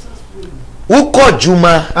 Who call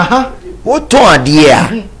Juma? Who told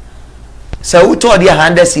dear? So who told dear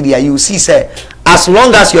 100 cedi? You see, say, as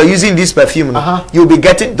long as you're using this perfume, you'll be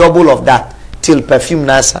getting double of that till perfume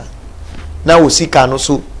nasa. Now we see can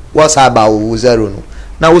also what's about zero.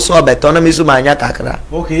 Now we saw better no misu manya kakra.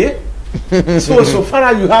 Okay. So far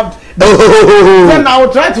as you have then I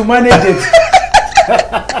will try to manage it.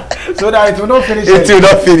 So that it will not finish. It will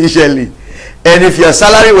not finish early. And if your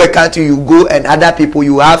salary will cut you go and other people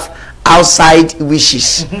you have outside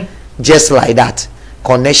wishes, just like that,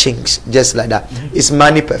 connections, just like that. It's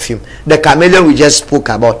money perfume. The Chameleon we just spoke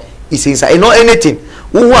about is inside. You know anything?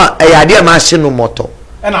 Who want a idea machine no motor?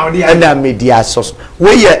 And a media sauce.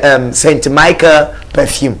 We Saint Michael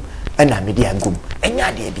perfume and a media gum.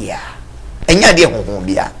 Enya de bia. Enya de honhom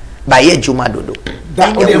bia. By ye Juma dodo.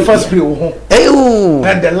 That will the first people.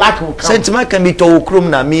 And the lack will come. Saint Michael can be to chrome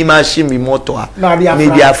na me machine be motor.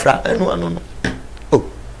 Media fra. No. Oh,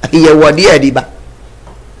 ye wadi ediba.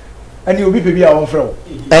 And you'll be baby our friend.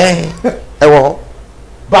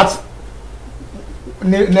 But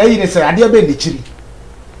na you say ade be the chiri.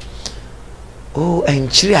 Oh, and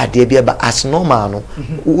chiri ade be but as normal no.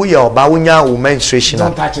 We are ba wunya wo menstruation.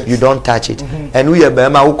 You don't touch it. And we are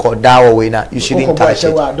bema who call that away na. You shouldn't touch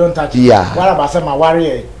it. Don't touch it. Yeah. What about say my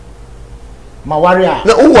warrior? My warrior.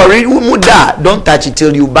 No, who worry who that? Don't touch it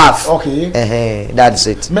till you bath. Okay. That's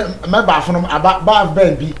it. My bath from bath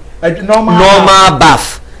baby. Normal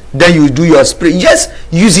bath. Then you do your spray. Just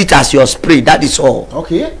use it as your spray. That is all.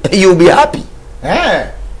 Okay. You'll be happy.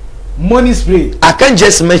 Money spray. I can't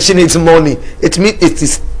just mention it's money. It means it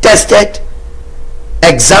is tested,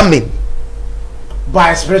 examined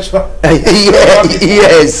by spiritual.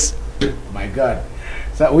 Yes. My God.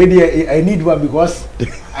 So I need one because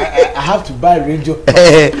I have to buy range of.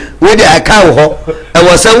 I can't. I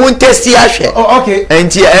was a one testy ashe. Oh, okay.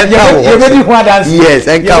 And you ready for dance? Yes,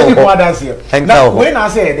 and now, when I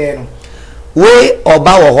say then, we or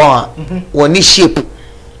bow one is shape.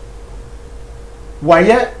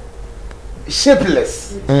 Why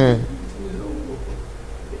shapeless?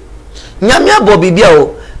 Nyamia Bobby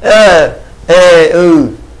Bio,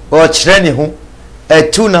 or Chreni who,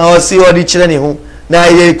 two now see what the Chreni who, now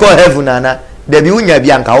you call heaven, Anna, the Bunya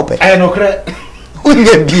Bianca Ope. I know,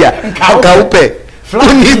 Unya Bia, Kaupe,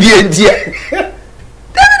 Flonny Biantia.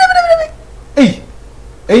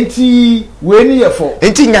 Ain't he when you for?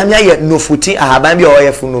 Ain't he Nyamia no footing? I have my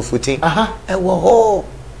oil for no footing. Oh.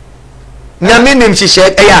 Nyaminim she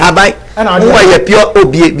said, "Habai." And I know pure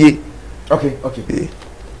OBA. Okay.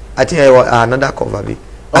 I think I want another cover be.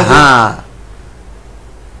 Aha.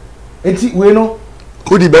 Enti we no.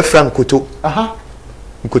 Who the be Frank Koto?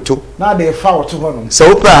 Koto. Na dey foul to hono.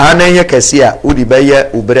 So pra hana ye kese a who the be ye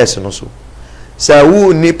obres no so. So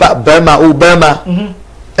who nipa Burma Obama.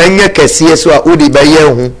 Enye kese so a who the be ye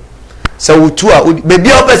hu. So tu a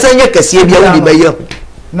baby o person ye kese bia who the be ye hu.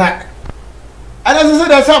 Na and as I said,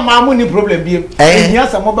 there's some money problem.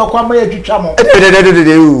 Yes, I'm about to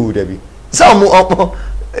mo. Debbie. Some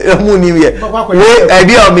money here.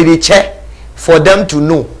 Idea of me the check for them to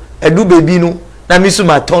know. I do baby no. Na me so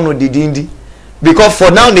my turn didindi. Because for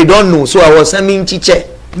now they don't know. So I was sending chiche.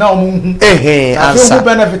 Now answer.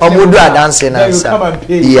 Omodo dance answer.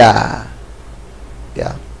 Yeah.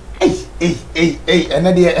 Hey, and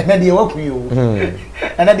then work with you.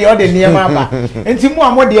 And then the other near Mama. And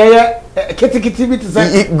Timu, what the kitty bit is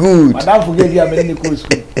good. Madame forget you are many schools.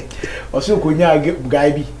 Or so could you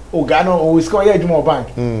guy be? Oh, Gano always call you more bank.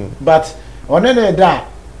 But on any day,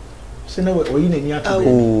 so no, or in any other.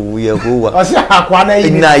 Oh, we are who I say, Aquana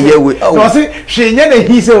in a year with. Oh, she never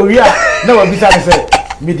he said, we are no besides say,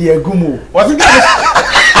 Media Gumu. Was it?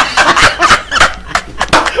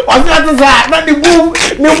 Not the move,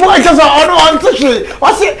 the voices are on to say.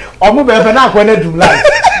 What's it? I'm moving a do light.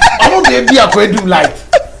 I'm moving a do light.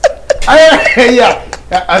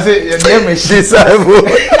 Yeah, I say, your name is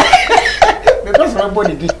because my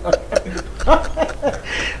body did.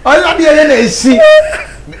 All of the other is see.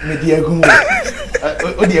 Media Gumu.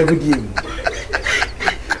 Oh, dear, good you.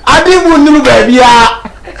 I didn't know, baby.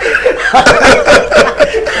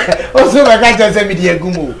 Also, I can't just say Media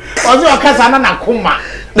Gumu. Also, I can't say Nakuma.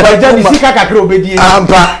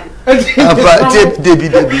 Ampa, Debbie.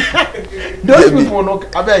 those people no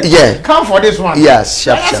abeg. Yeah. Come for this one. Yes,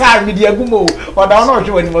 sharp. Yes, I media gumo. Or that one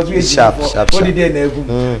show when he was waiting. Sharp. What did they na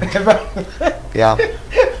gum? Yeah.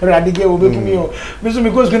 Radige wo be kumi o. Bisu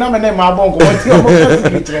because guna me na ma bon ko what you mo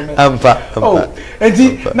Ampa. Oh,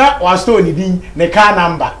 enti na wa store ni din ne car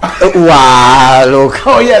number. Wow, look.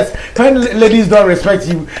 Oh yes, when ladies don't respect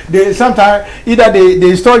you, they sometimes either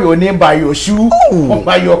they store your name by your shoe or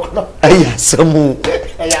by your cloth. Yes, some.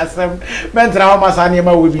 Yes, men try how much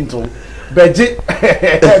animal we been told. Beje.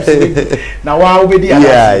 Now wow we dey.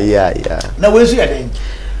 Yeah. Now we see again.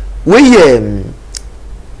 We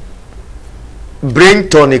brain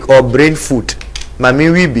tonic or brain food.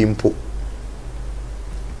 Mami we bimpo.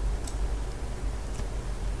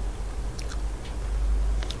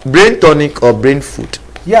 Brain tonic or brain food.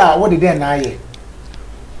 Yeah, what did they na here?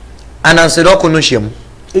 Anansedoko no shem.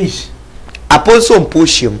 Ish. Aponso mpo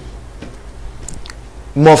shem.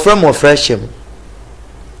 Mofre shem.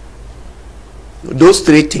 Those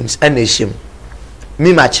three things and shem.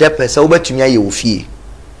 Me ma chepe se obetumi aye ofie.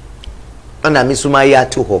 Ana mi suma ya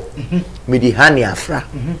to ho. Me di hani afra.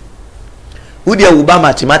 Udi uba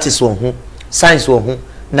mathematics won ho, science won ho,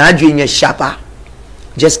 na adwenye sharper.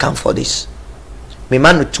 Just come for this. Me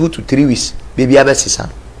man 2 to 3 weeks baby abesisa.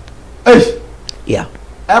 Hey. Yeah.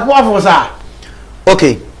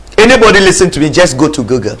 Okay. Anybody listen to me, just go to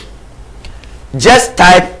Google. Just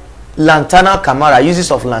type lantana camera, uses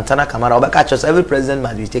of lantana camera. Catch us, every president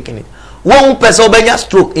must be taking it. One person obenya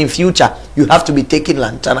stroke in future, you have to be taking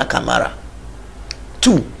lantana camera.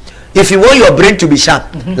 2, if you want your brain to be sharp,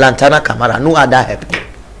 lantana camera, no other help.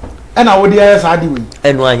 And I would hear sadi we.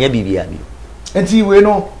 And no anya bibia bi. Enti we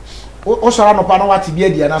no o sora no pa no what be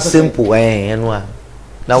dia na simple and one.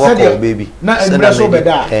 Na what baby. Na embre so be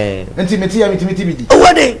da. Enti meti ya meti bi di. Oh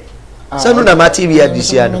what dey? So no na ma TV ya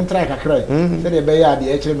this year no. Try kakra. Se dey be ya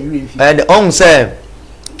de e kire me we fi. And on say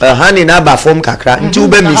hani na ba form kakra. Nti wo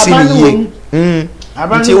be misi ni ye.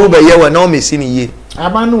 Nti wo be ye we na o misi ni ye.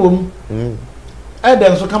 Aba no wom.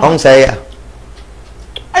 Dem so come on say ya.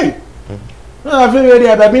 Hey. Na fi we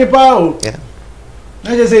dey ba mi pa o. Yeah.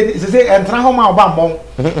 Na je say entra ho ma oba mbon.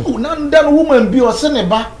 O na ndan woman bi o se ne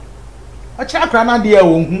ba. A cha akra na de e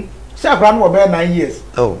wo hu. Se akra no be 9 years.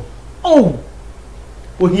 Oh. Oh.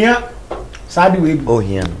 Ohia sadi we bi.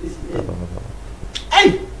 Ohia.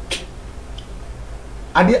 Hey.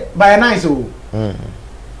 Ade by nice o.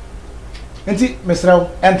 Enti mesraw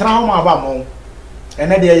entra ho ma ba mbon.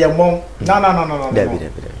 Ene de ye mbon. No.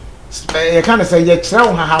 David. You can't say you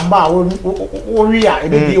tell hamba or we are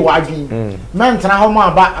be wagging. Man,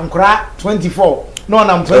 Trahoma back and cry 24. No,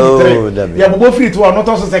 I'm 23. You are free to not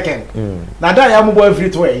also second. Now that I am boy free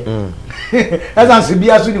to way. As I see, be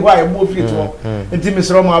as soon as I am free to intimate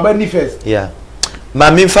Roma, but first. Yeah.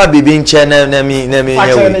 Mammy Fabi being channel, Nemi,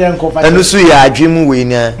 and also ya dream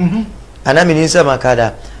winner. And I mean, in some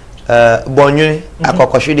Makada, Bonnie, a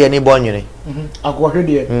cockashudi any bonnie. A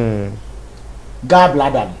cockashudi.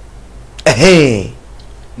 Gallbladder. Hey.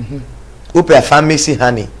 Upe pharmacy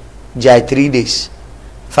honey. Jai 3 days.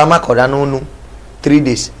 Pharma kodano no 3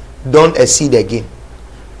 days. Don't exceed again.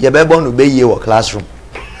 You be born to be your classroom.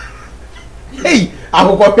 Hey, I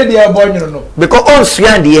will copy the boy no. Because on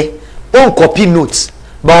swear there, on copy notes.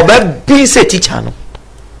 But obe being say teacher no.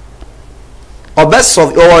 Obe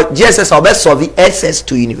solve or GSS obe solve SS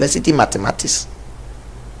to university mathematics.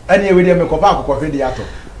 Anyway, they make copy the ato.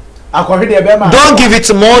 Don't give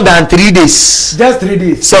it more than 3 days. Just 3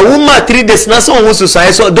 days. So woman 3 days. Now someone wants to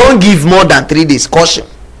say so. Don't give more than 3 days. Caution.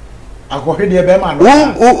 Oh, there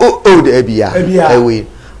be a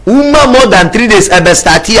woman more than 3 days. Ebe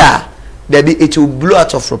start here. There be it will blow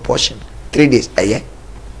out of proportion. 3 days. Yeah.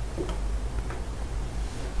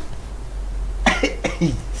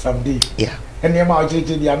 Someday. Yeah. And your mouth change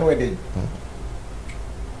the annual day.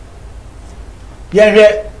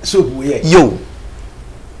 Yeah, soup. Yo.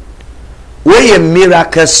 Where a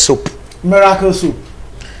miracle soup. Miracle soup.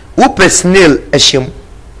 Upe snail eshim.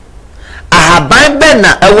 Ahaban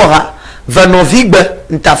bena ewoha. Vanovigbe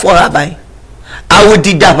ntafora bai.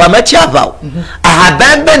 Awudi daba mechi abao.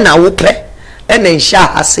 Ahaban bena upe. Ene nsha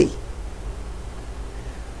hase.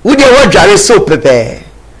 Ude wo jare soup pepe.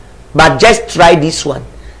 But just try this one.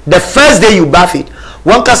 The first day you bath it.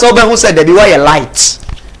 One kasa obe who said there be why light.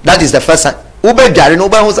 That is the first time. Ube jare no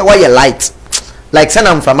obe who said why light. Like send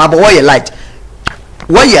them from above. Why you light?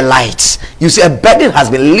 Why you light? You see, a burden has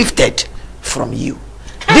been lifted from you.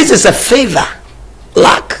 This is a favor.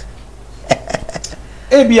 Luck.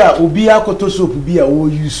 Ebia ubia koto soap ubia wo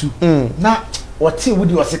yusu. Na what would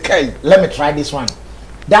you say? Let me try this one.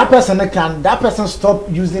 That person stop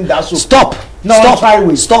using that soap. Stop. No, stop. Try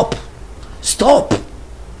with. Stop.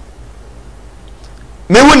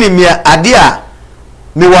 me woni me ade a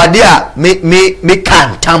me wade a me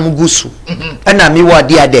kan tam gusu na me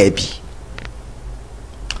wade a da bi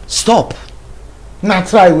stop na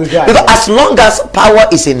try we guys because as long as power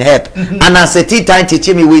is in help and as a time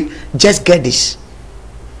teach me we just get this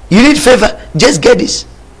you need favor just get this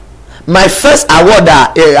my first award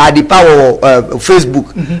at the power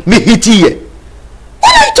Facebook me hit here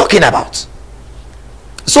what are you talking about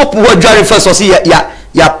so what Jerry first was here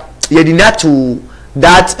you did not to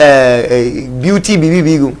that beauty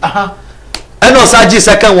bibi and also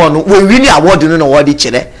second one we really award no award each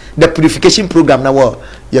the purification program now what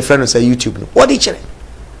your friend will say YouTube no what each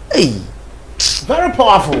hey very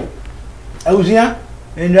powerful Eusia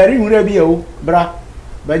and you are be o bra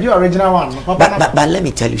but you original one but let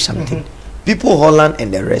me tell you something people Holland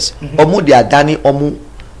and the rest omo they are dani omo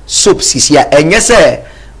soap sisia and yes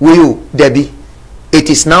we you Debbie it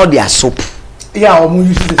is now their soap yeah omo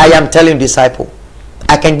use it I am telling disciple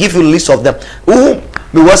I can give you a list of them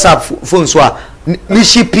me WhatsApp phone so ni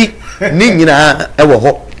shipi ni nyina e wo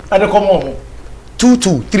ho ade come on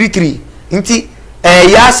 2233 nti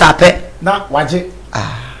ya sape na waje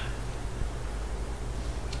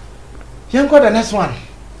yanko the next one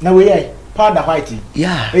na we yi powder white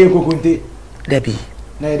yeah e kokonte Debbie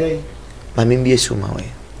na ide ma me bi esu ma we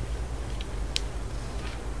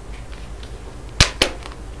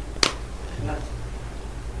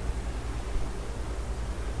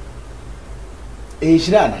e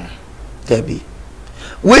shirana Debbie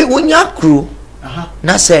we wonya crew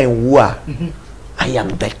na say wu a I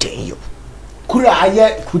am betting you kura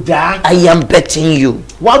aye kuda I am betting you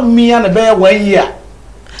what me and be 1 year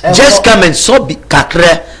just come and so be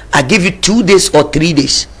kakra I give you 2 days or 3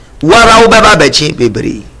 days wara ubeba bechi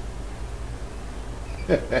bebere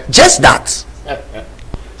just that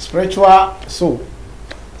spiritual so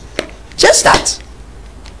just that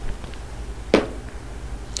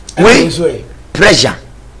we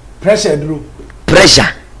pressure drew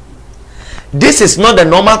pressure this is not the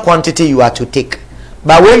normal quantity you are to take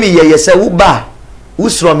but when me you say uba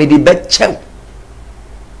usro me the bet chew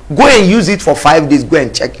go and use it for 5 days go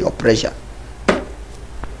and check your pressure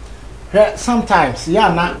sometimes yeah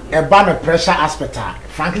na e ba me pressure aspect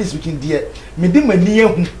frankly speaking dear me di mani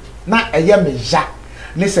ehu na eye me ja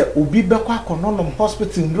ne say obi be kwa kononom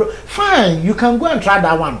hospital ndro fine you can go and try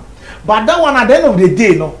that one but that one at the end of the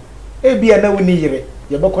day no e bia na woni yire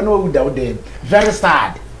ye be kono wu da dem very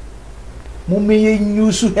sad mo me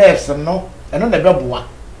use herbs no eno na be boa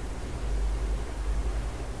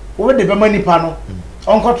wo de be mani pa no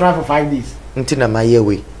onko try for 5 days ntina my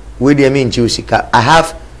we dey mean jusika I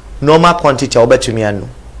have normal quantity obetumi anu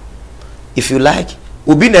if you like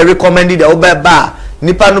obi na recommended the obeba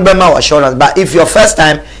nipa no be ma assurance but if your first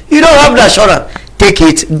time you don't have the assurance take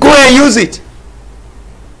it go and use it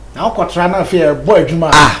now ko try na fear boy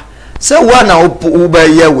adwuma say one na oba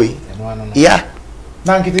yewe yeah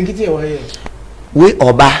na nkitinkiti e wo he we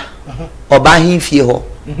oba hin fie ho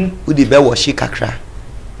we dey be washi kakra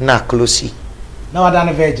na close na wada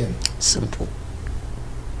na virgin simple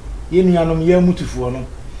yenu yanom ya mutufuo no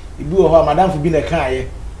ibi wo ho madam fu bi na kan ye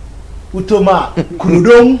utoma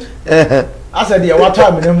kurudom asa de wato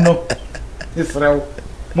amenem no isrew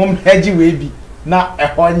mom heji we bi na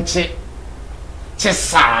eho nche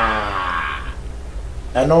chesa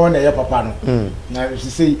eno na ye papa no na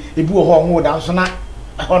say ibi wo ho nwo dan so na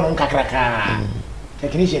eho no nkakraka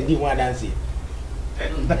technician di ho adanse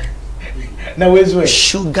na wezo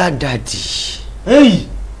sugar daddy hey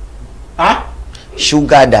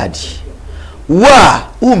sugar daddy wa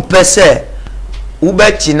umpese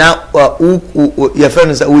ubechina your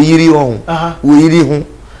friend say oyiri ho oyiri ho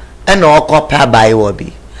ena okopa abai wo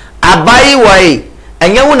bi abai wo e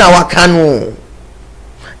enye wo na waka no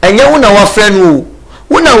enye wo na wa friend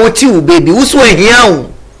wo na woti wo baby wo so ehia wo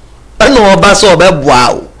ena oba so obeboa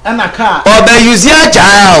wo ena ka oba use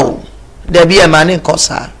aja wo de bi e mane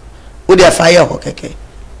kosa wo de fire ho keke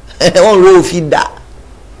on roll feed that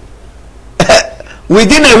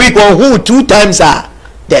within a week on who 2 times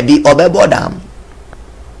there be obebo dam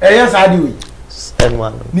yes I do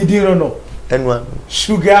n1 ni diro no n1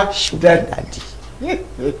 sugar daddy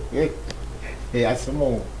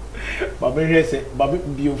asmo baba rese baba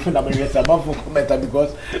bio fu na rese about for comment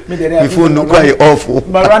because me dey before no quite awful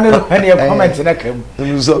but run any comment na kam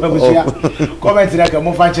comment na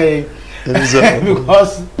kam fa che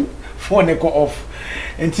because phone go off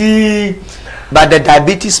and but the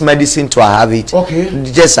diabetes medicine to I have it. Okay.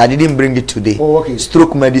 Just I didn't bring it today. Oh, okay.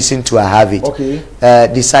 Stroke medicine to I have it. Okay.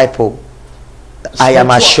 Disciple, I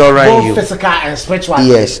am assuring you. Both physical and spiritual.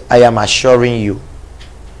 Yes, I am assuring you.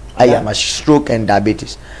 I am a stroke and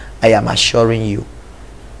diabetes. I am assuring you,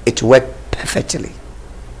 it worked perfectly.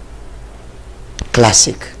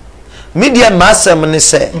 classic media masem ne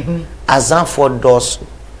say azan for dos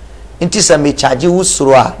nti say me charge wo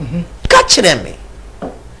suro a catch them me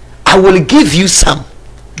I will give you some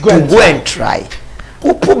go and try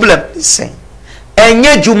what problem is saying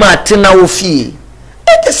enye juma tena wo fie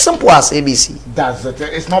it is simple as ABC. That's it.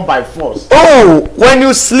 It's not by force. Oh, when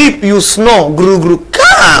you sleep you snore guru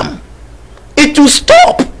calm it will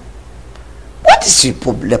stop. What is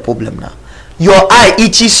the problem now? Your eye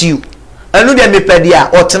itches you. I know them me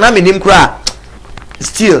pedia or tena me nim kra.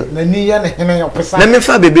 Still. Let me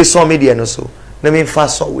fa baby so me dia no so. Let me fa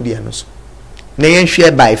so wo dia no so. Na yen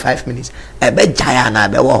share by 5 minutes. E be jaya na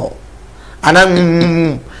be wo. Ana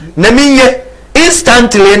na me ye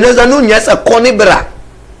instantly no no nya se konibra.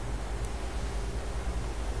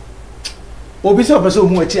 Obi se person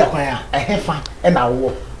hu achi akwan a ehefa e na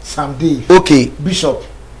wo someday. Okay, Bishop.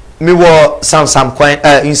 Me wo sam kwan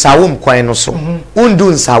insawom kwan no so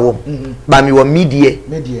undu insawom ba me wo media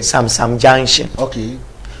sam junction. Okay,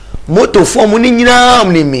 moto form ni nyina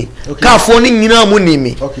am ni me car phone ni nyina am ni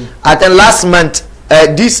me. Okay, at the last month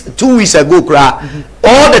this 2 weeks ago kra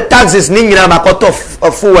all the taxes ni nyina ma cut off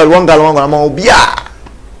fuel 1 gallon ma obia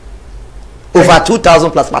over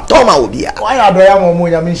 2,000 plus ma toma obia. why adoya mo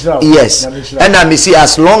nya minshira? Yes, and I see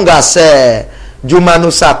as long as Juma no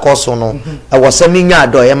sa koso no I was sending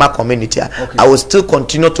my community. Okay. I will still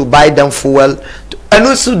continue to buy them fuel and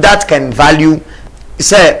also that can value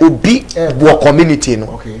say obi bo community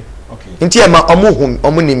no. Okay, nti e ma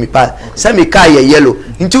omo ni mi pa say me car ye yellow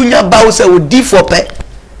nti unya ba wo say odi for pe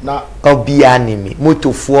na obia ni mi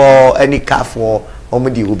moto for any car for omo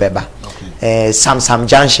di wo beba. Sam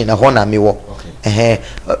junction na ho na me wo.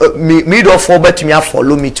 Me do for bet me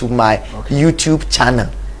follow me to my YouTube channel.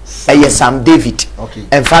 Yes, Sam David. Okay.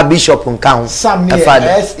 And for Bishop Nkang. Sam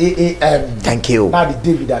SAAM. Thank you. Now the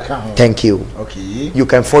David account. Thank you. Okay. You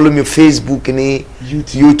can follow me Facebook, ni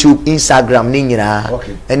YouTube, Instagram, ni nyina.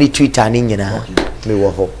 Okay. Any Twitter, ni nyina. Okay. Me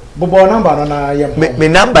wo ho. Bobo number na yem. My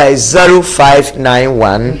number is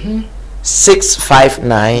 0591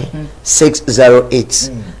 659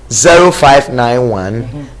 608.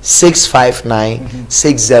 0591 659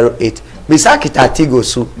 608. Misakita Tigo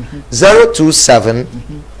su 027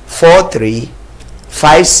 43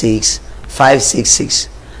 56 566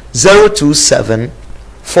 027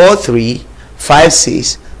 43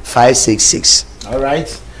 56 566. All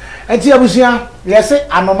right. Enti abusia yese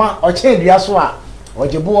anoma oche dua so a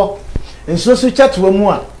ojebo enso so chatwo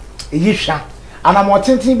mu a eyi hwa anamo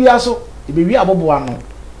tenten bia so ebewi abobo ano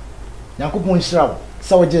yakopon hirawo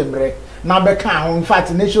se oje mre na beka ho in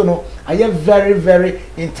fact nation no are very very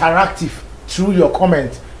interactive through your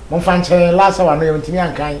comment mon fan chen last hour no yentimi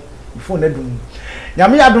ankan before na dum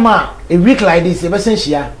nyame aduma a week like this e be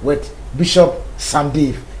senhia with Bishop Sam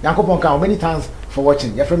Dave yakopon kan many thanks for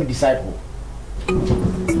watching your friend disciple.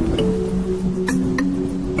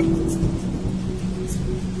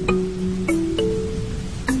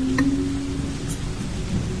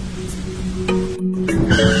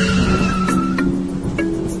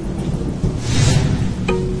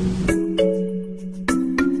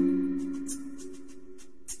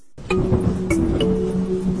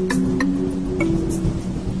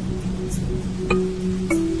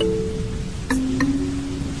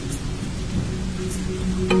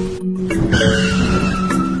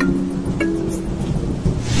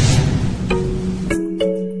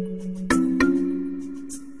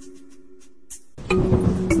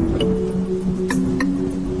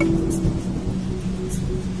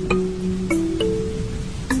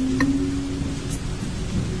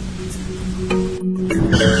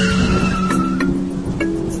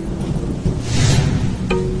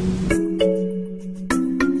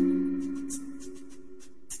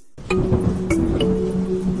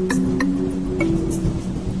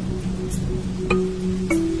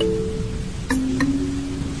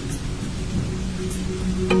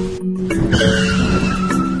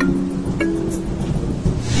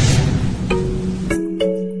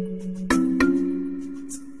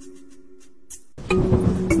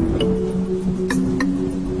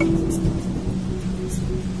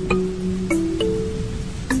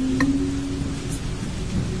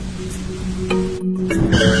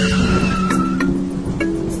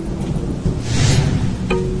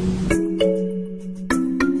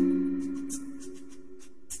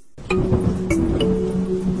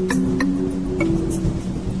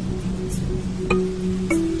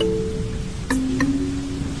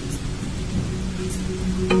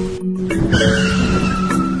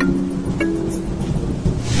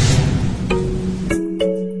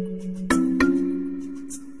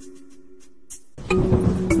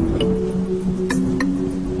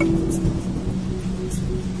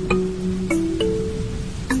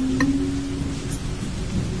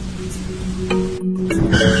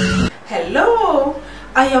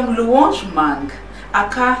 am Luange Mang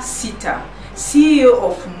Aka Sita, CEO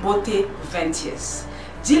of Mbote Ventures,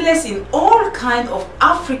 dealers in all kinds of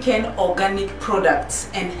African organic products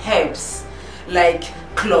and herbs like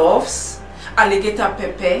cloves, alligator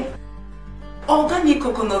pepper, organic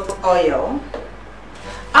coconut oil,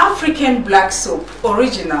 African black soap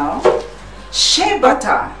original, shea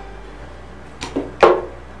butter,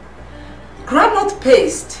 granite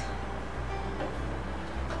paste.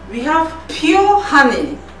 We have pure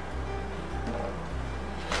honey.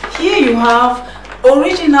 Here you have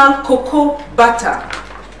original cocoa butter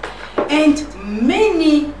and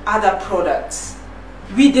many other products.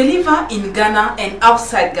 We deliver in Ghana and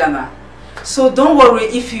outside Ghana. So don't worry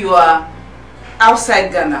if you are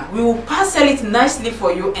outside Ghana. We will parcel it nicely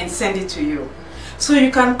for you and send it to you. So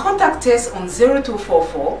you can contact us on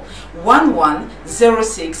 0244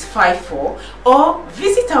 110654 or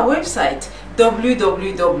visit our website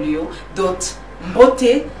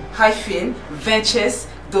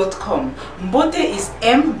www.mbote-ventures.com. Mbote is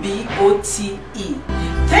M-B-O-T-E.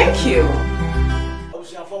 Thank you.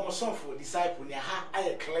 Former son for disciple near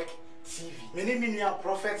I Click TV. Many many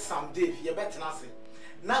prophet Sam Dave, you better not say.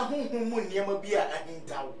 Now whom near be a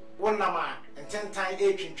hint out. 1 nama and 10 times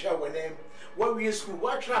 8 chair when name. What we school,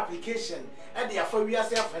 what application, and the after we are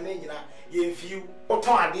self and ye few, or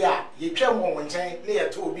time dear, ye tell more one time, near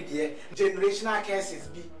to be dear, generational cases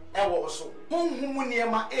be ever also. Whom near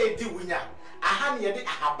my aid do winner. I had yet a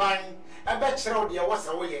habine, a bachelor dear was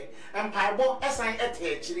away, and Pieball assign a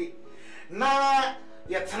teachery. Na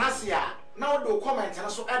ya tenasia now do comment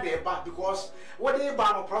and so add back because what they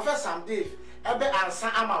ban Professor Dave ebe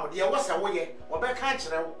answer ama there was a way or back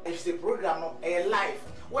if the program no a live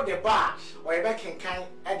what the bar or a back in kind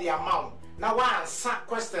at the amount now one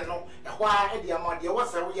question no why at the amount there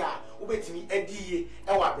was a way ubet me a d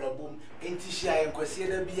ewa boom in tishia and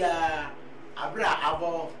consider bia abra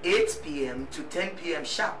about 8 p.m. to 10 p.m.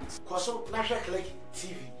 sharp. Koso National Click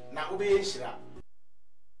TV na ube shira.